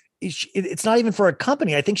like, it's not even for a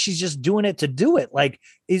company. I think she's just doing it to do it. Like,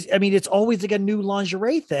 it's always like a new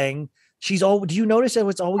lingerie thing. Do you notice that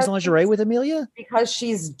it's always lingerie with Amelia? Because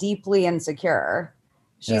she's deeply insecure.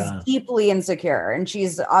 She's deeply insecure, and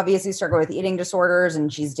she's obviously struggled with eating disorders,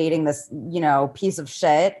 and she's dating this, piece of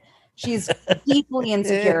shit. She's deeply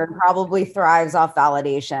insecure and probably thrives off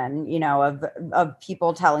validation, of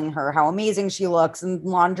people telling her how amazing she looks in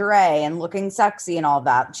lingerie and looking sexy and all of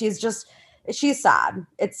that. She's sad.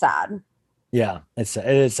 It's sad. Yeah, it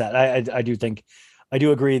is sad. I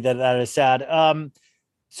do agree that is sad.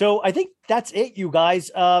 So I think that's it, you guys.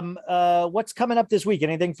 What's coming up this week?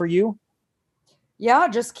 Anything for you? Yeah,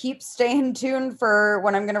 just keep staying tuned for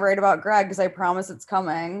when I'm going to write about Greg, because I promise it's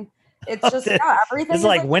coming. It's just, everything. It's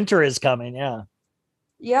like winter is coming. Yeah.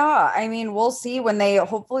 Yeah. I mean, we'll see when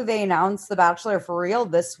hopefully they announce The Bachelor for real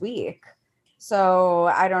this week. So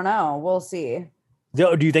I don't know. We'll see.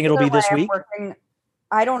 Do you think it'll be this week?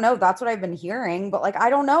 I don't know. That's what I've been hearing, but like, I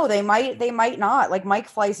don't know. They might not. Like,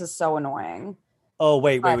 Mike Fleiss is so annoying. Oh,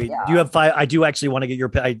 wait. Yeah. Do you have 5? I do actually want to get your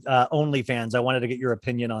OnlyFans. I wanted to get your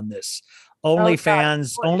opinion on this.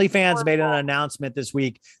 OnlyFans made an announcement this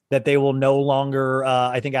week that they will no longer,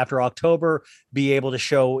 I think after October, be able to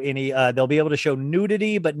show any, they'll be able to show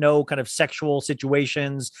nudity, but no kind of sexual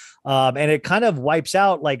situations. And it kind of wipes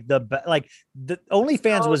out the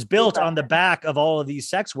OnlyFans was built on the back of all of these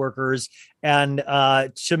sex workers. And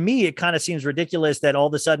to me, it kind of seems ridiculous that all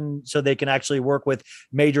of a sudden, so they can actually work with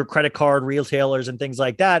major credit card retailers and things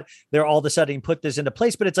like that, they're all of a sudden put this into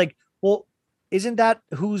place. But it's like, well, isn't that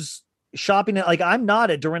who's shopping it? Like, I'm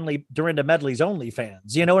not at Dorinda Medley's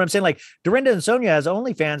OnlyFans. You know what I'm saying? Like, Dorinda and Sonia has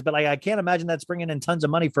OnlyFans, but I can't imagine that's bringing in tons of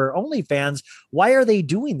money for OnlyFans. Why are they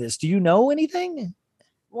doing this? Do you know anything?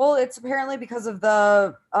 Well, it's apparently because of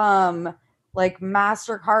the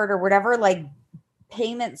MasterCard or whatever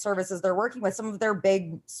payment services they're working with. Some of their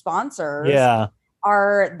big sponsors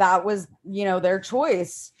that was their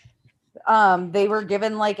choice. They were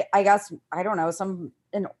given I guess, I don't know,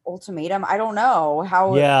 an ultimatum. I don't know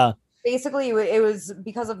how. Yeah. Basically, it was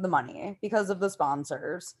because of the money, because of the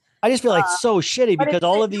sponsors. I just feel so shitty because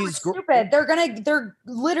all of these stupid. They're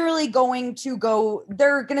literally going to go.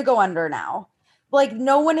 They're going to go under now.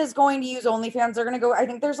 No one is going to use OnlyFans. They're going to go. I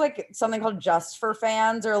think there's something called Just for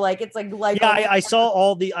Fans, or it's like. Yeah, I saw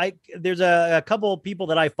all the. There's a couple of people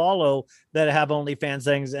that I follow that have OnlyFans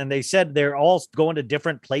things, and they said they're all going to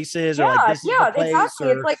different places. This is the place, exactly.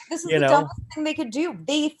 Or, it's this is the dumbest thing they could do.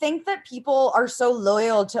 They think that people are so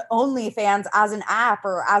loyal to OnlyFans as an app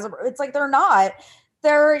or as a. It's they're not.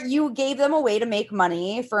 You gave them a way to make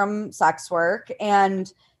money from sex work,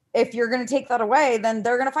 and if you're going to take that away, then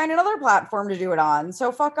they're going to find another platform to do it on.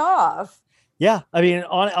 So fuck off. Yeah. I mean,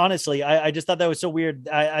 honestly, I just thought that was so weird.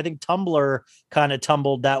 I think Tumblr kind of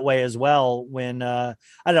tumbled that way as well when, I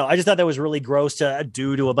don't know. I just thought that was really gross to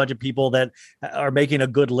do to a bunch of people that are making a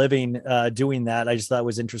good living doing that. I just thought it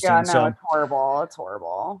was interesting. Yeah, no, it's horrible. It's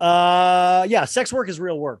horrible. Yeah. Sex work is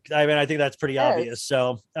real work. I mean, I think that's pretty obvious.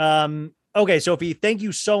 So, okay, Sophie, thank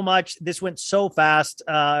you so much. This went so fast.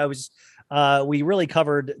 We really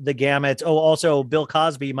covered the gamut. Oh, also Bill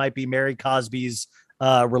Cosby might be Mary Cosby's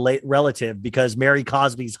relative because Mary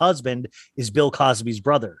Cosby's husband is Bill Cosby's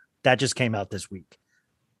brother. That just came out this week.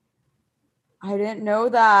 I didn't know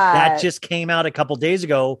that. That just came out a couple days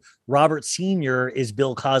ago. Robert Sr. is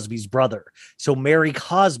Bill Cosby's brother. So Mary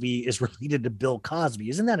Cosby is related to Bill Cosby.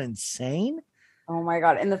 Isn't that insane? Oh my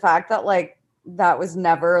God. And the fact that that was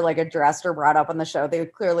never addressed or brought up on the show. They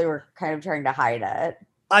clearly were kind of trying to hide it.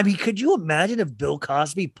 I mean, could you imagine if Bill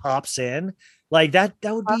Cosby pops in that?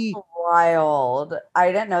 That would be wild.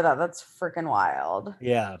 I didn't know that. That's freaking wild.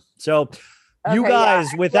 Yeah. So you guys,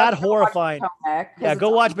 with that horrifying,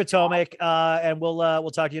 go watch Potomac, and we'll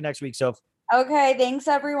talk to you next week. So okay, thanks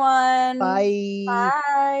everyone. Bye.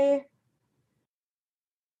 Bye.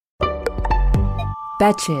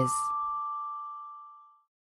 Betches.